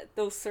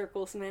those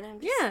circles, man.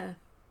 Yeah.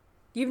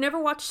 You've never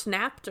watched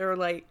Snapped or,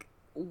 like,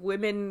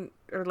 Women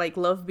or, like,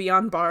 Love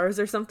Beyond Bars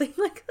or something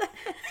like that?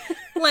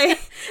 like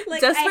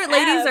desperate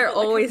ladies are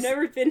always... I've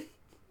never been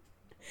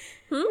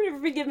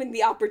given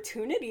the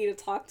opportunity to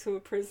talk to a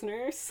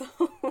prisoner, so...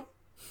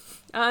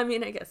 I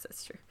mean, I guess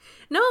that's true.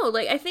 No,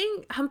 like,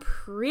 I'm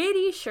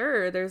pretty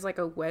sure there's, like,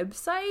 a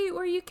website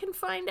where you can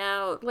find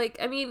out. Like,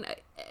 I mean,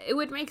 it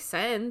would make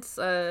sense.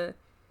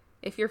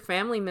 If your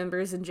family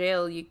member's in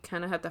jail, you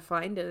kind of have to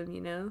find them,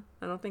 you know?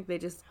 I don't think they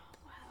just...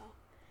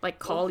 like,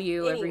 call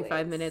you every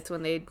 5 minutes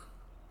when they...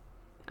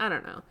 I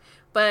don't know.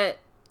 But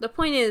the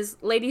point is,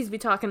 ladies be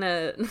talking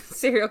to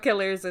serial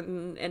killers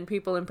and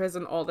people in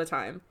prison all the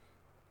time.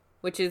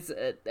 Which is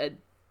a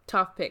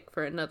tough pick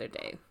for another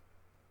day,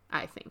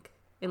 I think.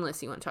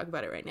 Unless you want to talk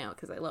about it right now,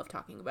 because I love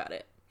talking about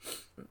it.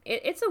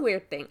 It's a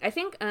weird thing. I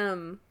think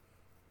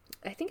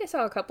I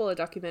saw a couple of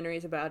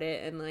documentaries about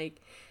it, and,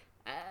 like,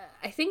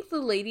 I think the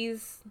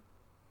ladies...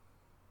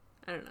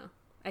 I don't know.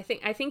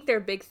 I think their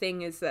big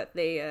thing is that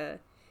they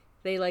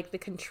like the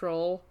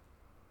control,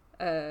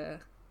 and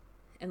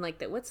like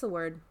the, what's the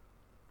word?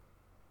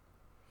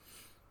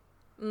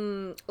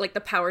 Like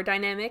the power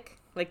dynamic.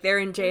 Like they're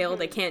in jail,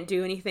 they can't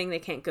do anything, they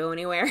can't go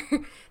anywhere,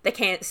 they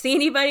can't see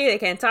anybody, they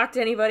can't talk to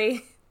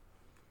anybody.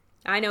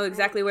 I know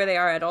exactly where they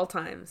are at all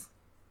times.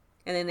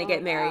 And then they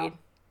get married. Wow.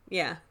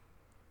 Yeah.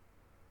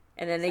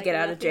 And then they get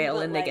out of jail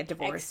and they get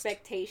divorced.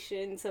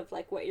 Expectations of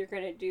like what you're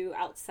gonna do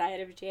outside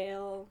of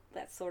jail,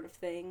 that sort of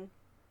thing.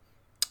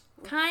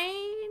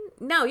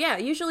 No, yeah.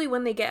 Usually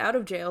when they get out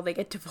of jail, they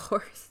get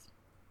divorced.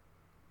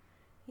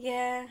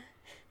 Yeah.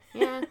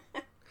 Yeah.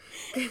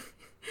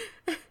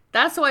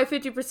 That's why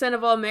 50%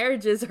 of all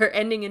marriages are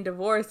ending in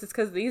divorce. It's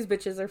because these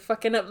bitches are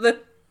fucking up the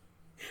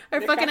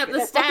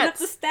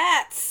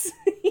stats.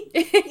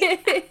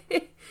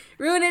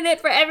 Ruining it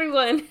for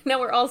everyone.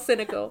 Now we're all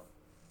cynical.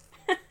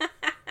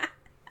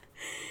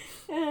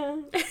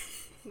 But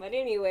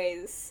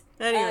anyways.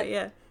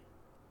 Yeah.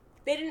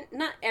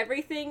 Not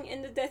everything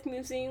in the Death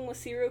Museum was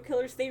serial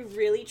killers. They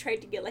really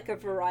tried to get like a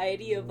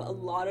variety of a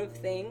lot of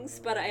things,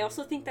 but I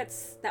also think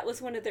that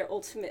was one of their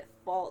ultimate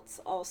faults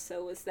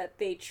also, was that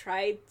they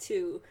tried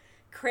to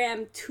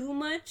cram too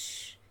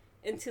much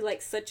into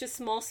like such a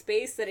small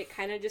space that it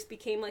kind of just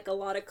became like a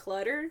lot of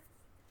clutter.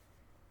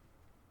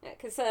 Yeah,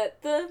 because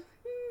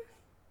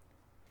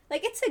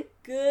like it's a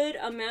good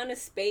amount of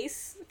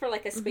space for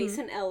like a space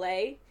in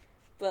LA,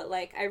 but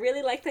like I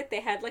really like that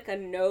they had like a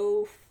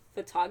no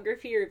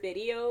photography or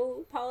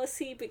video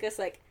policy, because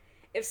like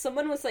if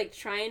someone was like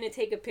trying to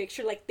take a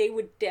picture, like they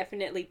would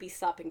definitely be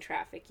stopping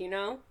traffic, you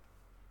know?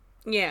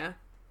 Yeah.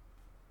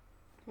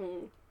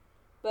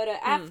 But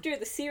after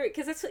the serial,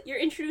 because that's what you're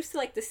introduced to,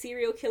 like the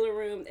serial killer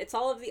room. It's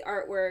all of the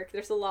artwork.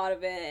 There's a lot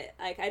of it.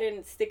 Like I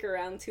didn't stick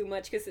around too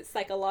much because it's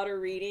like a lot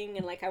of reading,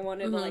 and like I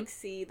wanted to like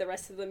see the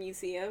rest of the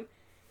museum.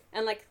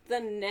 And like the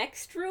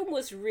next room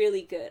was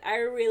really good. I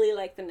really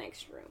liked the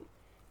next room.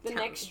 The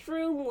next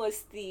room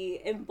was the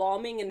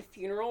embalming and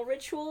funeral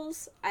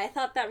rituals. I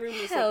thought that room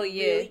was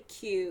really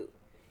cute.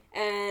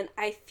 And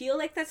I feel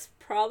like that's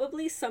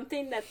probably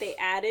something that they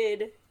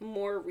added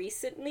more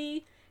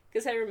recently,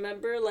 because I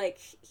remember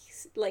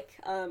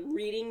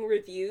reading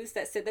reviews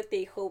that said that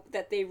they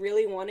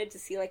really wanted to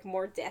see like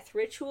more death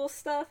ritual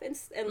stuff and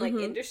like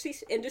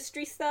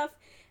industry stuff,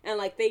 and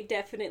like they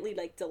definitely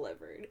like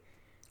delivered.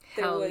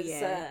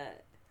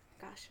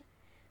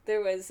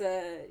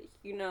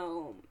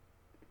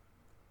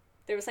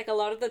 There was like a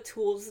lot of the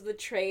tools of the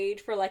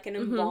trade for like an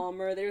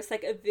embalmer. There's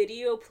like a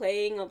video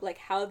playing of like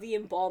how the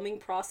embalming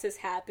process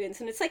happens,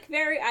 and it's like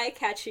very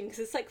eye-catching because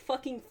it's like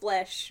fucking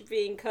flesh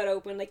being cut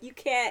open. Like you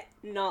can't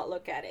not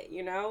look at it,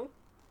 you know?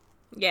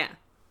 Yeah.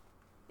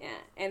 Yeah,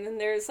 and then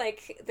there's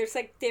like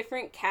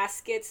different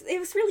caskets. It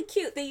was really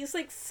cute. They used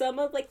like some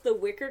of like the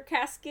wicker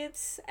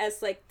caskets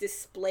as like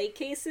display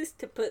cases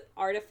to put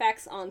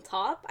artifacts on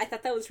top. I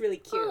thought that was really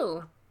cute.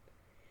 Oh.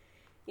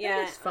 Yeah.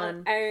 That was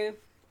fun.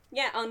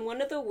 On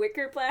one of the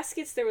wicker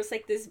baskets, there was,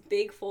 like, this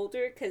big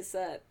folder, because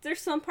there's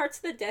some parts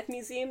of the Death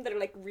Museum that are,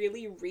 like,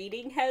 really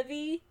reading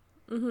heavy.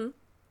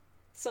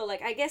 So,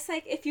 like, I guess,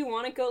 like, if you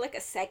want to go, like,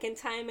 a second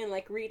time and,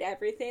 like, read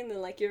everything,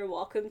 then, like, you're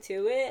welcome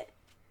to it.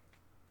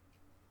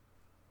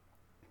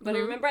 But I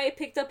remember I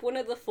picked up one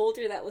of the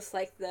folder that was,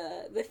 like,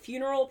 the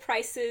funeral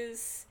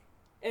prices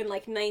in,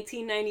 like,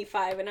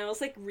 1995, and I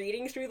was, like,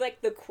 reading through, like,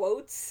 the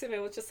quotes, and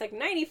it was just, like,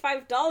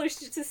 $95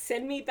 just to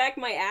send me back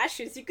my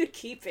ashes. You could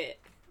keep it.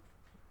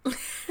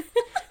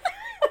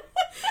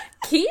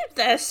 Keep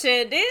that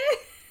shit, dude.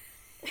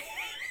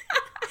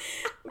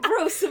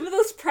 Bro, some of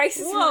those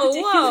prices were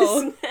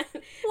ridiculous, man.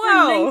 For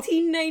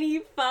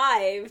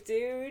 1995,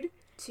 dude.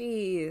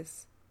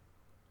 Jeez.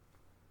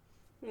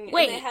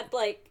 Wait. And they had,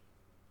 like...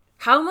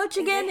 How much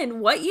again? In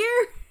what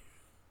year?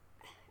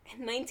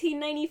 In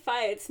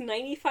 1995. It's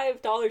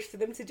 $95 for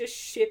them to just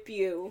ship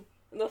you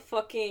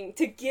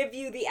to give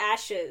you the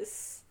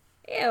ashes.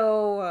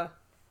 Ew.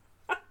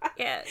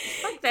 Yeah,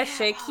 fuck that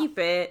shit. Keep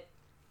it.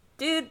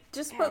 Dude,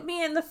 just put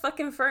me in the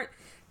fucking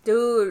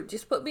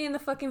just put me in the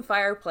fucking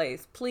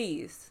fireplace,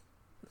 please.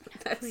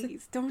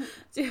 Please,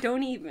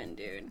 don't even,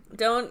 dude.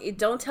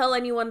 Don't tell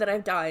anyone that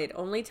I've died.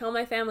 Only tell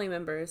my family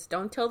members.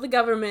 Don't tell the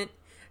government.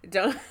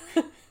 Don't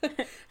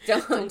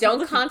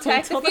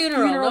contact the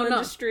funeral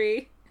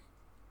industry.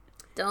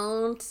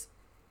 Don't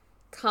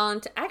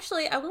contact.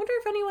 Actually, I wonder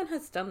if anyone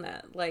has done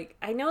that. Like,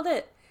 I know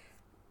that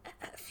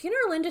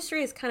funeral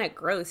industry is kind of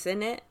gross,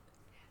 isn't it?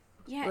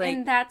 Yeah, like,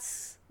 and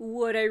that's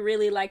what I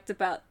really liked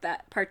about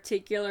that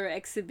particular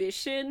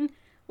exhibition,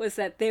 was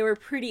that they were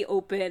pretty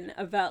open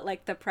about,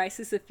 like, the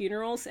prices of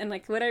funerals. And,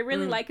 like, what I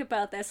really like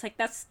about that is, like,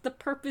 that's the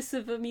purpose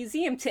of a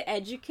museum, to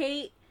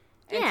educate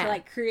and to,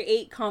 like,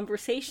 create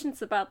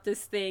conversations about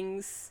these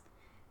things,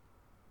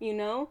 you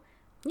know?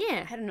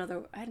 Yeah. I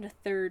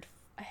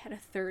had a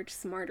third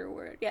smarter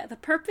word. Yeah, the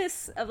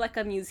purpose of, like,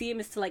 a museum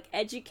is to, like,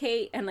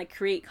 educate and, like,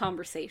 create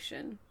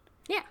conversation.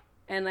 Yeah.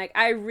 And, like,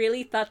 I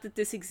really thought that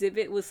this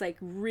exhibit was, like,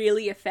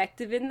 really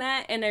effective in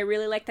that, and I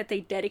really like that they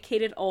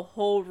dedicated a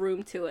whole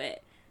room to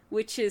it.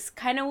 which is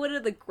kind of one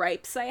of the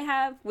gripes I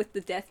have with the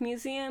Death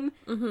Museum,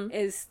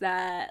 is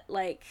that,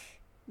 like,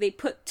 they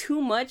put too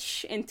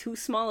much in too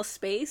small a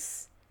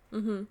space.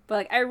 But,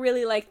 like, I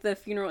really like the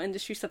funeral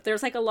industry stuff.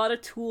 There's, like, a lot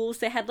of tools.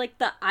 They had, like,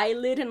 the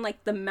eyelid and,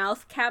 like, the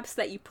mouth caps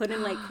that you put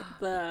in, like,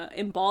 the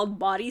embalmed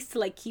bodies to,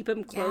 like, keep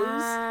them closed.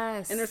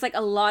 Yes. And there's, like,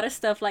 a lot of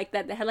stuff like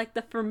that. They had, like,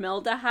 the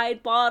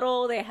formaldehyde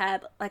bottle. They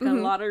had, like, a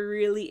lot of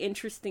really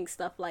interesting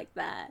stuff like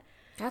that.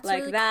 That's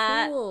like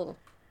really cool.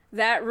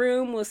 That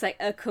room was, like,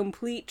 a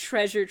complete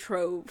treasure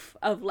trove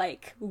of,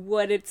 like,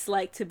 what it's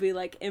like to be,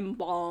 like,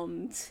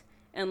 embalmed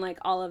and, like,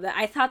 all of that.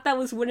 I thought that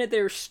was one of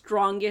their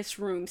strongest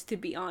rooms, to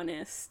be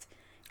honest.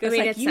 Because,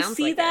 like, you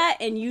see like that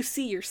and you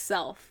see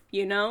yourself,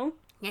 you know?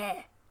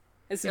 Yeah.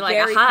 It's You're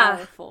very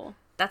powerful.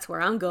 That's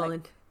where I'm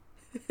going.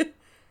 Like,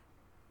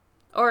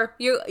 or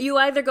you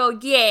either go,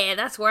 yeah,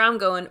 that's where I'm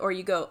going, or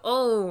you go,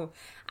 oh,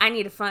 I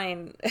need to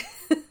find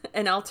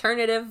an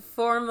alternative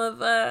form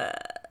of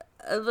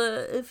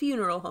a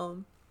funeral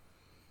home.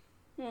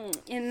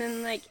 And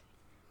then, like,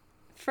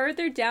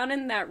 further down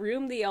in that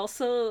room, they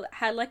also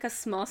had, like, a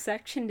small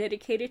section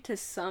dedicated to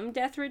some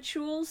death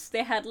rituals.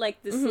 They had,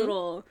 like, this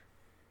little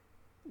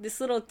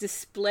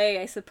display,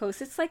 I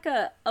suppose. It's like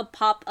a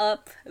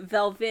pop-up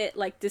velvet,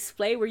 like,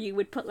 display where you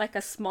would put, like,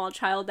 a small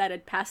child that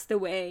had passed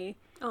away.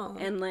 Oh.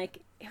 And, like,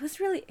 it was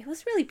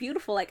really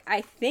beautiful. Like,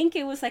 I think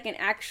it was, like, an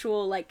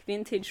actual, like,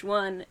 vintage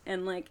one,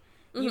 and, like,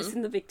 used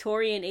in the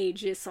Victorian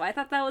ages, so I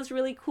thought that was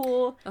really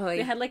cool. Oh, yeah.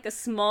 They had, like, a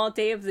small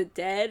Day of the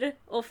Dead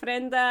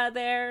ofrenda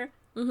there.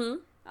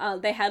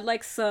 They had,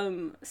 like,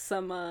 some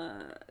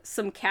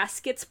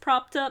caskets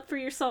propped up for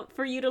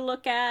you to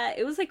look at.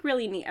 It was, like,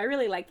 really neat. I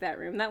really liked that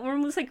room. That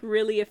room was, like,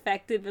 really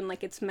effective in,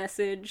 like, its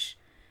message.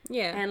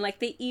 Yeah. And, like,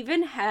 they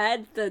even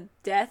had the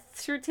death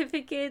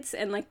certificates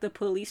and, like, the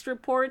police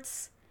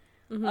reports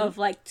of,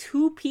 like,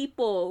 2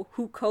 people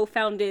who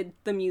co-founded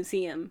the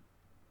museum.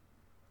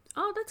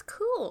 Oh, that's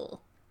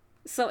cool.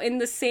 So in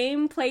the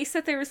same place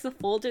that there was the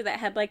folder that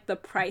had, like, the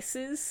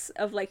prices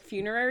of, like,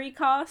 funerary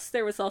costs,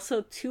 there was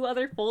also 2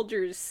 other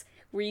folders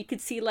where you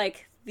could see,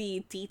 like,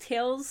 the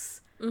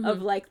details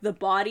of, like, the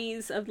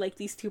bodies of, like,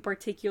 these 2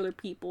 particular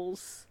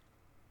peoples.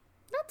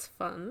 That's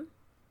fun.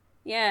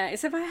 Yeah,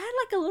 except I had,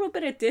 like, a little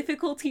bit of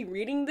difficulty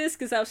reading this,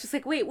 because I was just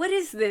like, wait, what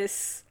is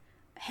this?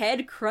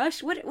 Head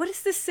crush? What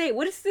does this say?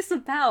 What is this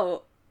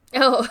about?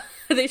 Oh,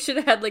 they should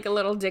have had, like, a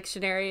little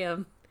dictionary,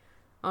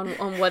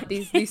 on what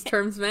these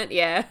terms meant.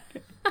 Yeah.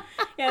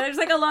 Yeah, there's,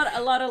 like, a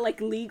lot of,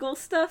 like, legal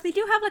stuff. They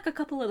do have, like, a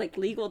couple of, like,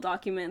 legal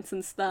documents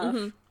and stuff.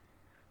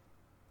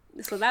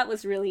 So that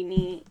was really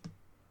neat.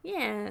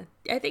 Yeah.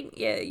 I think,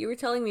 you were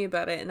telling me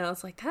about it, and I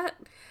was like, I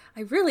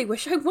really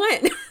wish I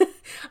went.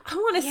 I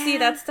want to see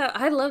that stuff.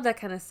 I love that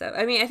kind of stuff.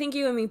 I mean, I think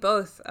you and me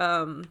both.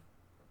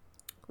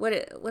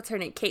 What's her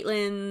name?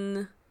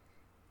 Caitlin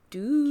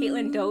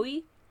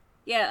Dowie?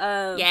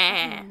 Yeah.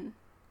 Yeah.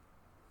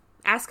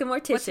 Ask a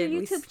Mortician. What's your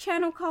YouTube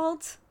channel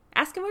called?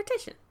 Ask a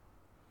Mortician.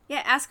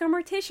 Yeah, Ask a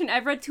Mortician.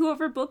 I've read 2 of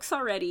her books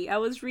already. I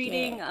was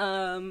reading,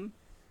 what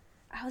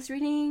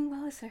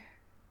was her?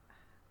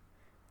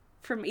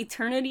 From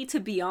Eternity to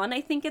Beyond,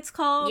 I think it's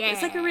called. Yeah.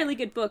 It's, like, a really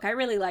good book. I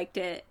really liked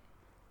it.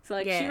 So,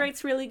 like, she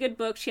writes really good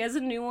books. She has a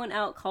new one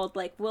out called,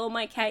 like, Will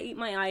My Cat Eat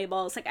My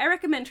Eyeballs? Like, I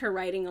recommend her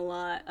writing a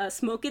lot.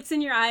 Smoke Gets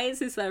in Your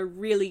Eyes is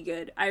really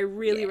good. I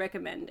really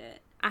recommend it.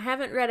 I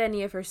haven't read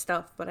any of her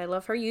stuff, but I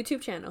love her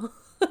YouTube channel.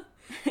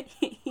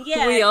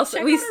 Yeah,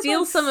 we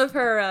steal some of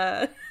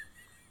her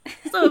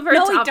no, topics.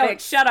 We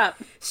don't. Shut up.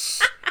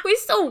 We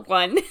stole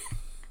one.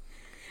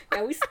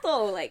 Yeah, we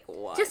stole, like,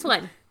 one. Just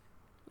one.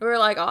 We were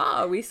like,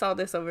 oh, we saw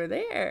this over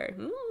there.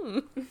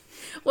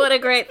 What a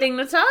great thing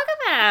to talk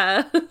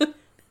about.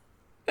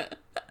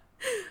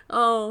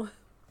 Oh,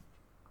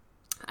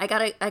 I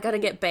gotta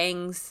get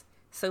bangs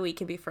so we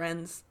can be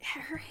friends.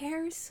 Her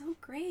hair is so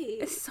great.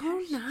 It's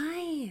so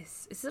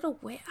nice. Is it a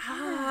wig?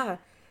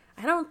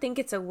 I don't think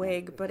it's a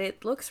wig, but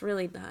it looks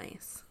really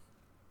nice.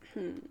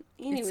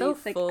 Anyways, it's so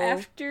full, like,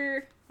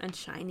 after and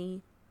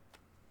shiny.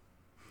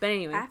 But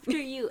anyway, after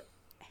you,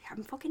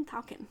 I'm fucking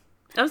talking.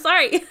 I'm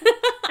sorry.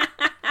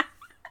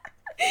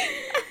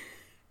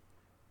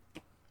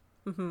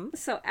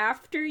 So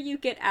after you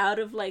get out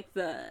of, like,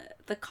 the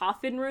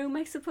coffin room,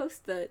 I suppose,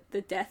 the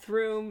death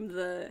room,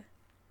 the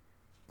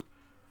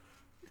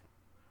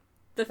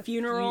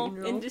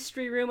funeral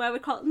industry room, I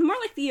would call it, more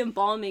like the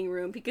embalming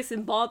room, because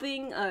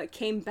embalming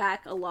came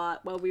back a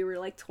lot while we were,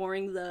 like,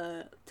 touring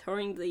the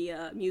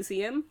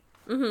museum.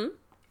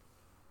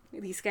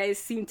 These guys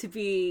seem to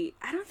be,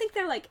 I don't think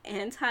they're, like,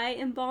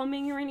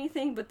 anti-embalming or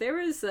anything, but there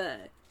was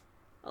a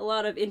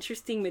lot of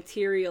interesting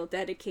material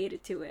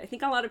dedicated to it. I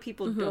think a lot of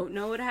people don't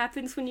know what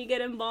happens when you get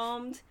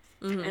embalmed.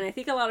 And I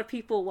think a lot of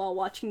people, while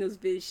watching those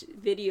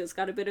videos,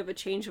 got a bit of a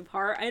change of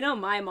heart. I know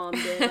my mom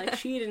did. Like,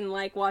 she didn't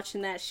like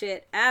watching that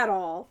shit at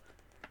all.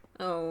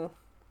 Oh.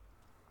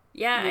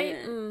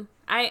 Yeah.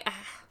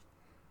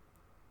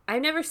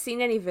 I've never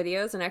seen any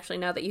videos, and actually,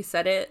 now that you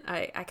said it,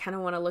 I kind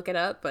of want to look it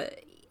up,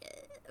 but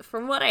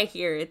from what I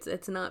hear,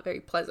 it's not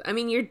very pleasant. I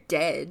mean, you're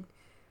dead,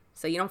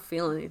 so you don't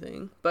feel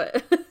anything,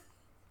 but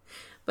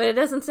But it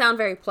doesn't sound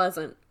very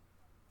pleasant.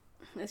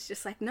 It's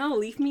just like, no,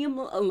 leave me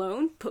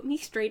alone. Put me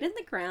straight in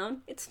the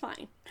ground. It's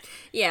fine.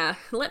 Yeah,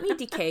 let me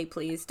decay,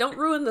 please. Don't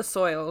ruin the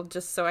soil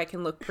just so I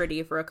can look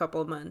pretty for a couple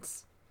of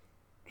months.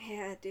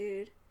 Yeah,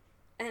 dude.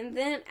 And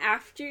then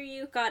after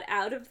you got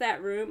out of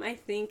that room, I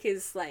think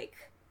is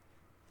like...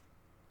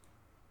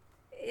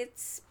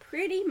 It's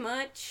pretty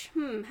much...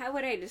 how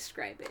would I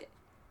describe it?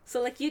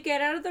 So, like, you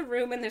get out of the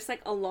room and there's,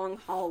 like, a long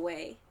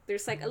hallway.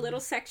 There's, like, a little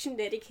section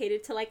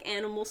dedicated to, like,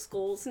 animal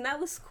skulls. And that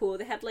was cool.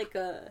 They had, like,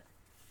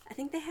 I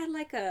think they had,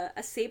 like, a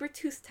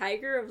saber-toothed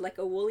tiger of, like,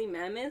 a woolly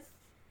mammoth.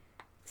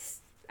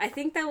 I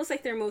think that was,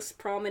 like, their most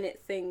prominent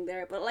thing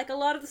there. But, like, a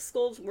lot of the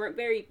skulls weren't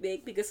very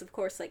big because, of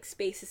course, like,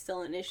 space is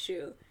still an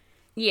issue.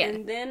 Yeah.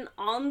 And then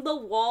on the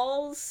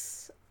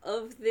walls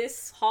of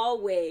this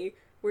hallway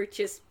were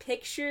just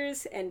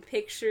pictures and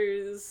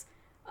pictures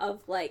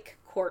of, like,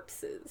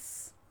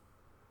 corpses.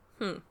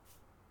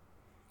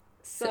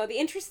 So the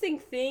interesting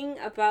thing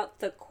about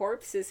the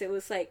corpses, it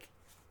was, like,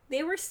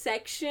 they were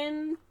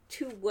sectioned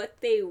to what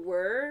they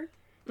were.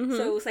 Mm-hmm.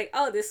 So it was like,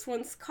 oh, this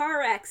one's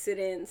car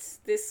accidents.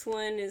 This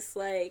one is,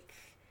 like,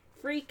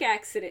 freak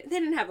accident. They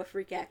didn't have a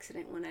freak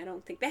accident one, I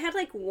don't think. They had,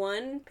 like,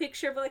 one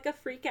picture of, like, a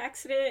freak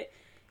accident.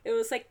 It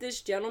was, like,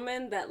 this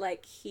gentleman that,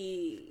 like,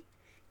 he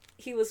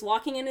was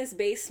walking in his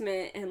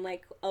basement and,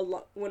 like,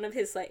 one of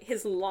his, like,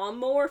 his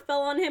lawnmower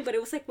fell on him, but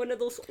it was, like, one of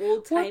those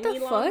old-timey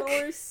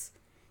lawnmowers.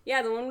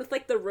 Yeah, the one with,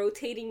 like, the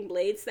rotating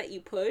blades that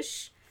you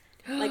push.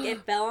 Like,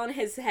 it fell on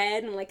his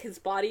head and, like, his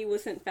body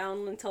wasn't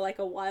found until, like,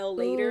 a while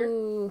later.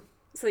 Ooh.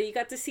 So you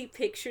got to see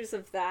pictures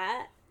of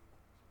that.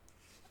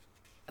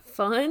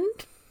 Fun?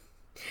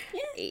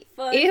 Yeah,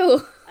 fun.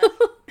 Ew.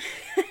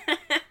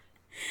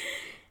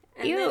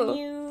 And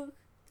then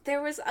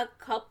there was a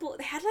couple,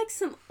 they had, like,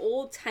 some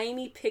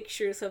old-timey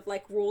pictures of,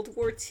 like, World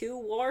War II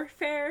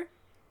warfare.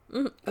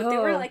 But they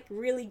were, like,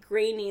 really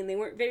grainy and they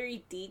weren't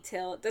very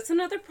detailed. That's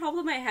another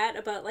problem I had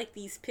about, like,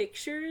 these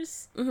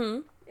pictures.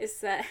 Mm-hmm.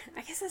 Is that,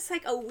 I guess that's,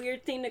 like, a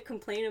weird thing to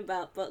complain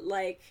about, but,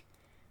 like,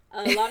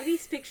 a lot of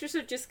these pictures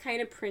are just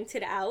kind of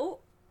printed out.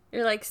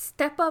 You're like,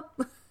 step up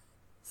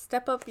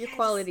your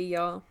quality,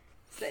 y'all.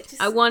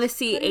 I want to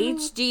see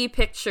HD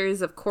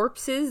pictures of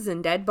corpses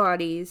and dead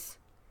bodies.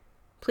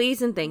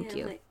 Please and thank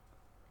you.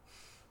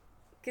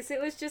 Because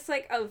it was just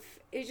like a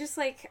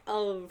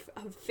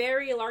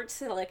very large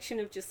selection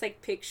of just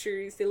like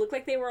pictures. They looked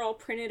like they were all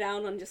printed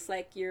out on just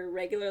like your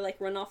regular like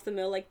run off the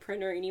mill like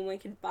printer anyone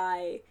could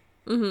buy.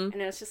 Mm-hmm.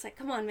 And I was just like,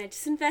 come on, man,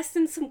 just invest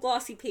in some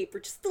glossy paper,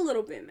 just a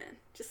little bit, man.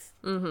 Just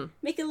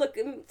make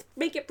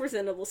it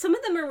presentable. Some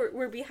of them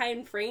were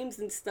behind frames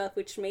and stuff,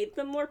 which made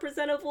them more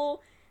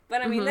presentable.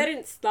 But I mean, that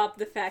didn't stop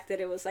the fact that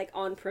it was like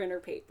on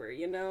printer paper,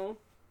 you know?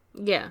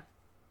 Yeah.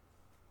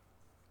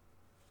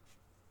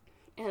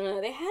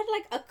 And they had,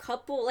 like, a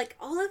couple, like,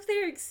 all of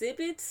their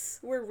exhibits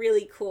were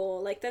really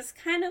cool. Like, that's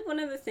kind of one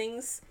of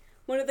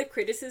the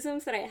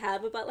criticisms that I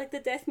have about, like, the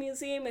Death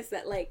Museum is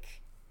that,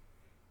 like,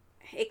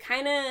 it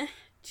kind of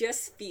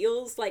just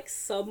feels like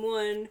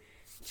someone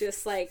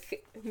just,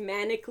 like,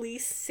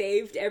 manically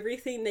saved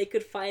everything they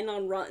could find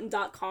on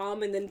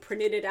Rotten.com and then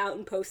printed it out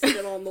and posted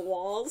it on the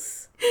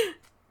walls.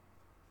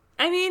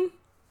 I mean,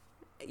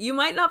 you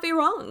might not be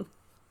wrong.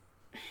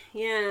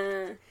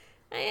 Yeah.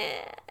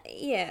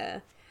 Yeah.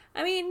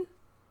 I mean,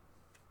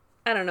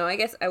 I don't know. I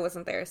guess I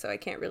wasn't there, so I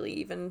can't really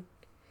even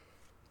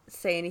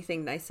say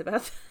anything nice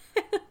about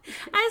that.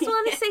 I just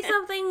want to say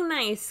something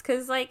nice,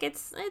 because, like,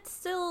 it's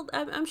still,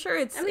 I'm sure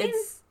it's that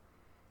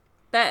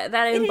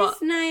it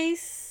is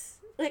nice.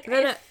 Like,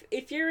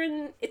 if you're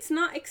in, it's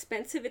not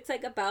expensive. It's,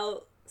 like,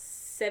 about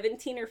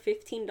 $17 or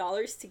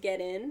 $15 to get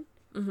in.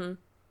 Mm-hmm.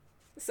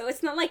 So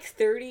it's not, like,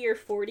 $30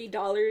 or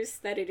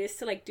 $40 that it is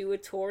to, like, do a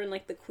tour in,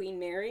 like, the Queen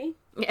Mary.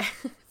 Yeah,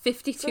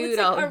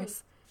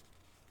 $52.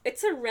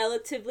 It's a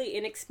relatively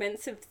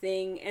inexpensive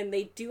thing, and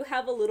they do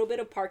have a little bit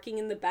of parking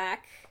in the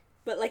back,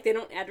 but, like, they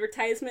don't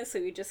advertise it, so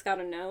you just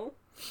gotta know.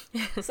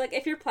 So, like,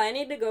 if you're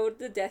planning to go to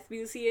the Death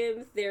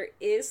Museum, there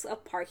is a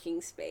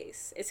parking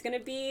space. It's gonna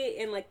be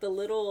in, like, there's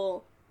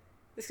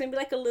gonna be,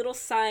 like, a little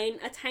sign,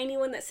 a tiny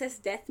one that says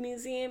Death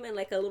Museum, and,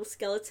 like, a little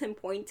skeleton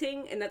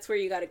pointing, and that's where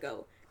you gotta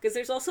go. Because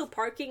there's also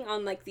parking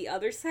on, like, the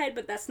other side,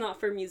 but that's not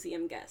for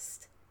museum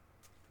guests.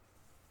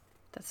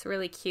 That's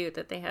really cute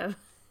that they have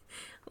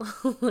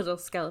little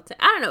skeleton.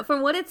 I don't know.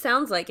 From what it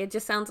sounds like, it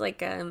just sounds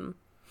like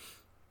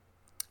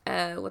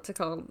what's it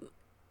called?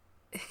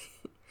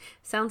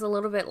 Sounds a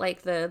little bit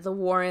like the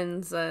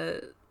Warrens'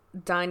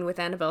 Dine with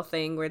Annabelle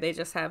thing, where they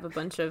just have a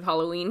bunch of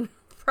Halloween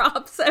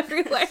props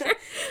everywhere.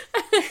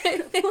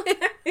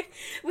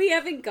 We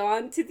haven't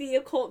gone to the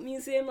occult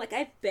museum. Like,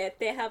 I bet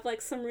they have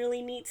like some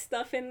really neat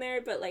stuff in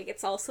there, but like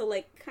it's also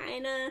like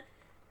kind of.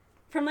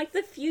 From, like,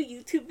 the few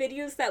YouTube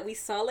videos that we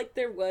saw, like,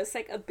 there was,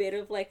 like, a bit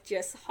of, like,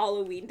 just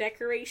Halloween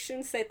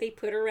decorations that they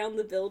put around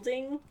the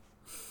building.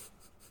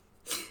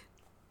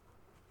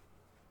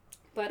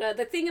 But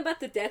the thing about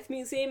the Death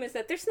Museum is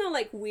that there's no,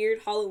 like,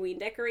 weird Halloween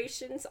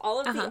decorations. All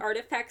of the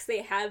artifacts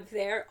they have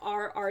there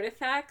are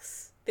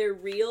artifacts. They're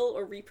real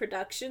or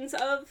reproductions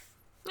of.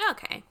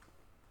 Okay.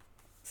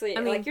 So yeah,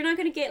 I mean, like you're not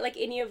gonna get like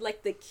any of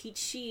like the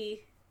kitschy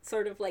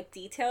sort of like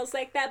details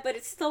like that, but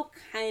it still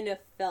kind of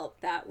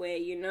felt that way,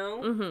 you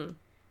know? Mm-hmm.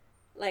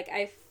 Like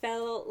I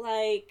felt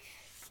like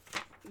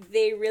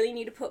they really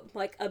need to put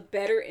like a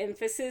better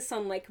emphasis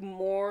on like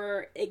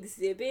more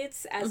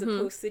exhibits as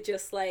opposed to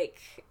just like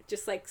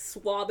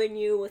swabbing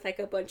you with like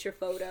a bunch of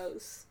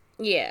photos.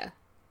 Yeah.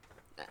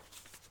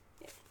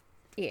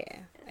 Yeah,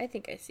 I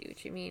think I see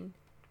what you mean.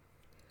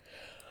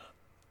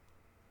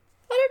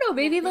 I don't know,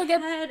 maybe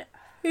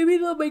maybe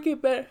they'll make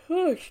it better.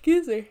 Oh,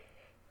 excuse me.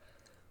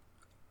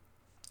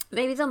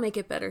 Maybe they'll make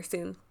it better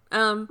soon.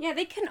 Yeah,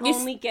 they can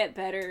only get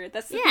better.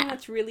 That's the thing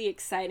that's really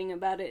exciting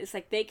about it. Is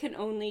like they can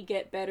only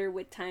get better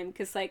with time.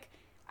 Because like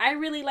I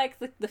really like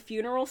the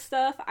funeral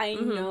stuff. I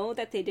know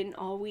that they didn't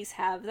always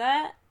have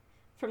that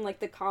from like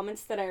the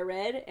comments that I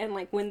read, and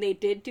like when they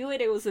did do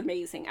it, it was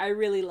amazing. I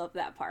really love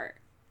that part.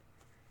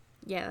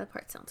 Yeah, that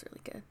part sounds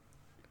really good.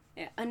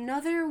 Yeah,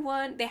 another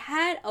one, they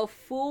had a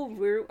full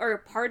room, or a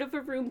part of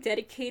a room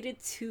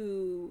dedicated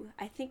to,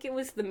 I think it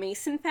was the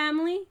Manson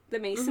family, the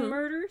Manson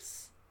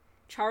murders,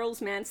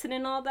 Charles Manson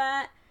and all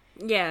that.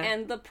 Yeah.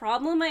 And the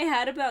problem I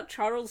had about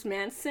Charles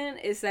Manson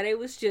is that it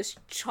was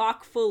just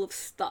chock full of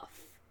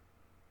stuff.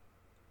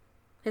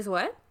 His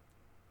what?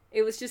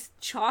 It was just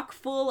chock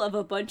full of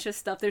a bunch of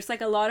stuff. There's like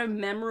a lot of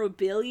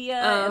memorabilia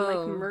and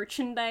like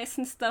merchandise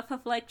and stuff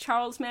of like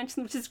Charles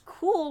Manson, which is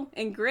cool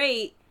and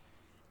great.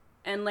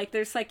 And like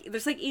there's like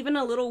even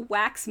a little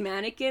wax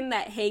mannequin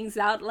that hangs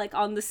out like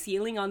on the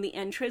ceiling on the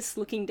entrance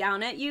looking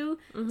down at you.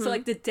 So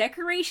like the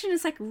decoration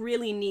is like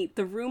really neat.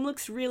 The room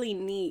looks really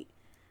neat.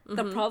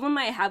 The problem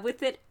I have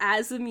with it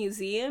as a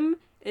museum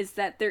is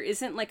that there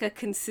isn't like a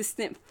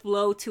consistent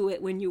flow to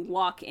it when you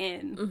walk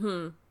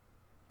in.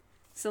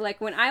 So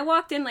like when I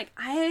walked in, like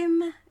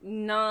I'm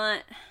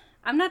not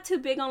too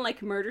big on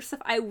like murder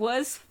stuff. I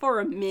was for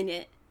a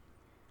minute.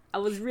 I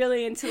was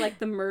really into like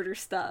the murder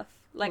stuff.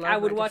 Like I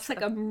would watch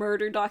like a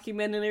murder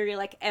documentary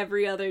like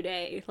every other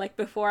day, like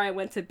before I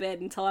went to bed,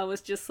 until I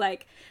was just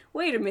like,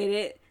 wait a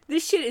minute,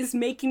 this shit is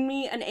making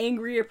me an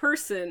angrier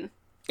person.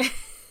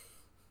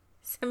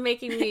 It's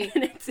making me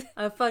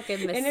a fucking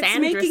misandrist and it's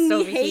making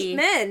me hate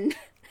men.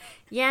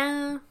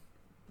 Yeah.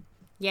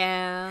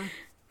 Yeah.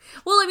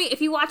 Well, I mean, if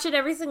you watch it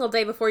every single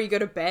day before you go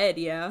to bed,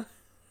 yeah.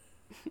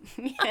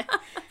 Yeah.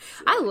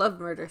 I love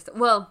murder stuff.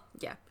 Well,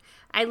 yeah.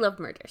 I love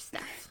murder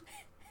stuff.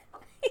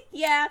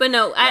 Yeah. But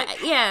no,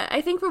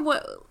 I think from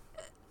what,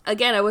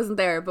 again, I wasn't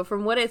there, but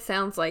from what it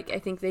sounds like, I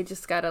think they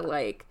just gotta,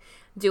 like,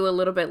 do a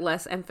little bit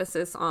less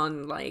emphasis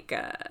on, like,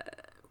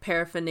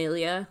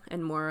 paraphernalia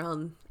and more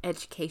on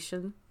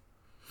education.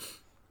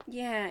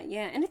 Yeah,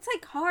 and it's,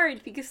 like,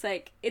 hard because,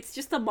 like, it's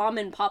just a mom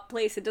and pop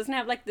place. It doesn't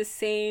have, like, the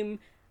same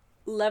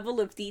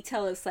level of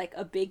detail as, like,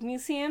 a big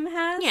museum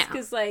has. Yeah.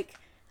 Because, like,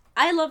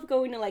 I love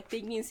going to, like,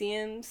 big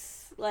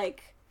museums,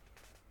 like,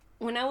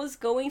 when I was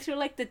going through,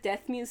 like, the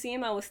Death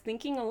Museum, I was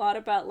thinking a lot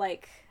about,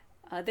 like,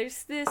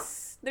 there's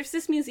this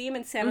museum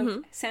in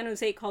San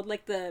Jose called,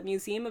 like, the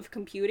Museum of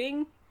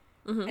Computing,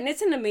 and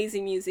it's an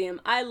amazing museum.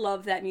 I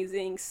love that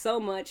museum so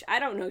much. I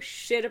don't know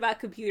shit about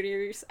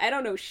computers. I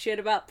don't know shit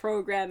about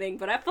programming,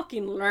 but I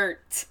fucking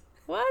learned.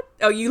 What?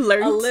 Oh, you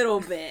learned? A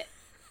little bit.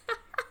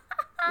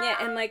 Yeah,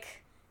 and,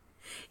 like...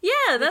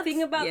 Yeah, that's...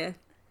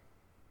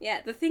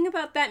 the thing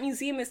about that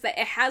museum is that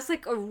it has,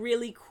 like, a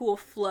really cool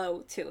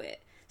flow to it.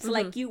 So,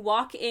 like, you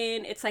walk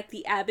in, it's, like,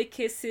 the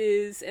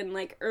abacuses and,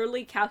 like,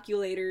 early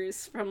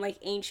calculators from, like,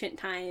 ancient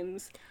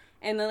times.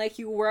 And then, like,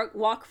 you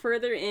walk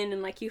further in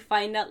and, like, you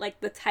find out, like,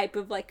 the type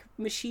of, like,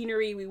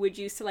 machinery we would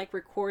use to, like,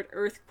 record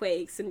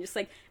earthquakes and just,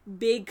 like,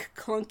 big,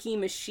 clunky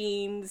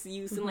machines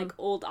used in, like,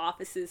 old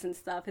offices and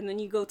stuff. And then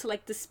you go to,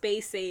 like, the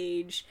space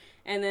age.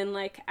 And then,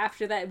 like,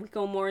 after that, we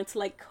go more into,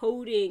 like,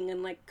 coding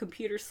and, like,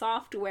 computer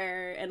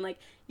software. And, like,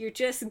 you're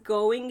just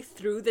going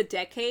through the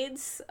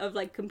decades of,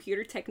 like,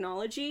 computer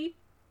technology.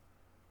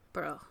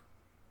 Bro.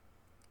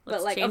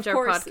 But, like, of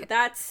course,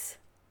 that's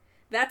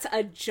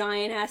a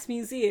giant-ass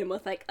museum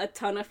with, like, a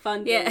ton of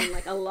funding and,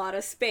 like, a lot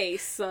of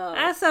space, so...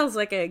 That sounds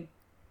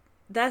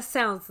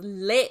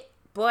lit,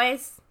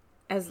 boys,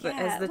 as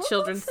the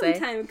children say.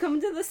 Sometime. Come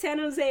to the San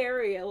Jose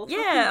area.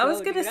 I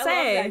was gonna say.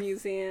 I love that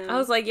museum. I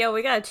was like, yo,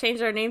 we gotta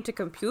change our name to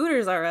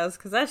Computers R Us,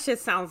 because that shit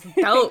sounds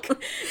dope.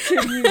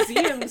 To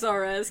Museums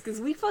R Us, because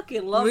we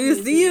fucking love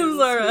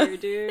museums R Us here,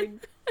 dude.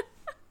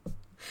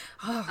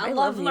 Oh, I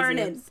love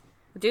learning.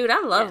 Dude,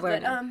 I love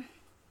learning. But,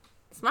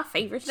 it's my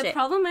favorite shit. The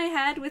problem I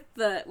had with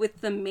the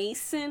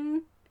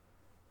Mason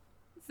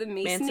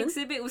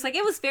exhibit was, like,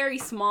 it was very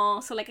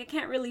small, so, like, I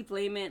can't really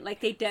blame it. Like,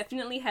 they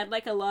definitely had,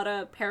 like, a lot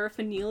of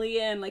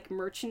paraphernalia and, like,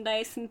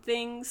 merchandise and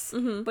things,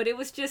 but it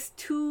was just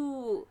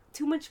too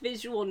much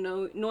visual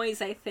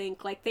noise, I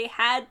think. Like, they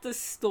had the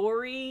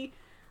story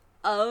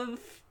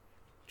of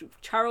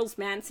Charles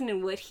Manson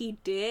and what he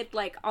did,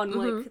 like, on,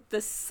 like,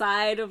 the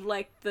side of,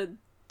 like, the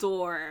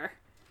door.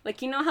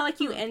 Like, you know how,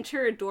 like, you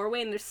enter a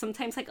doorway and there's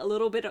sometimes, like, a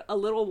little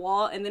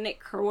wall and then it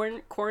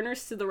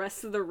corners to the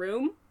rest of the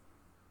room?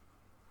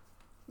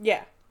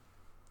 Yeah.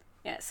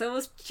 Yeah, so it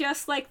was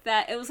just like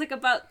that. It was like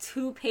about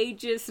 2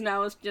 pages, and I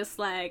was just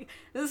like,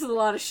 this is a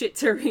lot of shit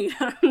to read.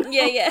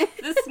 Yeah.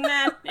 This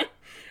man.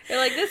 You're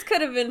like, this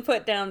could have been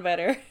put down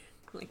better.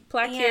 Like,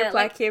 plaque here,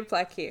 plaque here,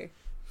 plaque here.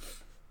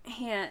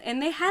 Yeah,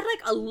 and they had,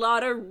 like, a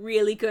lot of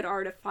really good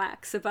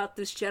artifacts about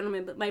this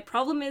gentleman, but my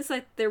problem is,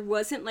 like, there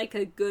wasn't, like,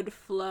 a good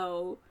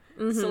flow.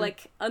 Mm-hmm. So,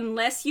 like,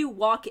 unless you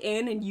walk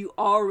in and you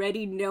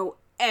already know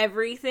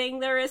everything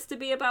there is to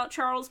be about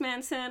Charles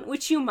Manson,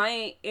 which you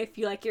might if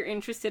you like you're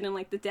interested in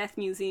like the Death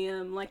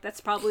Museum, like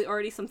that's probably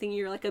already something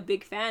you're like a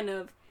big fan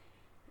of.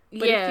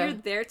 But if you're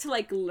there to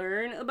like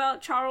learn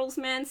about Charles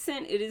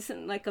Manson, it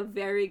isn't like a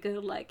very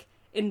good like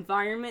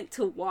environment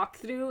to walk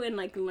through and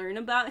like learn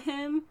about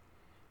him.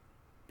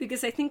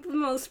 Because I think the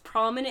most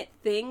prominent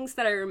things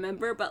that I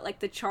remember about like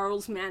the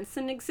Charles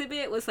Manson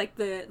exhibit was like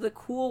the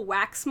cool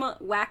wax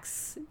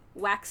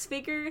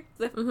figure.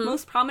 The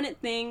most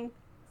prominent thing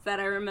that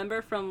I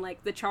remember from,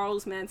 like, the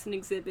Charles Manson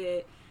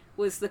exhibit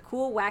was the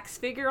cool wax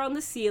figure on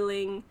the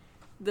ceiling,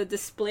 the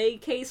display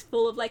case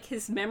full of, like,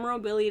 his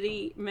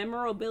memorabilia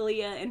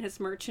and his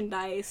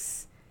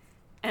merchandise,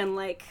 and,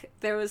 like,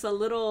 there was a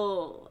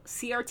little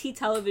CRT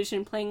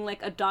television playing,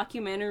 like, a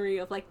documentary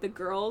of, like, the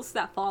girls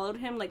that followed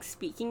him, like,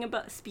 speaking,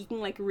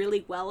 like,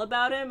 really well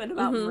about him and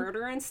about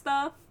murder and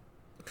stuff.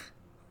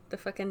 The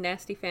fucking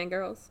nasty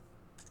fangirls.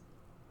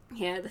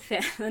 Yeah,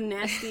 the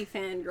nasty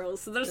fangirls.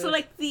 So those are,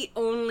 like, the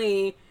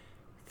only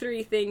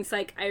 3 things,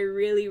 like, I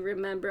really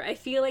remember. I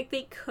feel like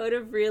they could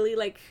have really,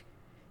 like,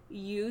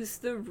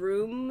 used the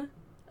room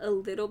a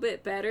little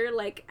bit better.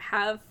 Like,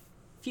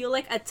 feel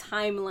like a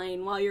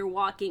timeline while you're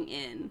walking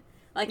in.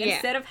 Like,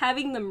 instead of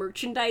having the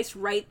merchandise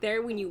right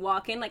there when you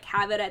walk in, like,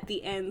 have it at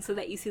the end so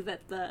that you see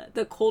that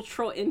the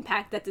cultural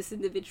impact that this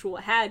individual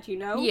had, you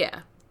know?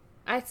 Yeah.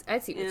 I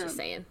see what you're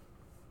saying.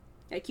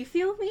 Like, you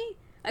feel me?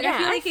 Like, I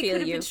feel like it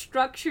could have been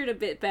structured a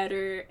bit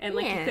better, and,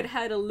 like, you could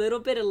have had a little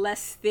bit of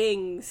less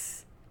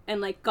things, and,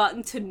 like,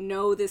 gotten to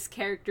know this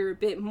character a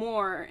bit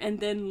more, and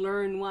then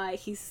learn why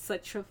he's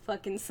such a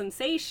fucking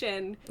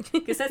sensation.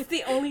 Because that's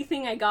the only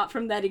thing I got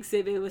from that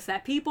exhibit, was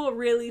that people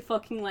really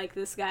fucking like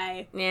this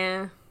guy.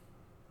 Yeah.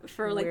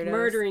 For, like,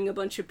 murdering a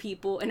bunch of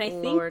people, and I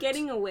think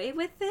getting away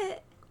with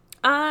it.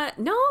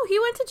 No, he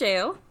went to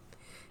jail.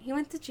 He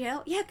went to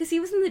jail? Yeah, because he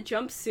was in the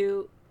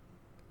jumpsuit.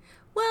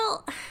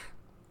 Well,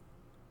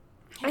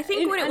 I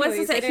think what it was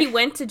is that he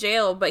went to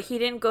jail, but he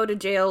didn't go to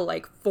jail,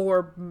 like,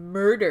 for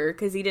murder,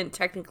 because he didn't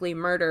technically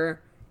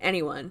murder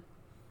anyone.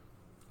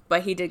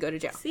 But he did go to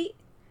jail. See,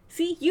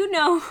 you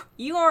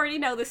already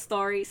know the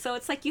story, so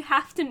it's like you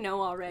have to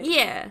know already.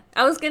 Yeah,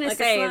 I was gonna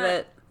say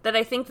that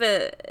I think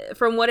that,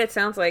 from what it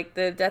sounds like,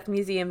 the Death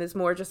Museum is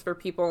more just for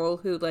people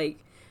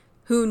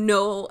who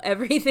know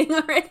everything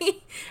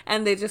already,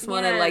 and they just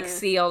want to, like,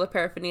 see all the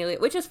paraphernalia,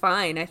 which is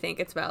fine. I think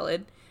it's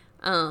valid.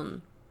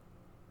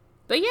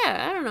 But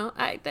yeah, I don't know.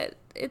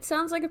 It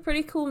sounds like a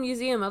pretty cool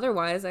museum.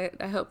 Otherwise,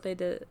 I hope they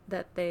did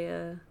that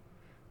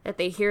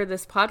they hear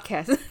this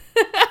podcast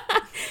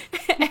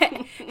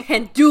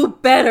and do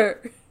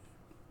better.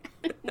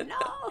 No,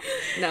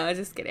 I'm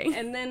just kidding.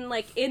 And then,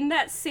 like, in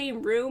that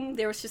same room,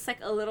 there was just, like,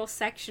 a little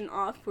section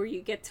off where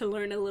you get to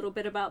learn a little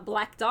bit about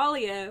Black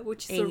Dahlia,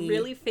 which is a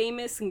really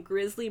famous and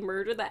grisly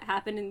murder that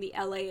happened in the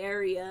LA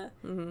area.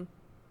 Mm-hmm.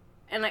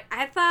 And, like,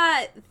 I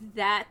thought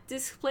that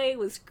display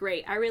was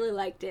great. I really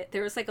liked it.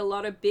 There was, like, a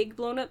lot of big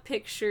blown-up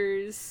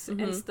pictures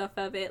and stuff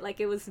of it. Like,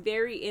 it was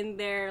very in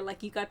there.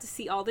 Like, you got to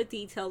see all the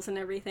details and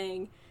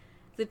everything.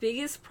 The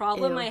biggest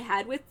problem I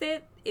had with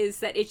it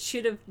is that it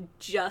should have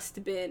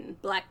just been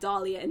Black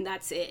Dahlia, and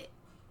that's it.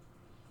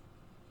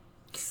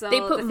 So, they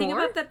put the thing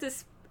more? about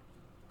that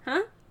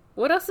Huh?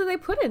 What else did they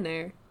put in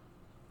there?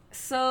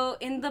 So,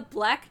 in the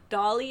Black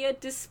Dahlia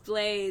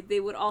display, they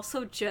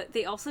also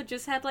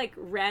just had, like,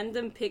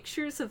 random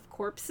pictures of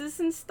corpses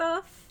and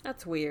stuff.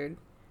 That's weird.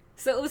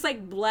 So, it was,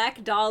 like,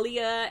 Black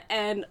Dahlia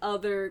and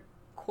other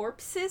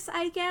corpses,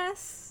 I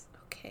guess.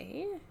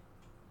 Okay.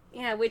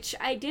 Yeah, which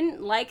I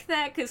didn't like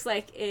that, because,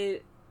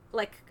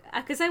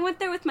 because I went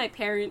there with my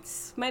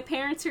parents. My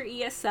parents are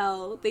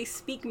ESL. They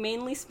speak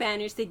mainly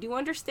Spanish. They do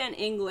understand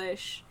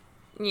English.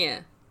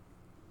 Yeah.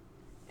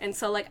 And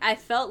so, like, I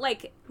felt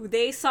like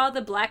they saw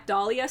the Black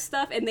Dahlia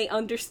stuff and they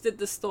understood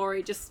the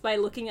story just by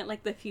looking at,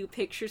 like, the few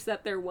pictures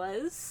that there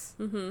was.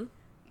 Mm-hmm.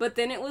 But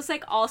then it was,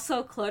 like,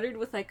 also cluttered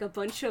with, like, a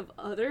bunch of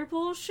other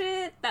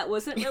bullshit that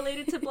wasn't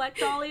related to Black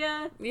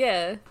Dahlia.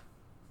 Yeah.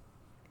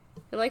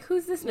 You're like,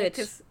 who's this bitch?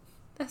 Yeah,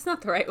 that's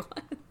not the right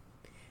one.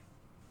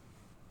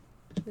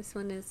 This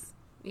one is...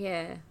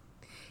 Yeah.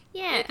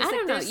 Yeah, I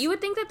don't know. You would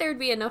think that there would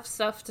be enough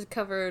stuff to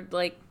cover,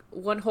 like,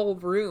 one whole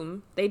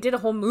room. They did a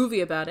whole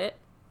movie about it.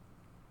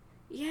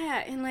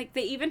 Yeah, and, like,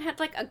 they even had,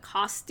 like, a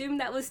costume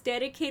that was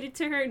dedicated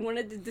to her in one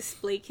of the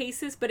display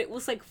cases, but it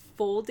was, like,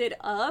 folded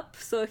up,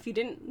 so if you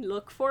didn't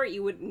look for it,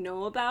 you wouldn't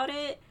know about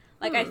it.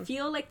 Like, I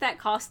feel like that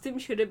costume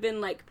should have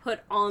been, like, put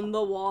on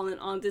the wall and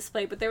on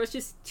display, but there was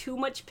just too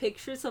much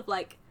pictures of,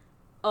 like,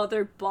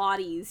 other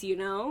bodies, you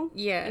know?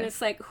 Yeah. And it's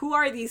like, who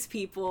are these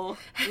people,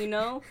 you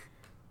know?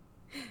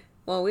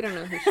 Well, we don't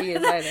know who she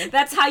is either.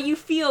 That's how you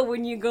feel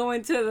when you go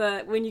into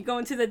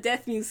the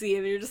death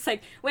museum. You're just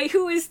like, wait,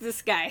 who is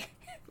this guy?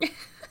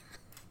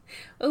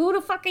 Who the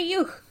fuck are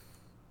you?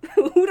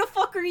 Who the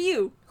fuck are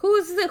you?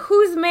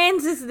 Whose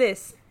man's is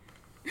this?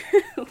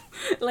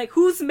 Like,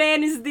 whose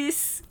man is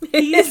this?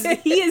 He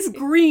is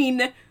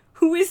green.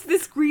 Who is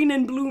this green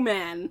and blue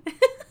man?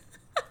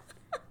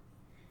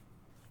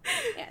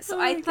 Yeah, so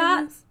I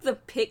thought the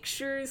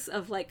pictures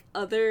of, like,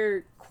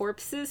 other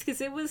corpses,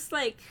 because it was,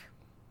 like,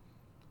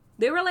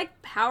 they were,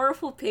 like,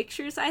 powerful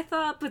pictures, I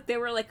thought, but they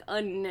were, like,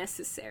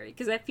 unnecessary,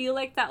 because I feel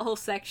like that whole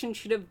section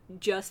should have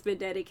just been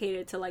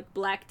dedicated to, like,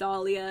 Black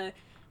Dahlia,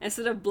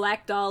 instead of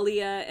Black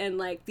Dahlia and,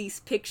 like, these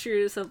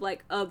pictures of,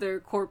 like, other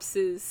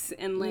corpses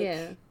and,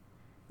 like,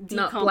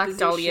 not Black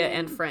Dahlia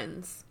and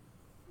Friends.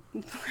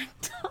 Black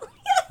Dahlia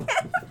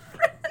and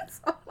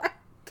Friends? Oh my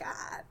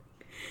god.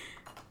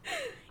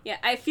 Yeah,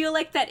 I feel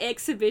like that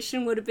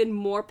exhibition would have been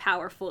more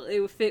powerful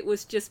if it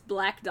was just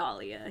Black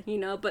Dahlia, you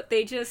know? But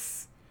they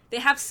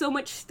have so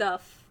much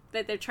stuff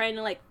that they're trying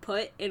to, like,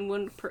 put in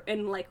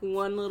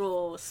one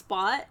little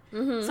spot.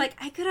 Mm-hmm. It's like,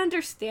 I could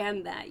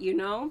understand that, you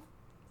know?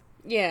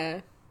 Yeah.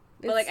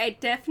 But, like, I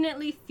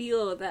definitely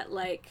feel that,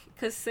 like,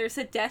 because there's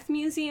a death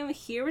museum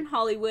here in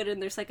Hollywood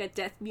and there's, like, a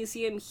death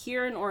museum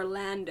here in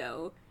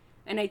Orlando.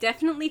 And I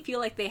definitely feel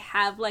like they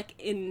have, like,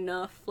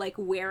 enough, like,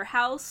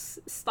 warehouse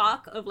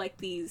stock of, like,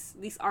 these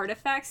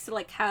artifacts to,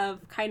 like,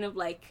 have kind of,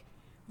 like,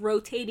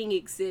 rotating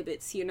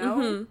exhibits, you know?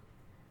 Mm-hmm.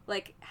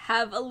 Like,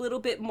 have a little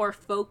bit more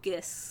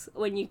focus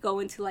when you go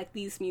into, like,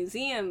 these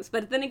museums.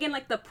 But then again,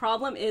 like, the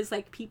problem is,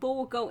 like, people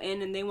will go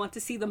in and they want to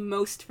see the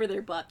most for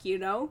their buck, you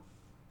know?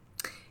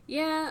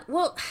 Yeah,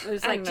 well,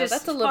 it's like, just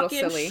that's a little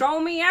silly. Show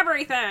me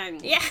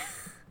everything. Yeah.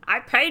 I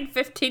paid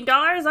 $15.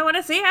 I want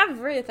to see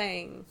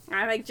everything.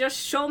 I like, just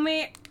show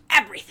me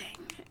everything.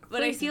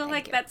 But I feel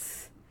like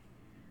that's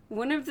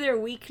one of their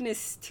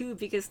weaknesses too,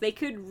 because they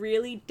could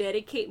really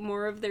dedicate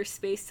more of their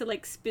space to,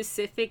 like,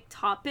 specific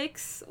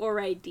topics or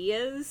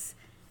ideas,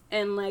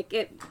 and like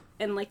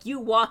you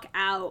walk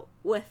out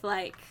with,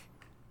 like,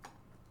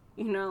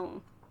 you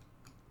know,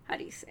 how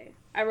do you say?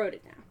 I wrote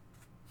it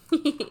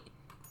down.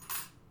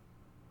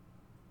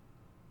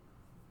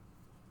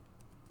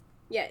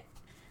 Yeah.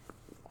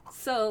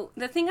 So,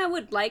 the thing I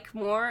would like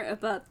more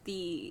about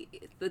the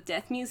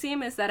Death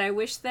Museum is that I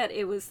wish that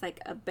it was, like,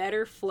 a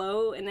better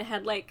flow, and it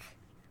had, like,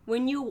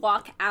 when you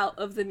walk out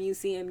of the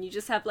museum, you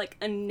just have, like,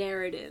 a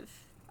narrative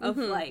of,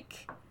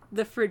 like,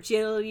 the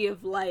fragility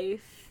of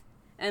life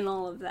and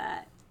all of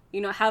that.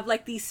 You know, have,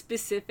 like, these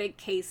specific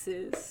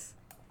cases.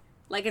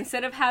 Like,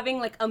 instead of having,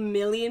 like, a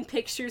million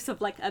pictures of,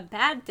 like, a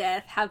bad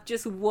death, have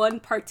just one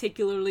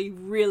particularly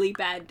really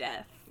bad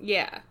death.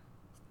 Yeah.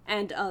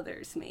 And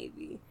others,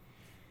 maybe.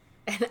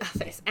 And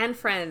others. And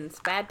Friends.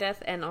 Bad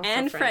Death and also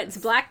and Friends.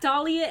 Black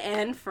Dahlia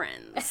and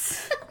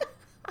Friends.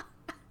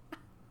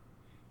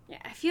 Yeah,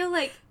 I feel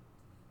like...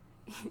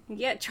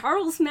 Yeah,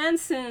 Charles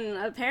Manson,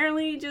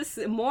 apparently just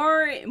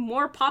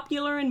more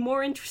popular and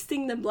more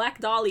interesting than Black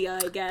Dahlia,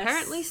 I guess.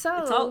 Apparently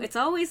so. It's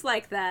always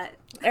like that.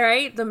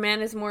 Alright, the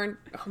man is more...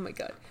 Oh my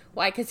god.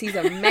 Why? Because he's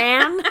a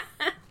man?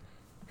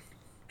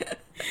 Yeah.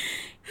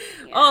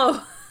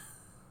 Oh...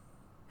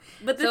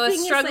 But so a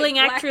struggling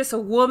actress, a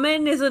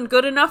woman, isn't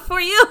good enough for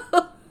you?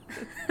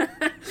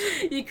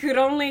 You could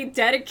only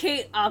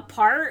dedicate a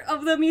part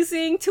of the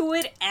museum to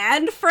it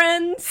and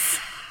Friends?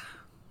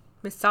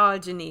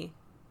 Misogyny.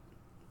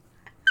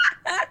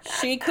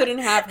 She couldn't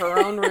have her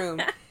own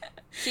room.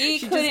 She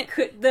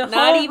couldn't...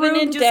 not even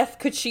in death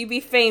could she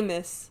be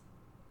famous.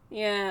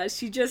 Yeah,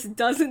 she just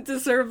doesn't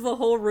deserve the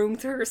whole room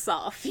to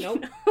herself.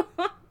 Nope. You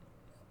know?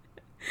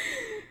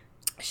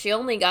 She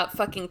only got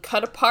fucking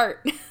cut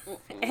apart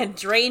and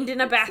drained in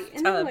a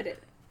bathtub.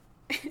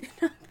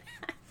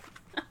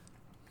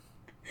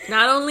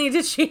 Not only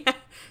did she have...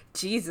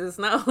 Jesus,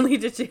 not only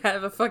did she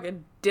have a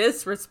fucking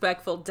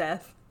disrespectful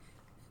death.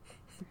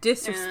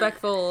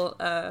 Disrespectful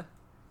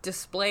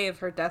display of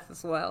her death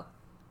as well.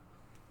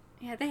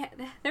 Yeah,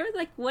 there was,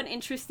 like, one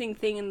interesting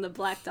thing in the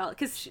Black Dahlia.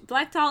 Because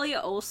Black Dahlia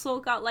also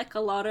got, like, a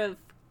lot of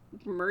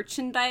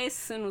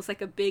merchandise and was,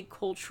 like, a big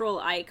cultural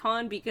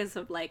icon because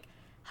of, like,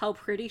 how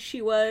pretty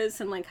she was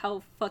and, like,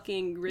 how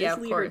fucking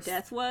grisly her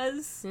death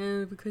was.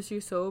 Yeah, because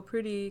she's so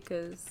pretty,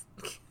 because...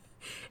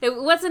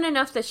 It wasn't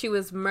enough that she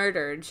was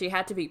murdered. She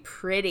had to be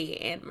pretty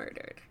and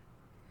murdered.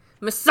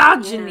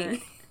 Misogyny! Yeah.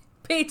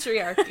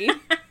 Patriarchy!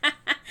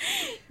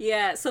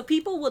 Yeah, so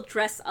people will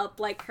dress up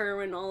like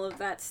her and all of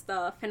that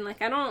stuff, and,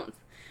 like, I don't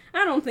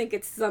think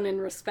it's done in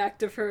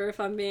respect of her, if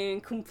I'm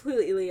being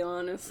completely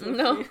honest with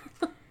you.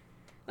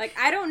 Like,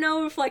 I don't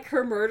know if, like,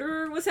 her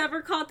murderer was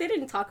ever caught. They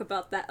didn't talk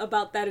about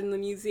that in the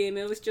museum.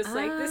 It was just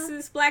like, this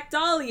is Black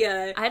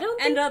Dahlia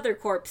and other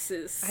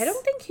corpses. I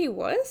don't think he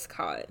was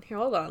caught. Here,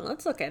 hold on.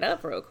 Let's look it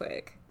up real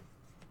quick.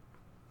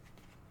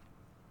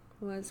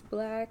 Was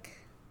Black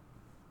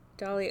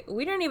Dahlia...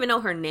 We don't even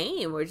know her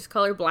name. We just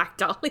call her Black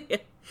Dahlia.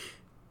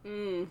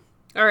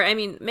 Or, I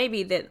mean,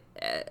 maybe that,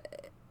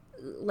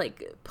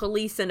 like,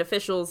 police and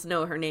officials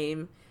know her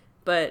name.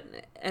 But,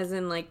 as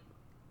in, like,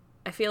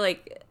 I feel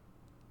like...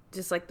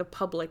 just like the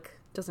public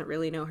doesn't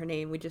really know her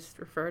name. We just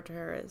refer to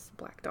her as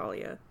Black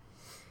Dahlia.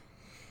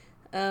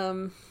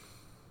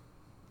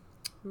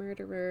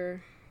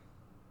 Murderer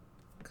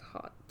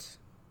caught.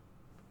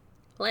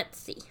 Let's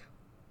see.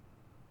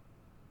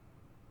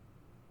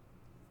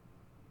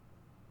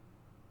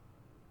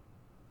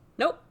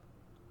 Nope.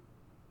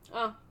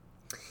 Oh.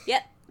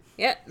 Yep.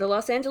 Yeah, the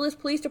Los Angeles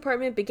Police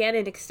Department began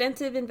an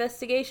extensive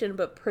investigation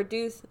that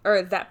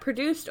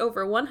produced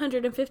over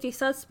 150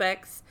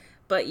 suspects,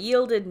 but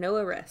yielded no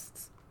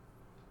arrests.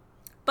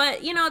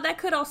 But, you know, that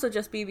could also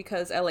just be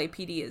because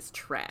LAPD is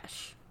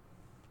trash.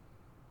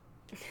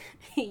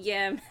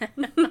 Yeah,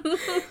 man.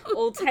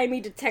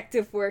 Old-timey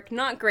detective work,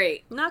 not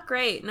great. Not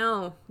great,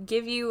 no.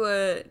 Give you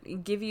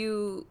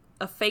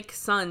a fake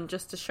son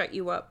just to shut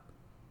you up.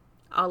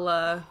 Oh,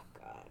 God.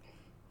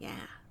 Yeah.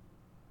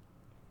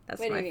 That's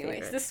but my anyways,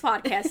 favorite. This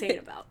podcast ain't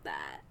about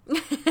that.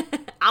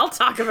 I'll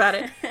talk about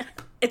it.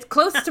 It's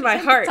close to my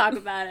heart. Talk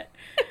about it.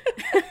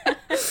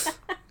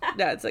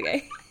 No, it's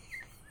okay.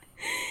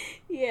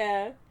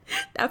 Yeah.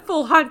 That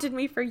fool haunted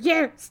me for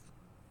years.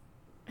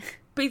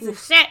 Piece of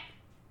shit.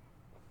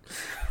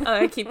 Oh,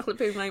 I keep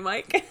clipping my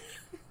mic.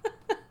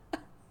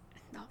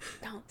 No,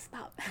 don't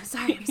stop. I'm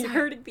sorry. You're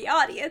hurting the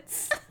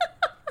audience.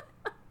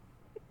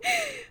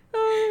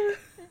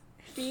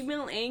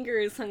 Female anger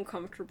is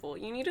uncomfortable.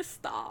 You need to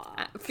stop.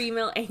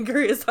 Female anger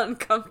is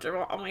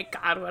uncomfortable. Oh my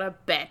god, what a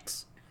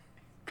bitch.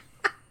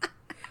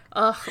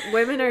 Ugh,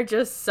 women are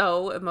just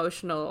so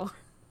emotional.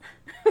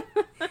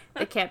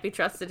 They can't be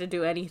trusted to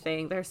do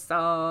anything. They're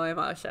so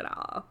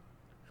emotional.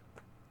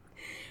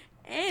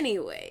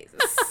 Anyways.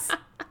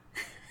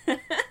 Oh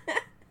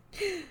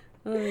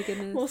my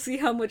goodness. We'll see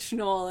how much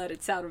Noel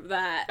edits out of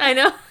that. I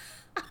know.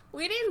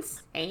 We didn't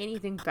say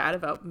anything bad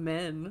about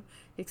men,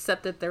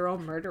 except that they're all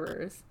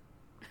murderers.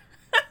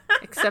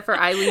 Except for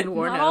Aileen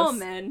Wuornos. Not all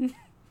men.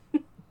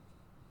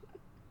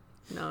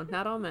 No,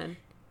 not all men.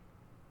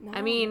 No.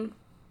 I mean,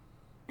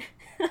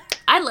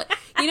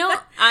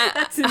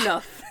 that's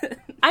enough.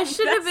 I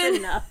should have been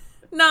enough.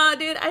 Nah,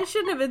 dude, I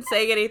shouldn't have been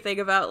saying anything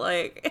about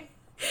like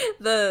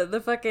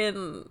the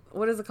fucking,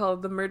 what is it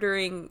called? The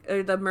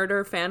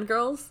murder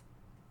fangirls.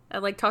 I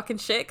like talking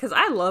shit because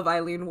I love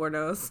Aileen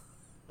Wuornos.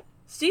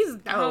 She's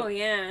dope. Oh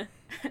yeah.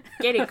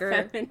 Get it,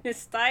 girl.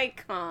 Feminist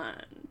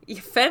icon.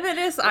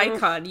 Feminist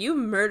icon. You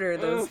murder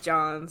those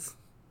Johns.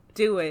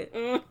 Do it.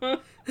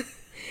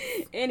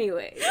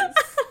 Anyways.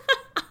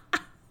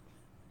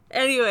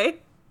 Anyway.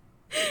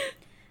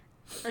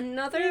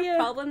 Another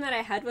problem that I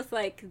had with,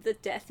 like, the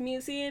Death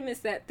Museum is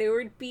that there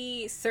would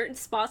be certain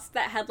spots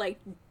that had, like,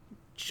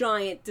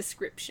 giant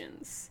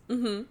descriptions.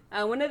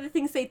 Mm-hmm. One of the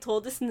things they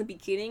told us in the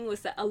beginning was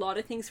that a lot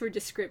of things were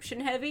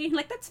description heavy.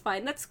 Like, that's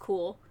fine. That's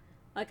cool.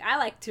 Like, I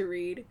like to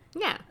read.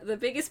 Yeah. The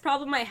biggest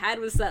problem I had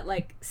was that,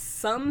 like,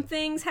 some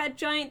things had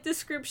giant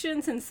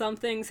descriptions and some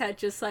things had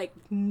just, like,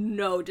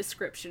 no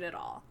description at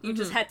all. You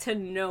just had to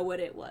know what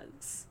it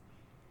was.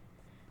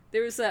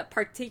 There was a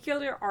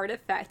particular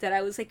artifact that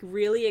I was, like,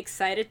 really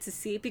excited to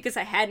see because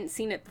I hadn't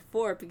seen it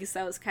before because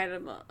I was kind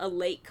of a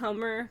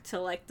latecomer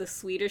to, like, the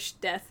Swedish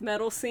death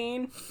metal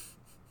scene.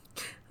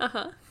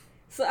 Uh-huh.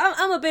 So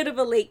I'm a bit of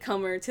a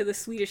latecomer to the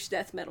Swedish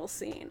death metal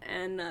scene.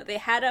 And they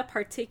had a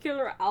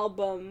particular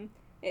album.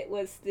 It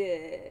was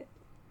the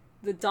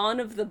Dawn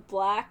of the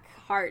Black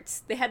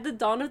Hearts. They had the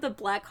Dawn of the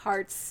Black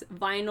Hearts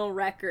vinyl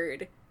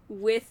record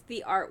with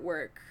the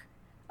artwork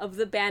of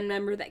the band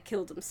member that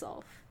killed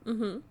himself.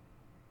 Mm-hmm.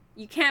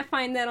 You can't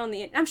find that on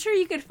the... I'm sure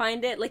you could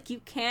find it. Like, you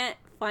can't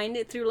find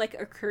it through, like,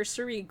 a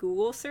cursory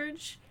Google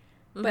search.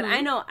 But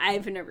I know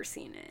I've never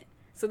seen it.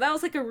 So that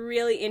was, like, a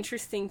really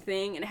interesting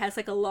thing. And it has,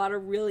 like, a lot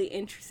of really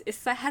it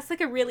has,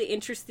 like, a really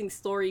interesting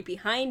story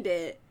behind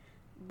it.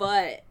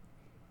 But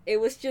it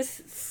was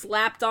just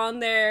slapped on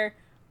there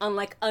on,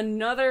 like,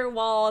 another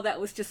wall that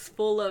was just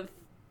full of...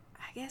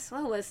 I guess,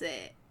 what was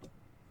it?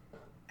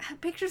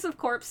 Pictures of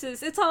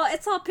corpses. It's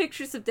all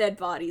pictures of dead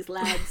bodies,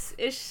 lads.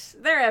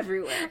 They're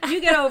everywhere.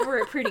 You get over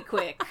it pretty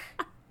quick.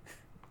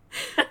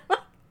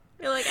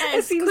 You're like,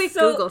 it's a quick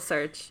Google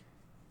search.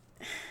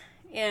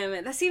 Yeah,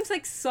 man, that seems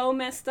like so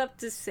messed up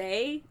to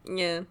say.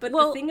 Yeah. But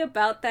the thing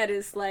about that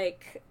is,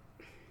 like,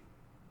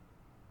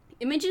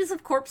 images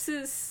of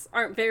corpses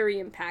aren't very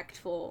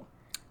impactful.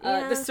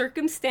 The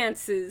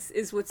circumstances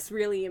is what's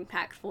really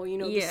impactful. You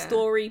know, the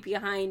story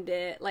behind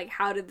it. Like,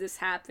 how did this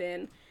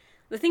happen?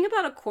 The thing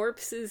about a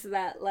corpse is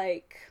that,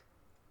 like,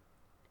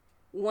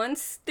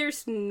 once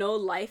there's no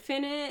life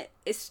in it,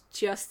 it's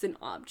just an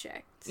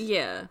object.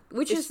 Yeah.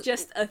 Which is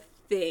just a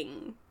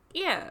thing.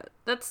 Yeah.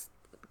 That's...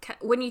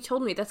 When you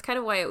told me, that's kind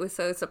of why it was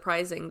so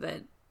surprising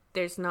that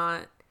there's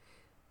not...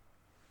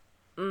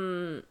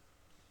 there's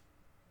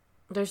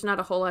not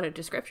a whole lot of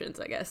descriptions,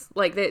 I guess.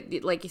 Like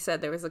you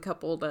said, there was a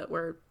couple that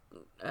were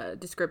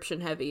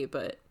description heavy,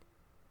 but,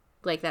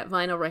 like, that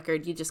vinyl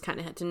record, you just kind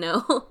of had to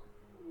know.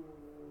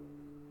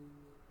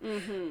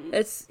 Mm-hmm.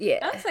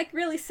 I was, like,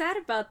 really sad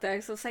about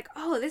that. So it's like,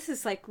 oh, this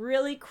is, like,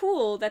 really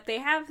cool that they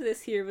have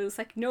this here, but it's,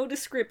 like, no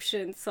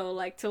description. So,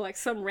 like, to, like,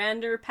 some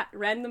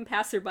random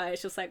passerby,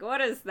 it's just like,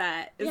 what is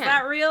that? Is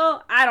that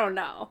real? I don't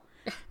know.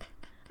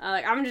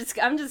 I'm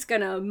just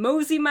gonna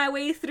mosey my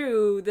way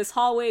through this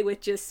hallway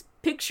with just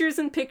pictures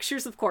and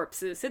pictures of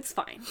corpses. It's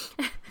fine.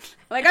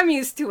 Like, I'm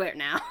used to it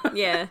now.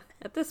 Yeah,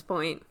 at this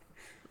point.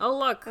 Oh,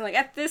 look. Like,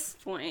 at this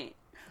point.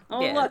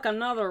 Oh, yeah. Look,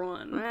 another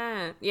one.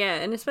 Yeah,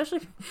 and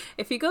especially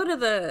if you go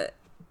to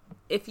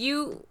if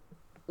you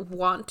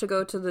want to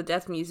go to the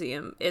Death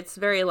Museum, it's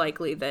very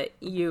likely that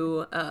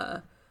you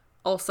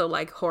also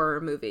like horror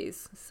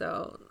movies.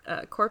 So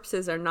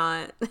corpses are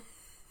not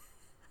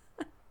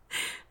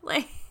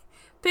like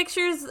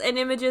pictures and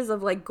images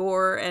of like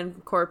gore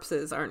and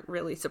corpses aren't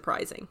really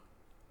surprising.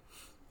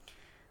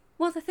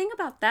 Well, the thing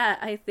about that,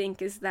 I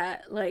think, is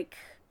that like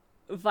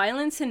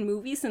violence in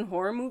movies and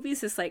horror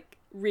movies is like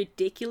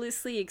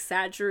ridiculously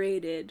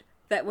exaggerated,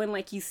 that when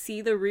like you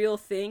see the real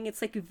thing,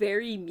 it's like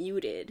very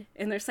muted,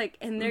 and there's like,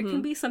 and there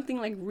can be something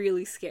like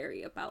really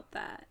scary about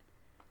that.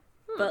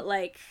 But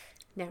like,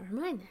 never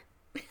mind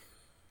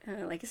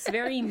that. Like, it's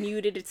very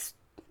muted.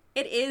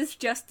 It is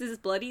just as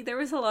bloody. There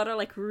was a lot of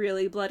like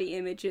really bloody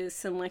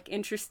images and like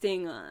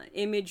interesting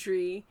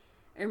imagery.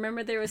 I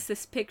remember there was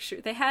this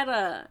picture they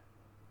had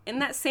in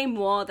that same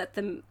wall that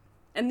and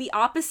the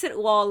opposite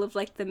wall of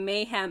like the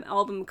Mayhem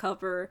album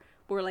cover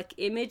were like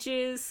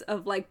images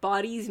of like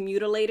bodies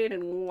mutilated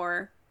in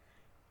war,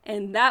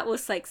 and that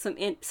was like some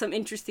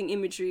interesting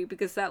imagery,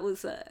 because that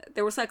was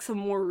there was like some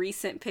more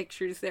recent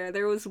pictures there.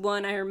 There was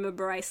one I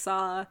remember I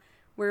saw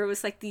where it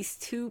was like these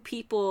two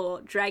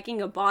people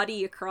dragging a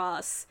body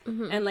across,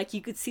 and like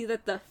you could see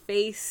that the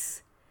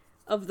face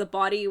of the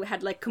body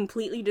had like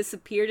completely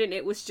disappeared, and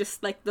it was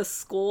just like the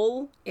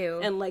skull. Ew.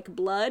 And like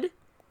blood.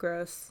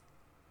 Gross.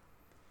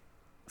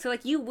 So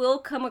like you will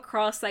come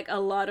across like a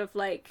lot of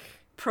like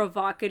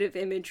provocative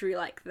imagery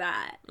like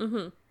that.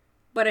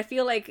 But I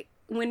feel like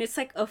when it's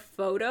like a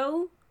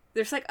photo,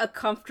 there's like a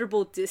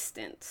comfortable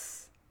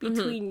distance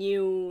between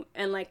you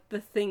and like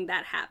the thing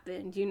that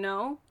happened, you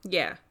know?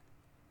 Yeah.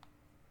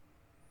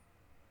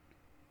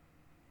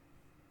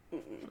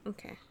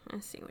 Okay, I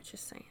see what you're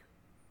saying.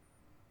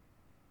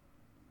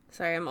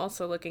 Sorry, I'm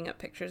also looking at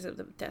pictures of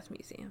the Death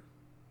Museum.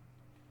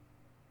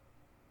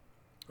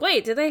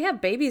 Wait, do they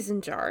have babies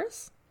in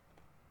jars?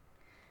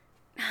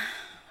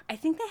 I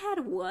think they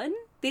had one.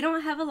 They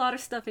don't have a lot of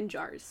stuff in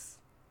jars.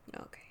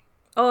 Okay.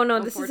 Oh no,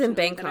 this is in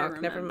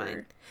Bangkok. Never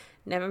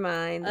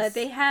mind.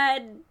 They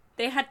had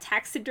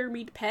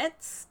taxidermied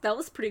pets. That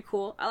was pretty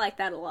cool. I like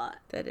that a lot.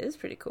 That is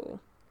pretty cool.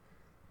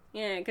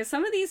 Yeah, because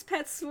some of these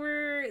pets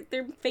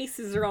their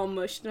faces are all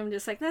mushed, and I'm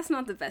just like, that's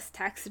not the best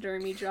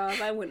taxidermy job.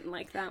 I wouldn't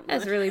like that one.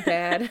 That's really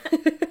bad.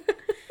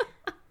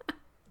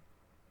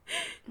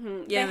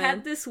 Yeah, they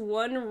had this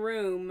one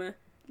room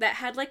that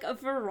had like a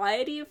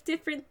variety of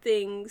different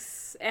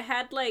things. It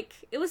had like,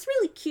 it was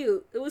really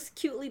cute. It was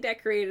cutely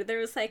decorated. There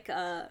was like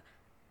a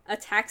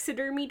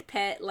taxidermied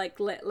pet like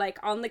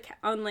on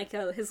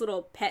his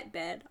little pet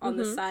bed on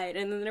the side,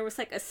 and then there was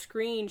like a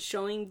screen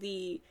showing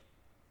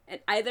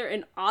either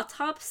an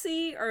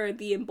autopsy or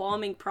the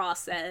embalming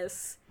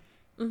process.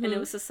 And it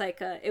was just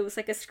like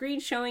a screen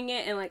showing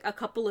it, and like a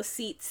couple of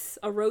seats,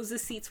 a rows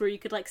of seats where you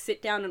could like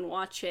sit down and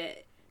watch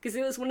it, because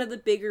it was one of the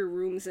bigger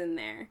rooms in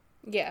there.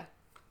 Yeah.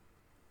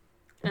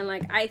 And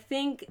like I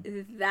think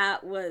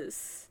that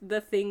was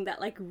the thing that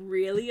like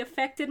really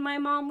affected my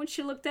mom when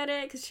she looked at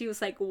it, because she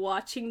was like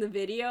watching the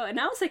video, and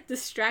I was like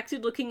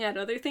distracted looking at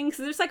other things,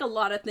 because there's like a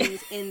lot of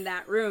things in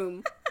that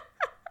room.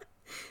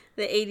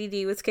 The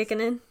ADD was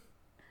kicking in.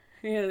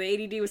 Yeah,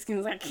 the ADD was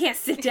like, I can't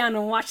sit down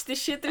and watch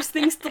this shit. There's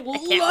things to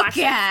look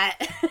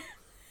at.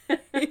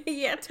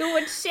 Yeah, too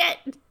much shit.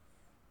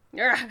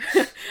 I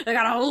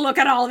gotta look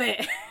at all of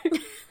it.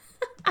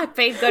 I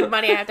paid good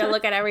money. I have to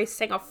look at every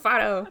single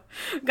photo.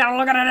 Gotta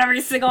look at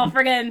every single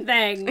friggin'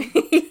 thing.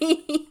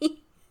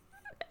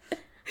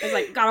 It's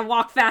like, gotta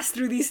walk fast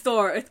through these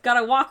stores.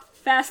 Gotta walk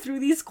fast through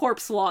these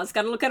corpse walls.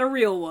 Gotta look at a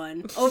real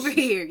one. Over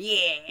here.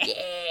 Yeah.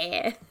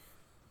 Yeah.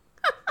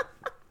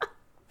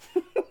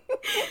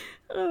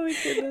 Oh my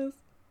goodness.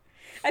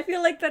 I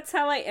feel like that's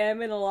how I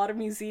am in a lot of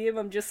museum.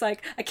 I'm just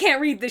like, I can't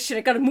read this shit.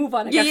 I gotta move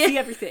on. I gotta see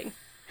everything.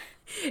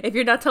 If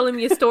you're not telling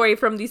me a story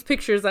from these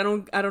pictures, I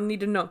don't need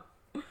to know.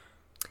 I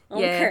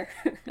don't care.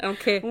 I don't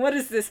care. What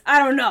is this? I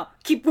don't know.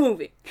 Keep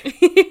moving.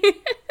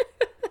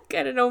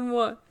 Gotta know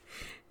more.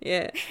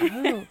 Yeah.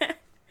 Oh.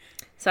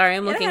 Sorry,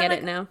 I'm looking at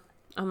it now.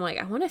 I'm like,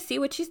 I want to see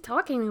what she's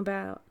talking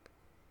about.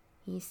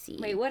 You see.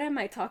 Wait, what am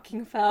I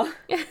talking about?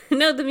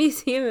 No, the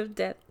Museum of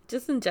Death.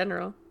 Just in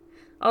general.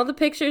 All the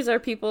pictures are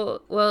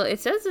people... Well, it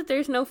says that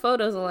there's no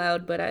photos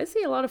allowed, but I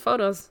see a lot of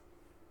photos.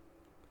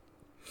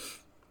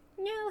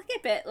 Yeah, like I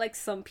bet, like,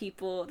 some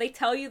people... They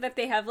tell you that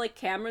they have, like,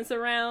 cameras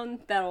around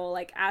that'll,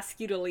 like, ask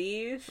you to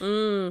leave.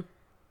 I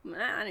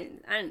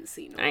didn't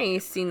see no I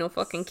ain't seen no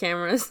fucking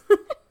cameras.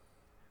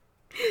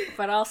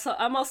 But also,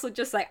 I'm also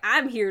just like,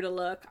 I'm here to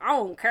look. I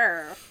don't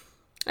care.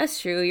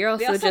 That's true. You're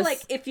also, just...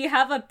 like, if you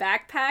have a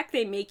backpack,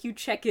 they make you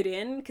check it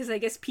in, because I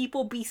guess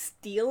people be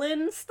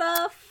stealing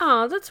stuff.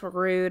 Oh, that's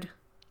rude.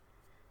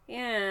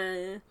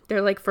 Yeah.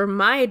 They're like, for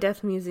my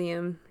Death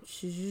Museum,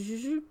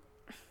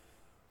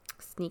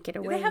 sneak it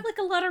away. They have like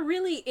a lot of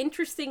really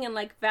interesting and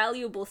like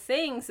valuable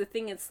things. The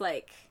thing is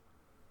like,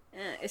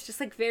 it's just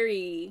like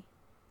very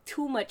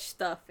too much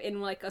stuff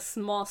in like a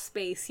small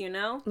space, you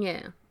know?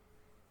 Yeah.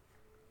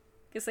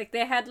 Because like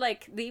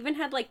they even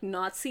had like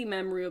Nazi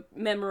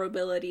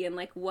memorability in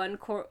like one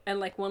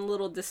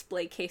little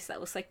display case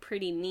that was like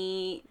pretty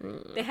neat.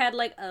 They had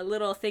like a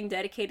little thing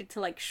dedicated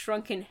to like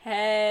shrunken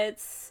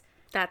heads.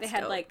 They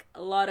had dope. Like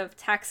a lot of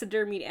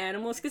taxidermied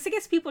animals, because I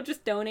guess people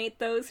just donate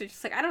those. They're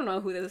just like, I don't know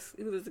who this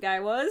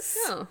guy was.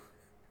 Oh,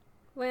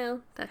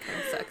 well, that kind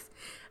of sucks.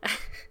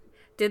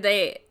 Did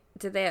they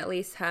at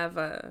least have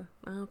a?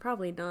 Well,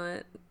 probably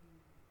not.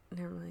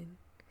 Never mind.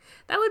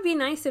 That would be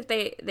nice if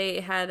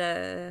they had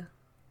a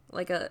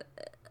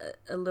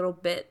little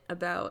bit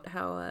about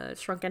how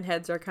shrunken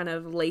heads are kind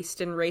of laced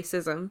in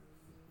racism.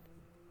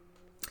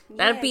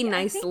 That'd be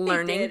nice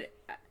learning.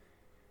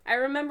 I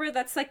remember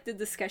that's like the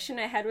discussion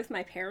I had with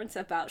my parents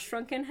about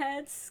shrunken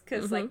heads,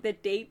 because like the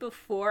day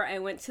before I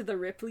went to the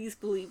Ripley's,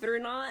 believe it or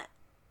not,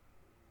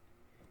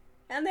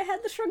 and they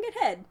had the shrunken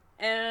head,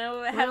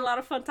 and I had a lot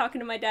of fun talking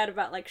to my dad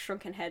about like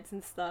shrunken heads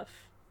and stuff.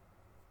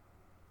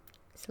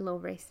 It's a little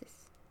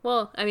racist.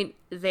 Well, I mean,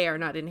 they are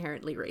not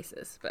inherently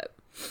racist, but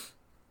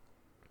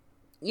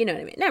you know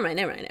what I mean. Never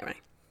mind.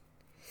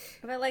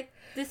 But like,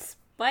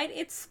 despite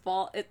its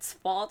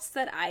faults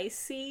that I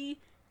see,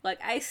 like,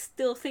 I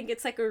still think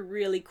it's, like, a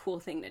really cool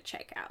thing to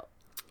check out.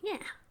 Yeah.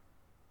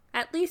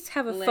 At least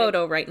have a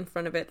photo right in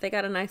front of it. They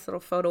got a nice little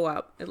photo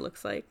op, it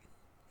looks like.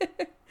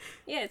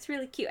 Yeah, it's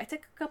really cute. I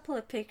took a couple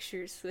of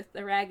pictures with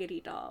the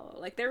Raggedy doll.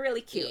 Like, they're really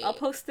cute. Yeah. I'll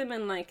post them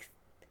in, like...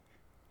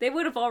 They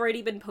would have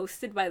already been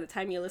posted by the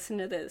time you listen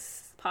to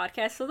this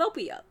podcast, so they'll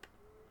be up.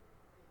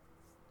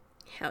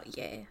 Hell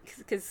yeah.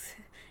 Because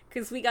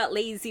we got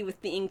lazy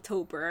with the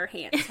Inktober. Our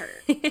hands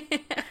hurt.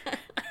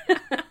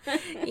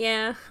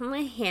 Yeah, my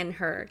hand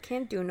hurt.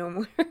 Can't do no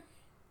more.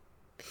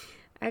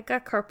 I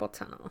got carpal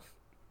tunnel.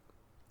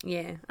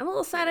 Yeah, I'm a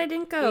little sad I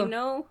didn't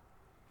go.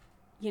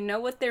 You know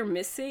what they're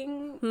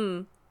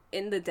missing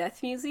in the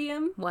Death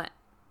Museum? What?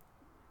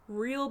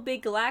 Real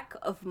big lack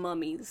of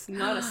mummies.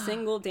 Not a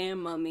single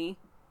damn mummy.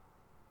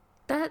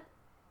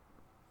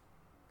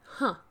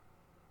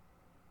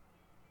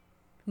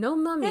 No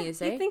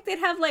mummies, You think they'd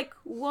have, like,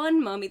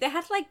 one mummy. They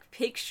had, like,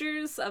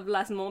 pictures of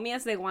Las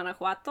Momias de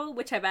Guanajuato,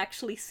 which I've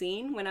actually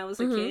seen when I was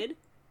a kid.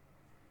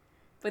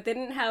 But they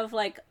didn't have,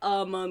 like,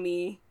 a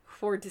mummy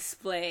for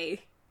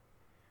display.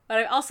 But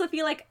I also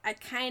feel like I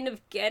kind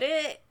of get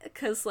it,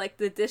 because, like,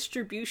 the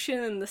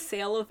distribution and the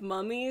sale of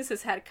mummies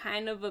has had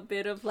kind of a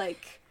bit of,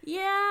 like...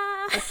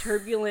 Yeah. A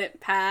turbulent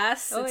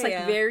past. It's,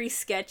 like, very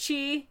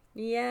sketchy.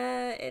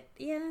 Yeah,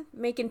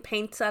 making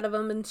paints out of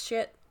them and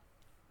shit.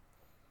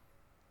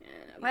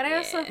 But I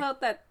also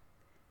felt that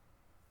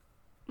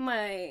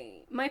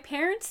my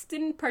parents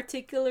didn't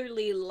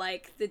particularly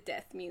like the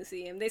Death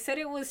Museum. They said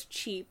it was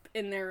cheap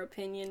in their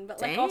opinion, but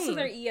like also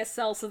they're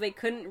ESL, so they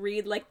couldn't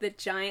read like the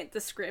giant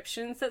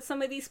descriptions that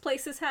some of these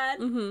places had.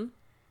 Mm-hmm.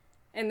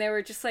 And they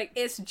were just like,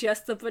 it's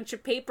just a bunch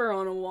of paper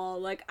on a wall.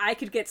 Like, I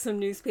could get some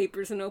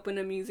newspapers and open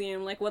a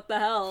museum. Like, what the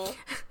hell?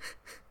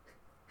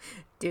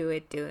 Do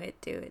it.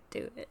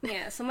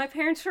 Yeah, so my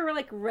parents were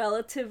like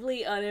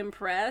relatively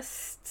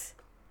unimpressed.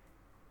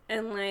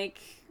 And, like,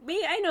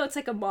 I know it's,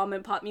 like, a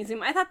mom-and-pop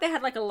museum. I thought they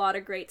had, like, a lot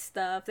of great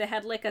stuff. They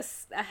had, like, a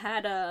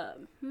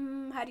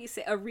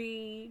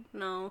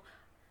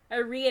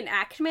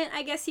reenactment,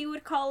 I guess you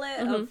would call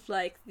it, of,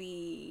 like,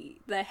 the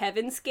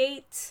Heaven's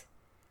Gate.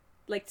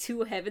 Like,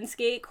 2 Heaven's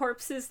Gate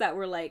corpses that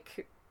were, they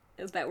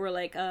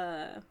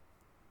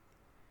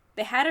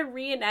had a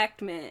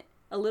reenactment,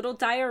 a little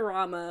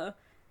diorama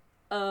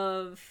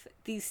of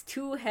these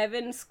 2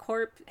 Heaven's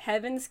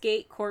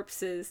Gate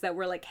corpses that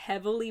were, like,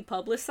 heavily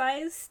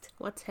publicized.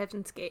 What's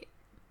Heaven's Gate?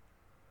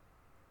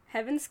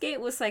 Heaven's Gate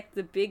was, like,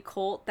 the big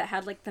cult that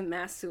had, like, the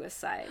mass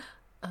suicide.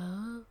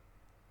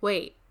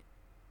 Wait.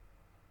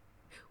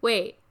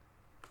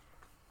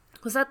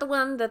 Was that the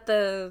one that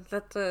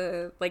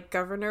the like,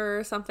 governor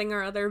or something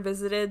or other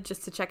visited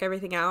just to check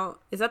everything out?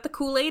 Is that the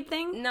Kool-Aid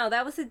thing? No,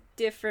 that was a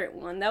different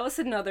one. That was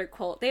another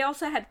cult. They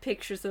also had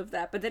pictures of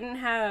that, but they didn't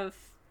have...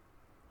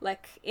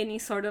 like, any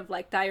sort of,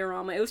 like,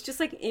 diorama. It was just,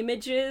 like,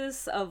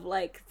 images of,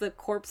 like, the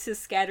corpses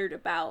scattered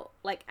about,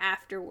 like,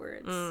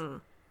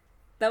 afterwards.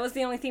 That was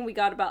the only thing we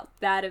got about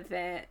that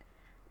event.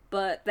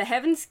 But the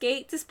Heaven's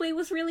Gate display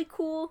was really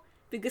cool,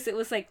 because it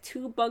was, like,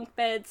 2 bunk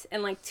beds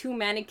and, like, 2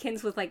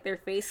 mannequins with, like, their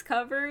face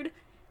covered.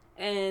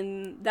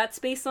 And that's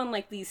based on,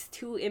 like, these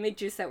 2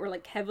 images that were,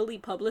 like, heavily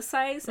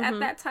publicized at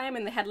that time.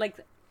 And they had, like,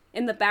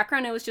 in the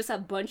background, it was just a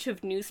bunch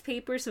of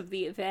newspapers of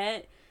the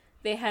event.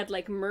 They had,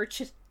 like,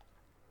 merch...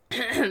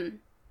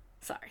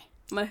 Sorry,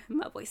 my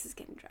voice is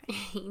getting dry.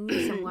 You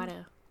need some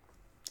water.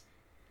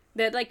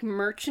 They had, like,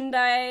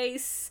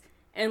 merchandise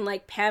and,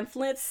 like,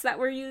 pamphlets that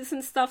were used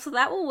and stuff. So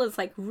that one was,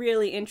 like,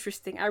 really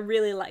interesting. I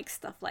really like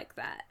stuff like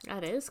that.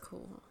 That is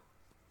cool.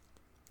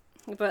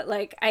 But,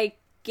 like, I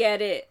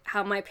get it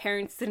how my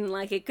parents didn't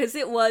like it, because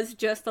it was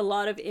just a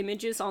lot of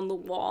images on the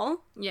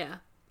wall. Yeah.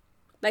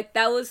 Like,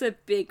 that was a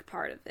big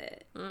part of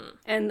it.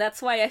 And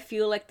that's why I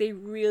feel like they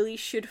really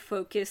should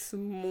focus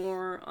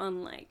more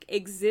on, like,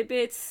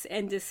 exhibits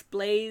and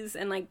displays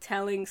and, like,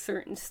 telling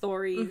certain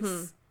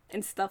stories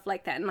and stuff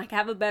like that. And, like,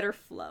 have a better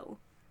flow.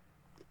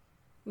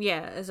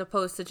 Yeah, as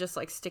opposed to just,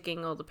 like,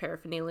 sticking all the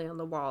paraphernalia on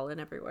the wall and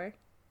everywhere.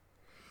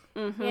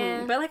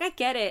 Yeah. But, like, I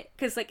get it.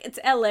 Because, like, it's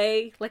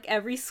LA. Like,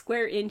 every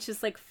square inch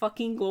is, like,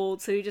 fucking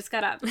gold. So you just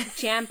gotta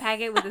jam-pack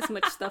it with as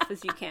much stuff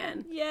as you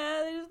can.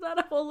 Yeah, there's not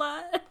a whole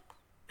lot.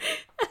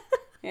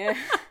 Yeah.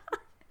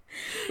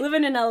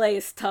 Living in LA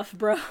is tough,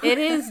 bro. It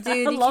is,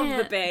 dude. I love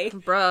the Bay.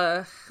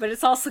 Bruh. But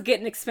it's also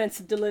getting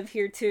expensive to live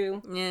here,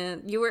 too. Yeah,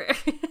 you were...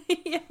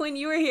 when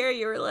you were here,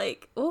 you were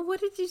like... Well, what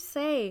did you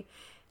say?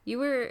 You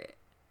were...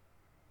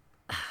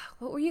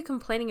 What were you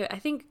complaining about? I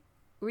think...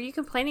 Were you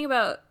complaining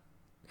about...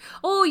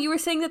 Oh, you were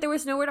saying that there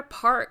was nowhere to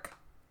park.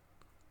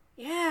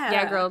 Yeah.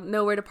 Yeah, girl.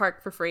 Nowhere to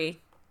park for free.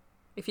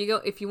 If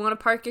you want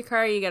to park your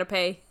car, you gotta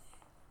pay.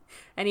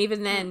 And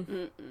even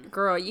then,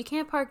 girl, you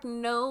can't park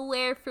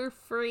nowhere for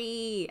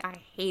free. I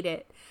hate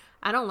it.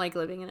 I don't like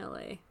living in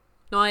LA.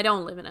 No, I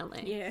don't live in LA.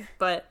 Yeah.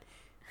 But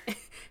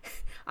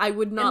I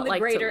would not like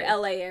to live. In the greater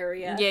LA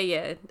area. Yeah,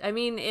 yeah. I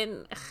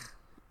mean,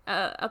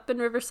 up in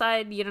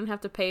Riverside, you don't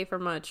have to pay for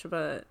much,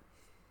 or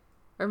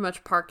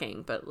much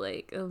parking. But,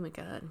 like, oh my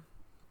God.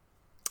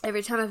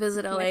 Every time I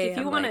visit LA, like,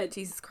 I'm like,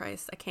 Jesus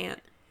Christ, I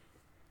can't.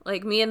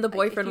 Like, me and the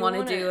boyfriend want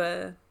to do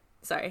a...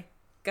 Sorry.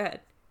 Go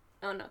ahead.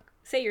 Oh, no.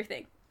 Say your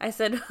thing. I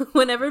said,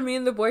 whenever me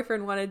and the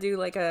boyfriend want to do,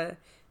 like,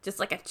 just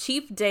a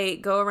cheap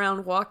date, go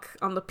around, walk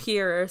on the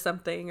pier or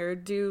something, or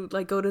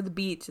go to the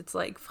beach, it's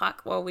like,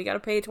 fuck, well, we gotta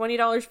pay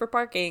 $20 for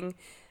parking.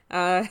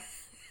 And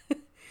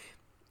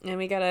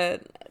we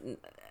gotta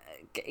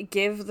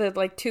give the,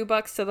 like,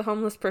 $2 to the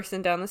homeless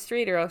person down the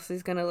street, or else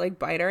he's gonna, like,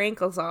 bite our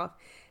ankles off.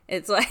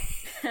 It's like,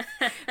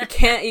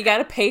 you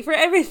gotta pay for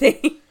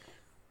everything.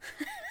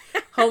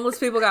 Homeless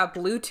people got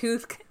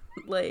Bluetooth,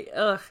 like,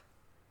 ugh.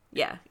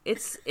 Yeah,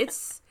 it's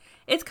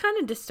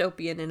kind of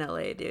dystopian in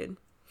LA, dude.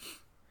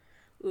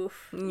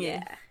 Oof.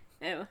 Yeah.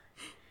 Oh.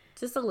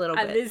 Just a little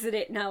bit. I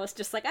visited and I was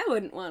just like, I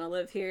wouldn't want to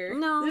live here.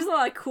 No. There's a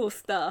lot of cool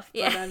stuff,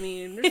 but I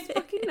mean, there's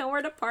fucking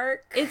nowhere to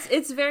park.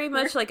 It's very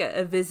much like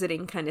a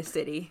visiting kind of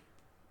city.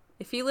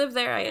 If you live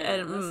there,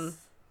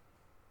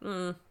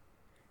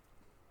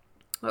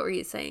 What were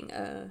you saying?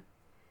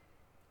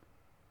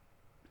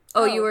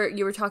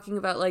 You were talking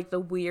about, like, the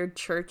weird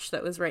church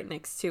that was right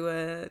next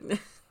to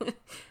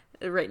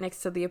right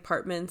next to the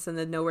apartments, and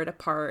then nowhere to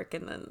park,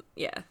 and then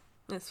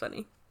that's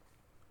funny.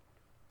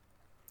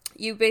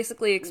 You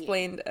basically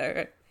explained,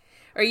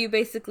 or you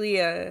basically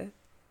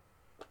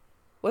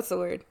what's the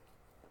word?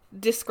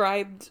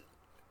 Described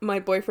my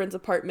boyfriend's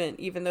apartment,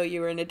 even though you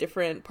were in a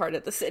different part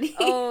of the city.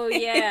 Oh,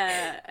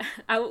 yeah.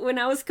 When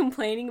I was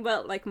complaining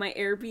about, like, my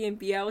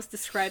Airbnb, I was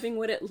describing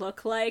what it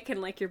looked like,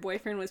 and, like, your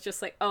boyfriend was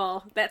just like,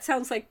 oh, that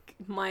sounds like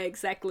my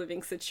exact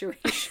living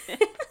situation.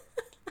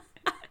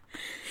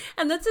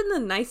 And that's in the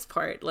nice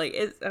part. Like,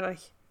 it's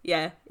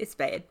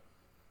bad.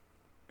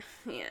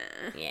 Yeah.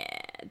 Yeah.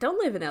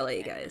 Don't live in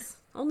LA, guys.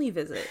 Only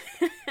visit.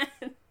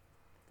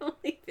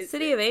 Only visit.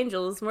 City of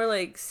Angels, more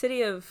like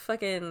city of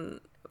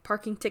fucking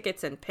parking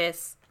tickets and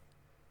piss.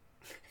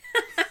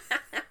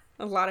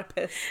 A lot of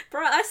piss.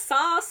 Bro, I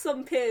saw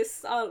some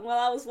piss while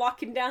I was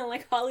walking down,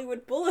 like,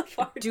 Hollywood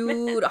Boulevard.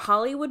 Dude,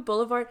 Hollywood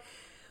Boulevard.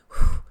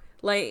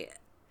 Like...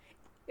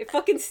 It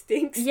fucking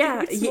stinks.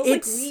 Yeah, dude.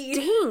 It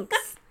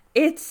stinks.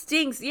 It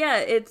stinks. Yeah,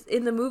 it's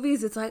in the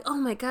movies. It's like, oh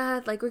my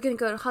God, like, we're gonna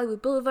go to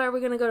Hollywood Boulevard. We're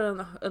gonna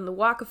go on the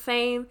Walk of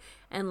Fame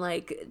and,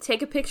 like,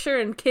 take a picture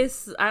and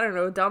kiss, I don't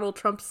know, Donald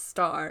Trump's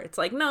star. It's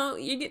like, no,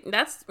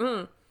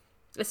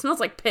 it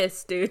smells like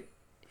piss, dude.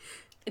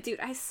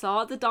 Dude, I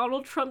saw the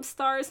Donald Trump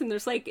stars, and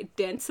there's, like,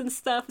 dents and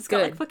stuff. It's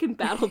got, like, fucking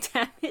battle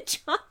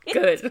damage on it.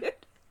 Good. Dude.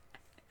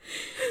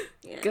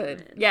 Yeah, good.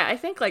 Man. Yeah, I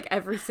think, like,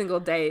 every single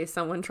day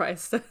someone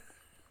tries to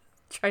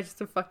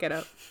fuck it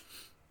up.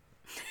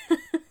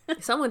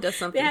 Someone does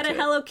something. They had to a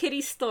Hello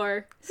Kitty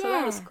store, so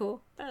that was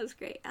cool. That was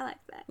great. I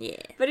like that. Yeah.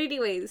 But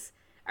anyways,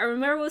 I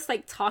remember I was,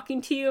 like, talking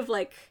to you of,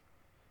 like,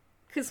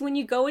 because when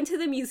you go into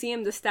the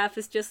museum, the staff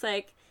is just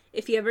like,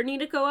 if you ever need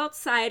to go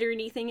outside or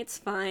anything, it's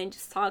fine.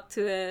 Just talk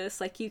to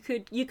us. Like, you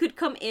could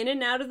come in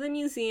and out of the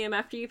museum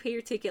after you pay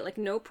your ticket. Like,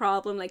 no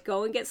problem. Like,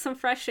 go and get some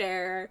fresh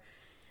air.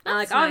 And,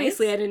 like, nice.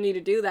 Obviously, I didn't need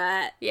to do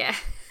that. Yeah.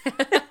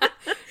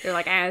 You're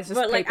like, it's just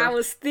But, paper. like, I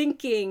was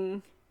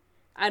thinking,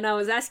 and I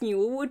was asking you,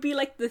 what would be,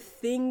 like, the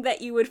thing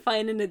that you would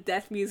find in a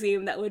death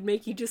museum that would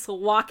make you just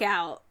walk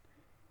out?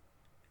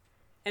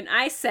 And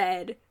I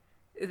said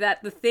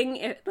that the thing,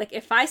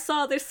 if I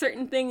saw this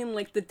certain thing in,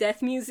 like, the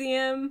death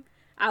museum,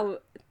 I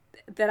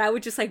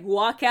would just, like,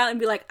 walk out and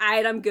be like,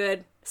 alright, I'm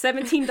good.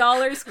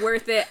 $17,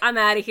 worth it. I'm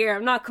out of here.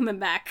 I'm not coming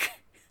back.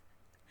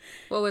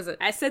 What was it?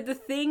 I said the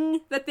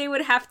thing that they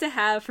would have to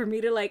have for me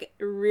to, like,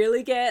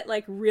 really get,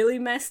 like, really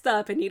messed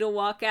up and need to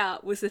walk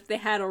out was if they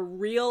had a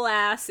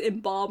real-ass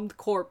embalmed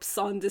corpse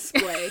on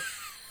display.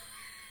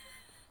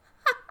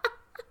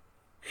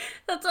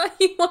 That's all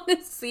you want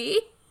to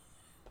see?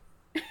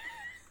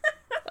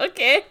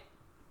 Okay.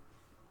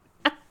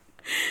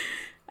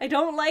 I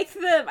don't like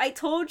them. I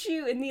told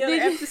you in the other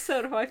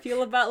episode how I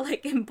feel about,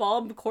 like,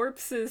 embalmed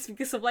corpses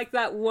because of, like,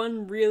 that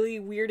one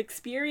really weird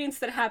experience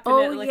that happened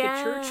at, like,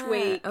 a church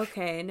wake.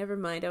 Okay, never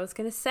mind. I was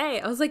gonna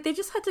say. I was like, they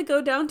just had to go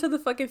down to the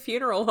fucking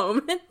funeral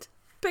home and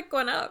pick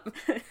one up.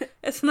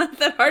 It's not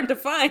that hard to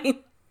find.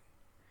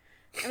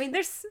 I mean,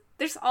 there's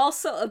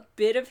also a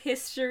bit of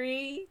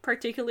history,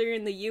 particularly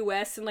in the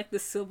U.S. and, like, the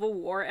Civil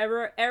War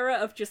era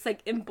of just, like,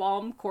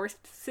 embalmed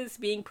corpses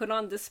being put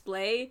on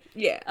display.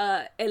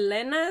 Yeah.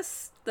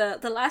 Elena's,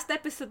 the last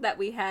episode that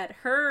we had,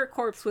 her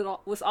corpse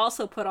was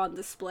also put on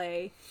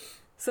display.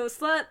 So it's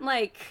not,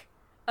 like,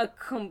 a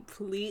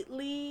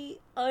completely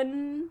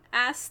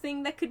unasked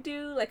thing that could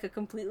do, like, a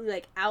completely,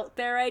 like, out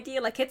there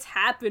idea. Like, it's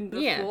happened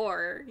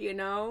before, you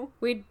know?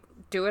 We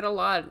do it a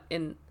lot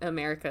in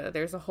America.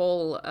 There's a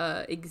whole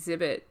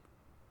exhibit,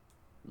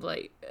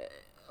 like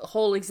a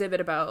whole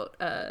exhibit about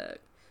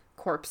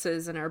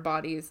corpses and our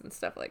bodies and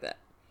stuff like that.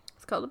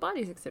 It's called the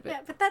Bodies Exhibit.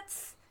 Yeah, but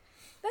that's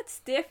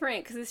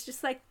different because it's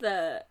just like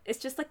the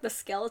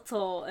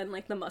skeletal and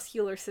like the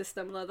muscular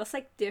system though. That's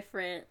like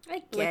different.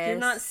 I guess. Like you're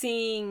not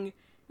seeing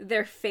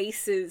their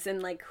faces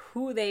and like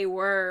who they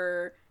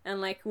were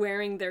and like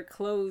wearing their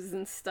clothes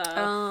and stuff.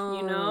 Oh,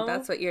 you know,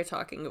 that's what you're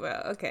talking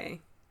about.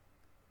 Okay.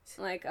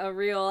 Like a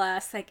real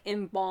ass like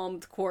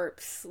embalmed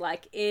corpse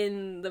like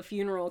in the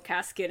funeral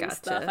casket and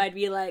stuff. I'd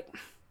be like,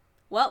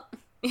 well,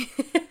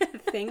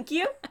 thank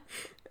you.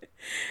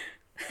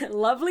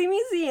 Lovely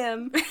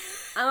museum.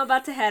 I'm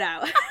about to head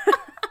out.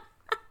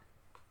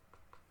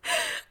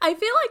 I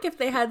feel like if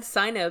they had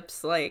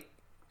sign-ups, like,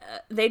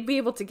 they'd be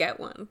able to get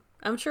one.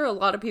 I'm sure a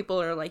lot of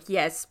people are like,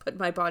 yes, put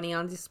my body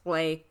on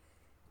display.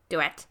 Do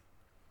it.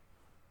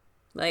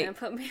 Like, and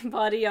put my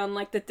body on,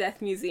 like, the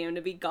Death Museum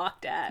to be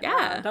gawked at.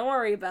 Yeah. Don't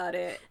worry about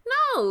it.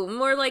 No,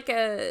 more like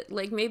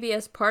maybe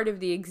as part of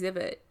the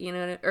exhibit, you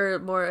know, or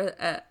more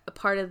a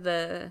part of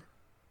the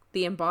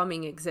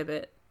embalming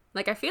exhibit.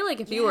 Like, I feel like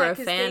if you were a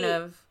fan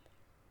of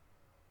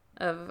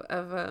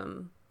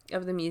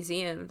the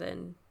museum,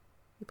 then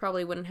you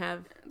probably wouldn't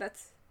have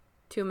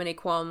too many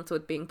qualms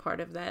with being part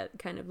of that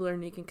kind of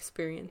learning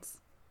experience.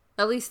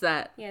 At least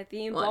that. Yeah,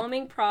 the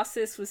embalming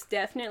process was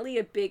definitely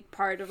a big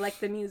part of, like,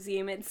 the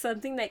museum. It's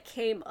something that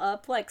came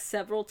up, like,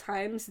 several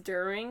times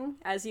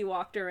as you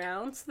walked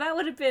around. So that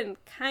would have been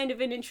kind of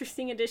an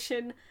interesting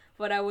addition,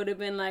 but I would have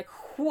been like,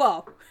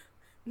 whoa,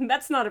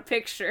 that's not a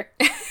picture.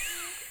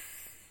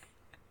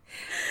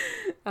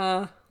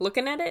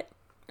 Looking at it,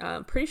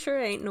 I'm pretty sure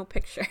it ain't no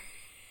picture.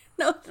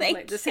 No, thank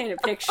you. This ain't a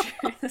picture.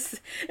 This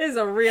is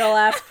a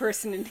real-ass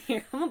person in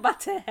here. I'm about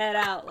to head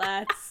out,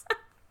 lads.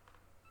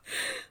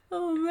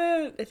 Oh,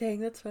 man. Dang,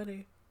 that's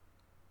funny.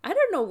 I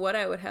don't know what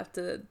I would have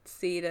to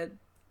see to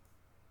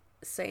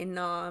say,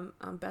 no, I'm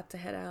about to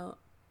head out.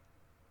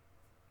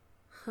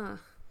 Huh.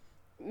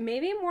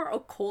 Maybe more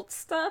occult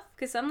stuff,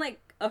 because I'm,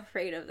 like,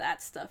 afraid of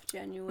that stuff,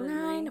 genuinely.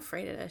 No, I ain't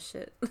afraid of that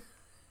shit.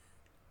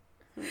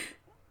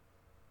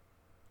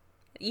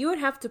 You would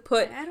have to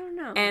put I don't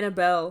know.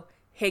 Annabelle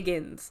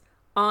Higgins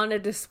on a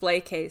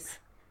display case.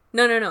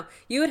 No.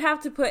 You would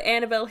have to put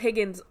Annabelle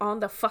Higgins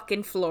on the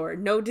fucking floor.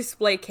 No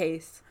display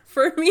case.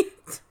 For me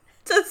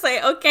to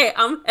say, okay,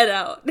 I'm head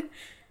out.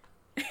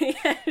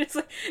 Yeah, it's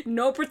like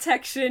no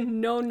protection,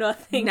 no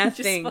nothing.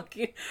 Just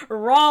fucking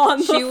raw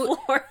on the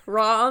floor.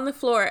 Raw on the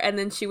floor, and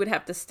then she would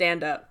have to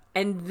stand up.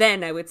 And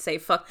then I would say,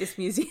 fuck this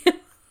museum.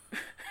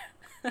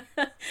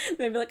 They'd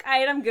be like,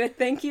 alright, I'm good,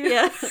 thank you.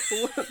 Yeah.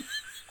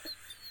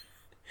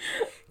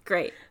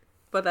 Great.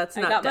 But that's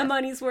not I got my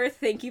money's worth,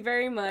 thank you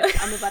very much.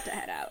 I'm about to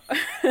head out.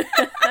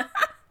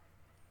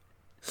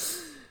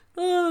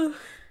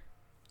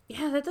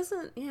 Yeah, that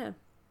doesn't,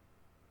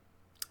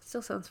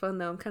 Still sounds fun,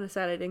 though. I'm kind of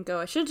sad I didn't go.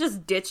 I should have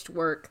just ditched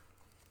work.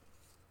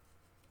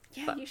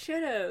 Yeah, but you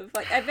should have.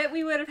 Like, I bet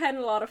we would have had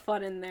a lot of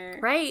fun in there.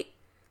 Right?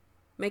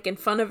 Making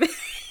fun of it.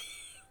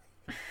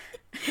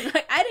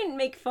 Like, I didn't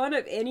make fun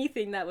of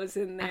anything that was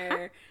in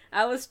there.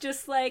 I was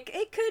just like,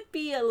 it could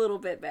be a little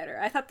bit better.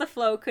 I thought the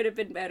flow could have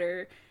been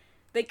better.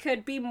 They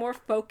could be more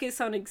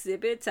focused on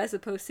exhibits as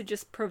opposed to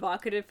just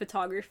provocative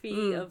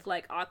photography of,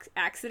 like,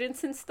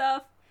 accidents and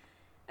stuff.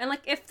 And,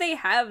 like, if they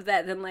have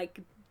that, then, like,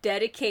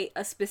 dedicate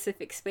a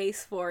specific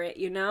space for it,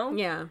 you know?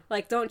 Yeah.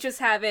 Like, don't just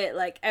have it,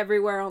 like,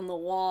 everywhere on the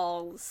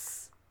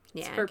walls.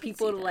 Yeah, for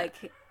people to,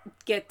 like,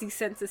 get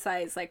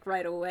desensitized, like,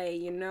 right away,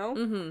 you know?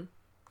 Mm-hmm.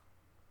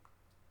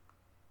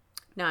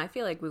 No, I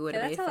feel like we would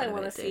have made fun of it. That's all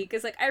I want to see,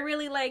 because, like, I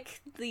really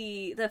like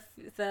the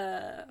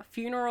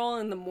funeral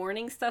and the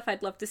mourning stuff.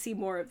 I'd love to see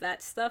more of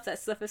that stuff. That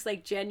stuff is,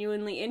 like,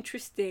 genuinely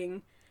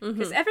interesting.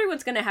 Because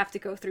everyone's gonna have to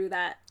go through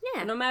that.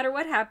 Yeah. No matter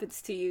what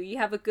happens to you. You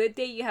have a good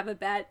day, you have a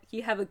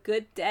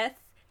good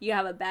death, you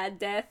have a bad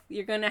death.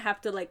 You're gonna have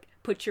to, like,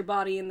 put your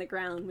body in the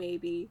ground,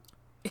 maybe.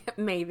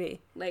 Maybe.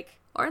 Like.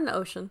 Or in the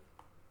ocean.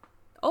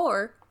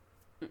 Or,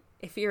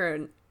 if you're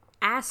an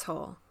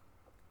asshole,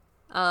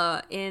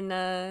 in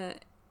the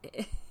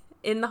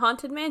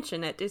Haunted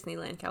Mansion at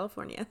Disneyland,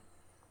 California.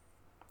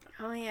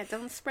 Oh, yeah,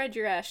 don't spread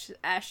your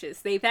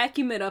ashes. They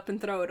vacuum it up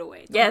and throw it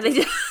away. Yeah, they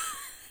do.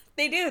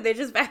 They do. They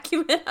just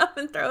vacuum it up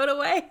and throw it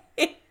away.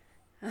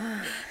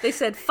 They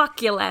said,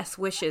 fuck your last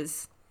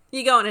wishes.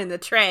 You going in the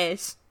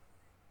trash.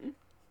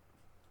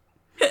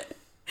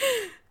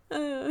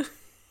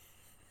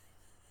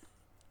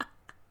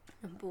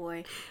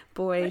 Boy.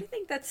 But I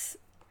think that's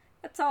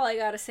all I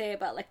gotta say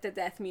about, like, the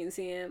Death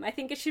Museum. I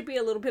think it should be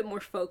a little bit more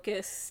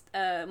focused,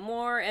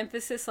 more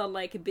emphasis on,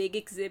 like, big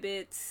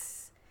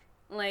exhibits,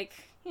 like,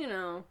 you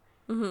know,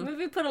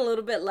 maybe put a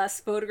little bit less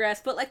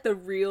photographs, put, like, the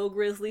real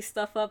Grizzly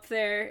stuff up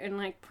there, and,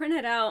 like, print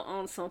it out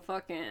on some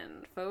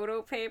fucking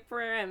photo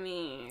paper. I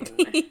mean,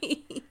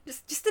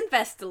 just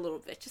invest a little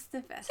bit. Just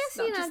invest.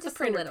 Just the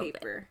printer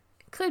paper.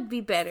 Bit. Could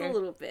be better. Just a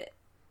little bit.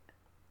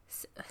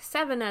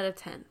 7 out of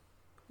 10.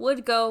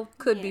 Would go,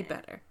 could be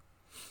better.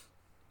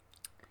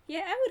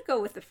 Yeah, I would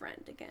go with a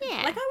friend again.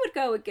 Yeah. Like, I would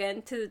go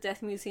again to the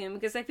Death Museum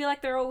because I feel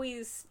like they're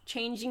always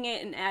changing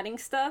it and adding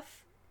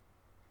stuff.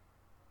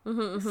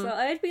 So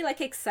I'd be,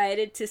 like,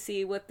 excited to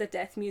see what the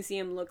Death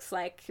Museum looks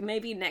like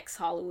maybe next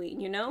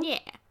Halloween, you know? Yeah.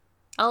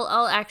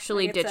 I'll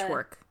actually ditch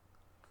work.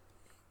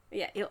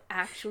 Yeah, you'll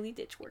actually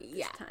ditch work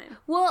this time.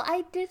 Well,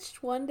 I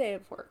ditched one day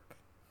of work,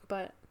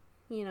 but,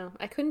 you know,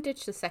 I couldn't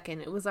ditch the second.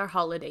 It was our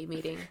holiday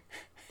meeting.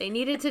 They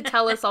needed to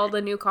tell us all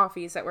the new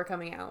coffees that were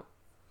coming out.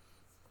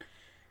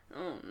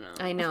 Oh, no.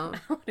 I know. I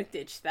want to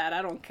ditch that.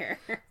 I don't care.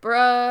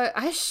 Bruh,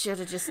 I should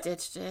have just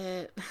ditched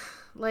it.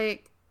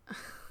 Like,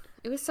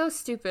 it was so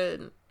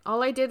stupid.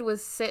 All I did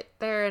was sit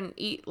there and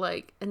eat,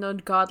 like, an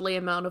ungodly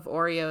amount of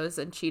Oreos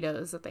and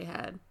Cheetos that they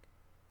had.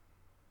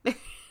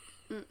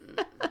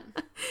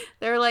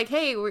 They were like,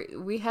 hey,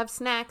 we have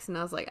snacks. And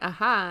I was like,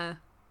 aha.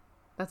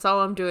 That's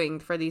all I'm doing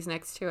for these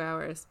next 2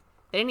 hours.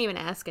 They didn't even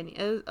ask any.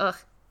 Ugh.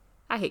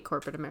 I hate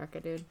corporate America,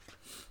 dude.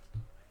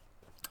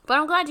 But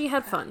I'm glad you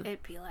had fun.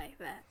 It'd be like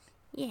that.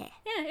 Yeah.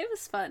 Yeah, it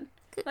was fun.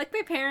 Like,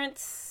 my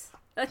parents...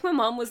 Like, my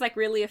mom was, like,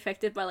 really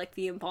affected by, like,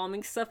 the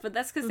embalming stuff, but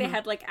that's because they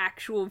had, like,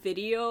 actual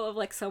video of,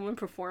 like, someone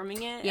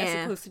performing it,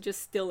 as opposed to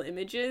just still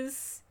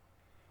images.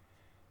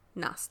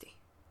 Nasty.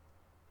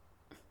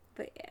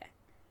 But, yeah.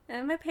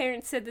 And my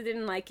parents said they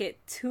didn't like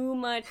it too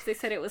much. They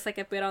said it was, like,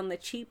 a bit on the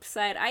cheap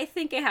side. I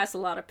think it has a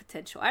lot of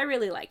potential. I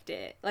really liked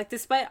it. Like,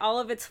 despite all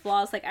of its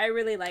flaws, like, I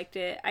really liked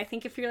it. I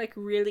think if you're, like,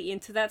 really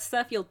into that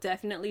stuff, you'll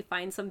definitely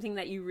find something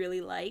that you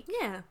really like.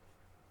 Yeah.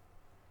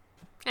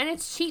 And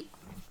it's cheap.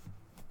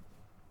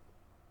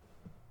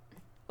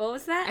 What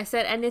was that? I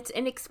said, and it's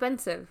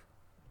inexpensive.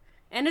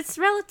 And it's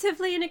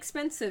relatively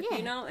inexpensive,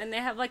 you know? And they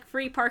have, like,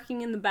 free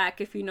parking in the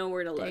back if you know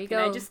where to look. There you go.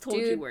 And I just told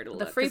you where to look.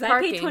 The free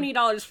parking. I paid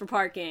 $20 for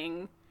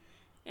parking.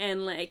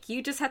 And, like,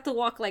 you just have to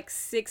walk, like,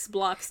 6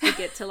 blocks to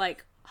get to,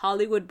 like,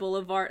 Hollywood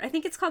Boulevard. I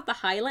think it's called the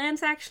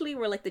Highlands, actually,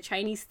 where, like, the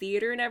Chinese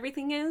theater and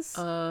everything is.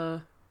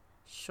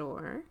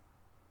 Sure.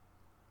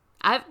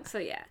 So,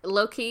 yeah.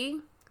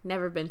 Low-key,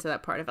 never been to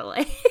that part of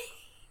LA.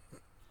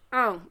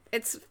 Oh,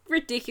 it's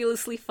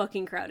ridiculously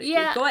fucking crowded.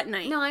 Yeah. Dude. Go at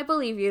night. No, I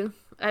believe you.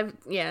 I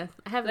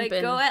haven't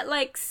been. Go at,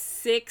 like,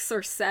 6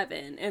 or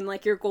 7, and,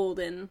 like, you're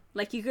golden.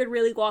 Like, you could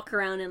really walk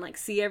around and, like,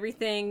 see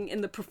everything,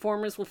 and the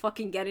performers will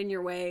fucking get in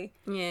your way.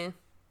 Yeah.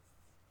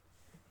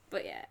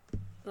 But, yeah.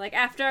 Like,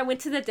 after I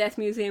went to the Death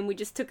Museum, we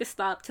just took a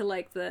stop to,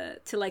 like,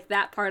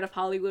 that part of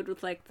Hollywood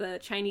with, like, the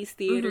Chinese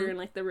theater and,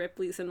 like, the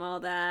Ripley's and all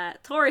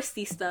that.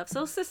 Touristy stuff.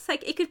 So it's just,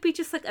 like, it could be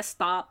just, like, a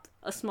small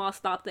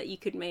stop that you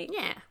could make.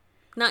 Yeah.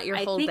 Not your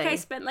whole day. I think I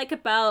spent, like,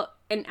 about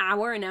an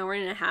hour and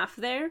a half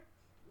there.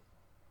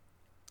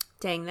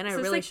 Dang, then I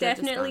really should have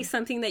it's, like, definitely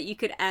something that you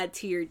could add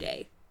to your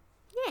day.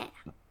 Yeah.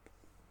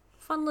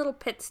 Fun little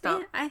pit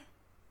stop. Yeah,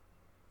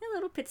 a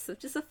little pit stop.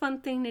 Just a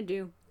fun thing to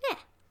do. Yeah.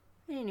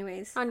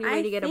 Anyways. On your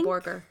way to get a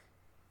burger.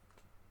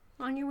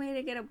 On your way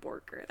to get a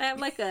burger. They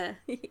have, like, they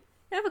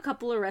have a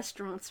couple of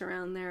restaurants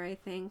around there, I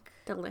think.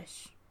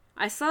 Delish.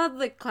 I saw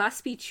the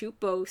Class B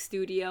Chupo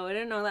studio. I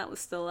didn't know that was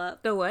still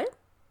up. The what?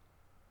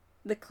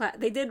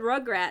 They did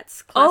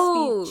Rugrats. Class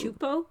B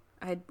Chupo.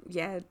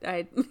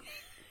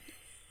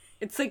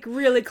 It's, like,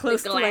 really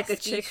close to, like, a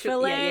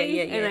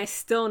Chick-fil-A, and I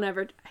still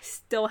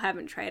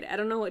haven't tried it. I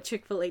don't know what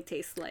Chick-fil-A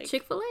tastes like.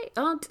 Chick-fil-A?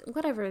 Oh,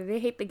 whatever. They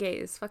hate the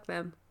gays. Fuck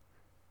them.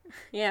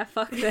 Yeah,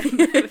 fuck them. I've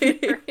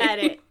never had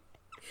it.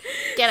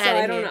 Get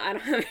out of here. I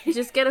don't know.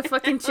 Just get a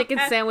fucking chicken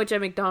sandwich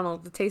at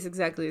McDonald's. It tastes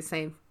exactly the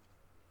same.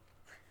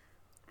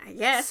 I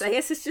guess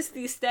it's just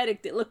the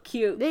aesthetic that look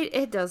cute.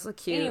 It does look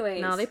cute.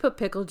 Anyways. No, they put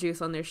pickle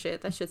juice on their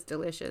shit. That shit's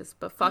delicious.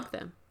 But fuck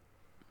them.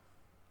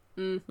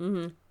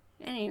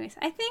 Anyways,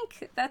 I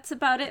think that's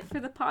about it for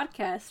the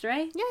podcast,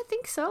 right? Yeah, I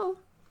think so.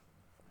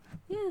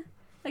 Yeah.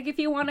 Like, if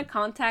you want to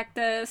contact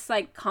us,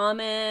 like,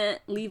 comment,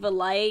 leave a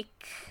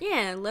like.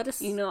 Yeah, let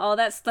us... You know, all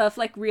that stuff,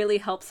 like, really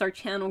helps our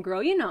channel grow.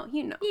 You know.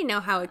 You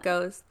know how it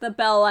goes. The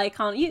bell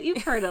icon.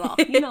 You've heard it all.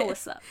 You know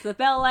what's up. The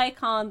bell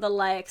icon, the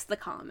likes, the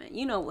comment.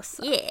 You know what's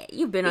up. Yeah,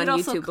 you've been on YouTube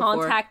before. You can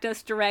also contact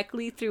us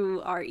directly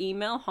through our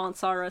email,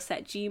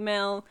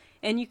 hauntsrus@gmail.com.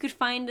 And you could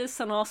find us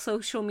on all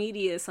social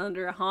medias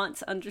under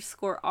haunts_r_us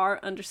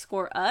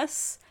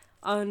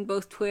on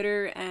both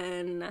Twitter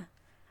and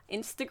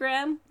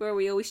Instagram, where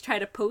we always try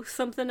to post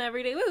something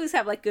every day. We always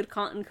have, like, good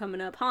content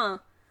coming up, huh?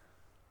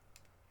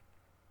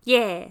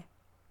 Yeah.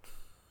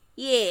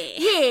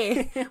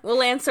 Yeah.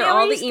 We'll answer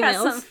all the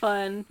emails. Got some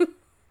fun.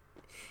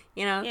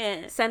 You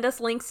know, send us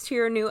links to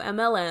your new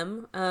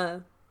MLM.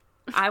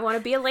 I want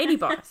to be a lady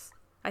boss.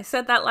 I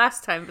said that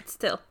last time, but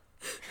still.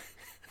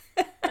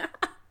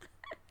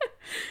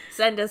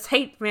 Send us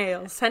hate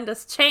mail. Send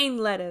us chain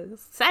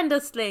letters. Send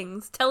us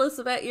things. Tell us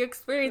about your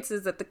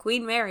experiences at the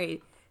Queen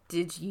Mary.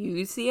 Did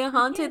you see a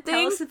haunted thing?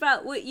 Tell us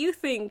about what you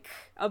think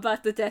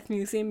about the Death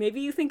Museum.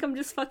 Maybe you think I'm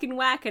just fucking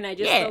whack and I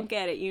just don't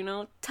get it, you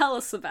know? Tell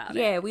us about it.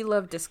 Yeah, we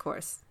love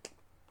discourse.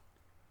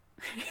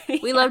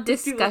 We love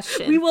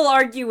discussion. We will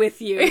argue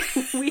with you.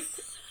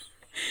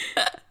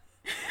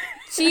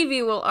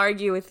 Chibi will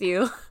argue with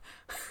you.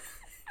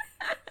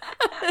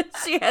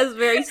 She has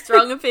very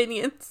strong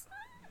opinions.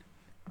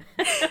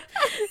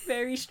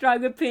 Very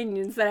strong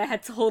opinions that I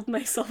had to hold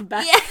myself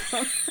back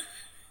from.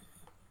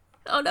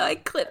 Oh no, I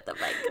clipped the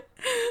mic.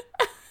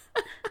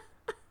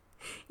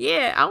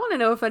 Yeah, I want to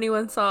know if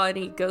anyone saw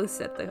any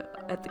ghosts at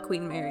the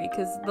Queen Mary,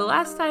 because the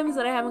last times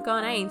that I haven't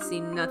gone, I ain't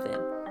seen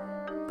nothing.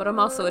 But I'm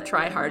also a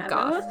try-hard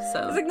goth,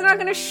 so... It's like they're not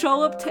gonna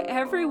show up to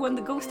everyone.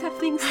 The ghosts have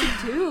things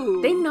to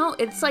do. They know.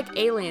 It's like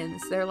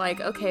aliens. They're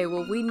like, okay,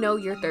 well, we know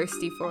you're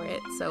thirsty for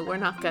it, so we're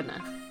not gonna.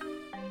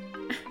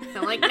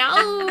 I'm like,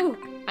 no!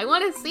 I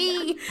want to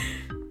see!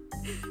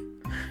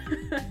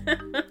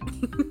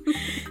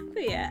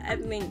 But yeah, I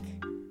think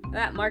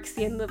that marks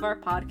the end of our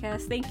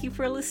podcast. Thank you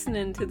for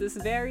listening to this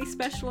very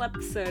special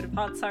episode of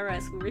Haunts R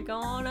Us, where we go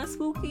on a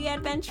spooky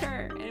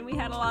adventure, and we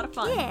had a lot of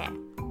fun. Yeah.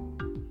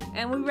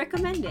 And we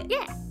recommend it.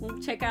 Yeah.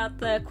 Check out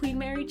the Queen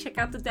Mary, check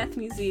out the Death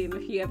Museum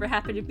if you ever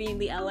happen to be in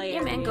the LA area.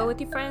 Yeah, man, go with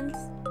your friends.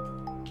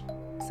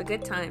 It's a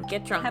good time.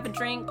 Get drunk. Have a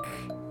drink.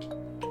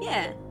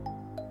 Yeah.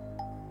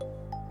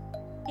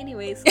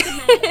 Anyways, good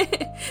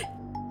night.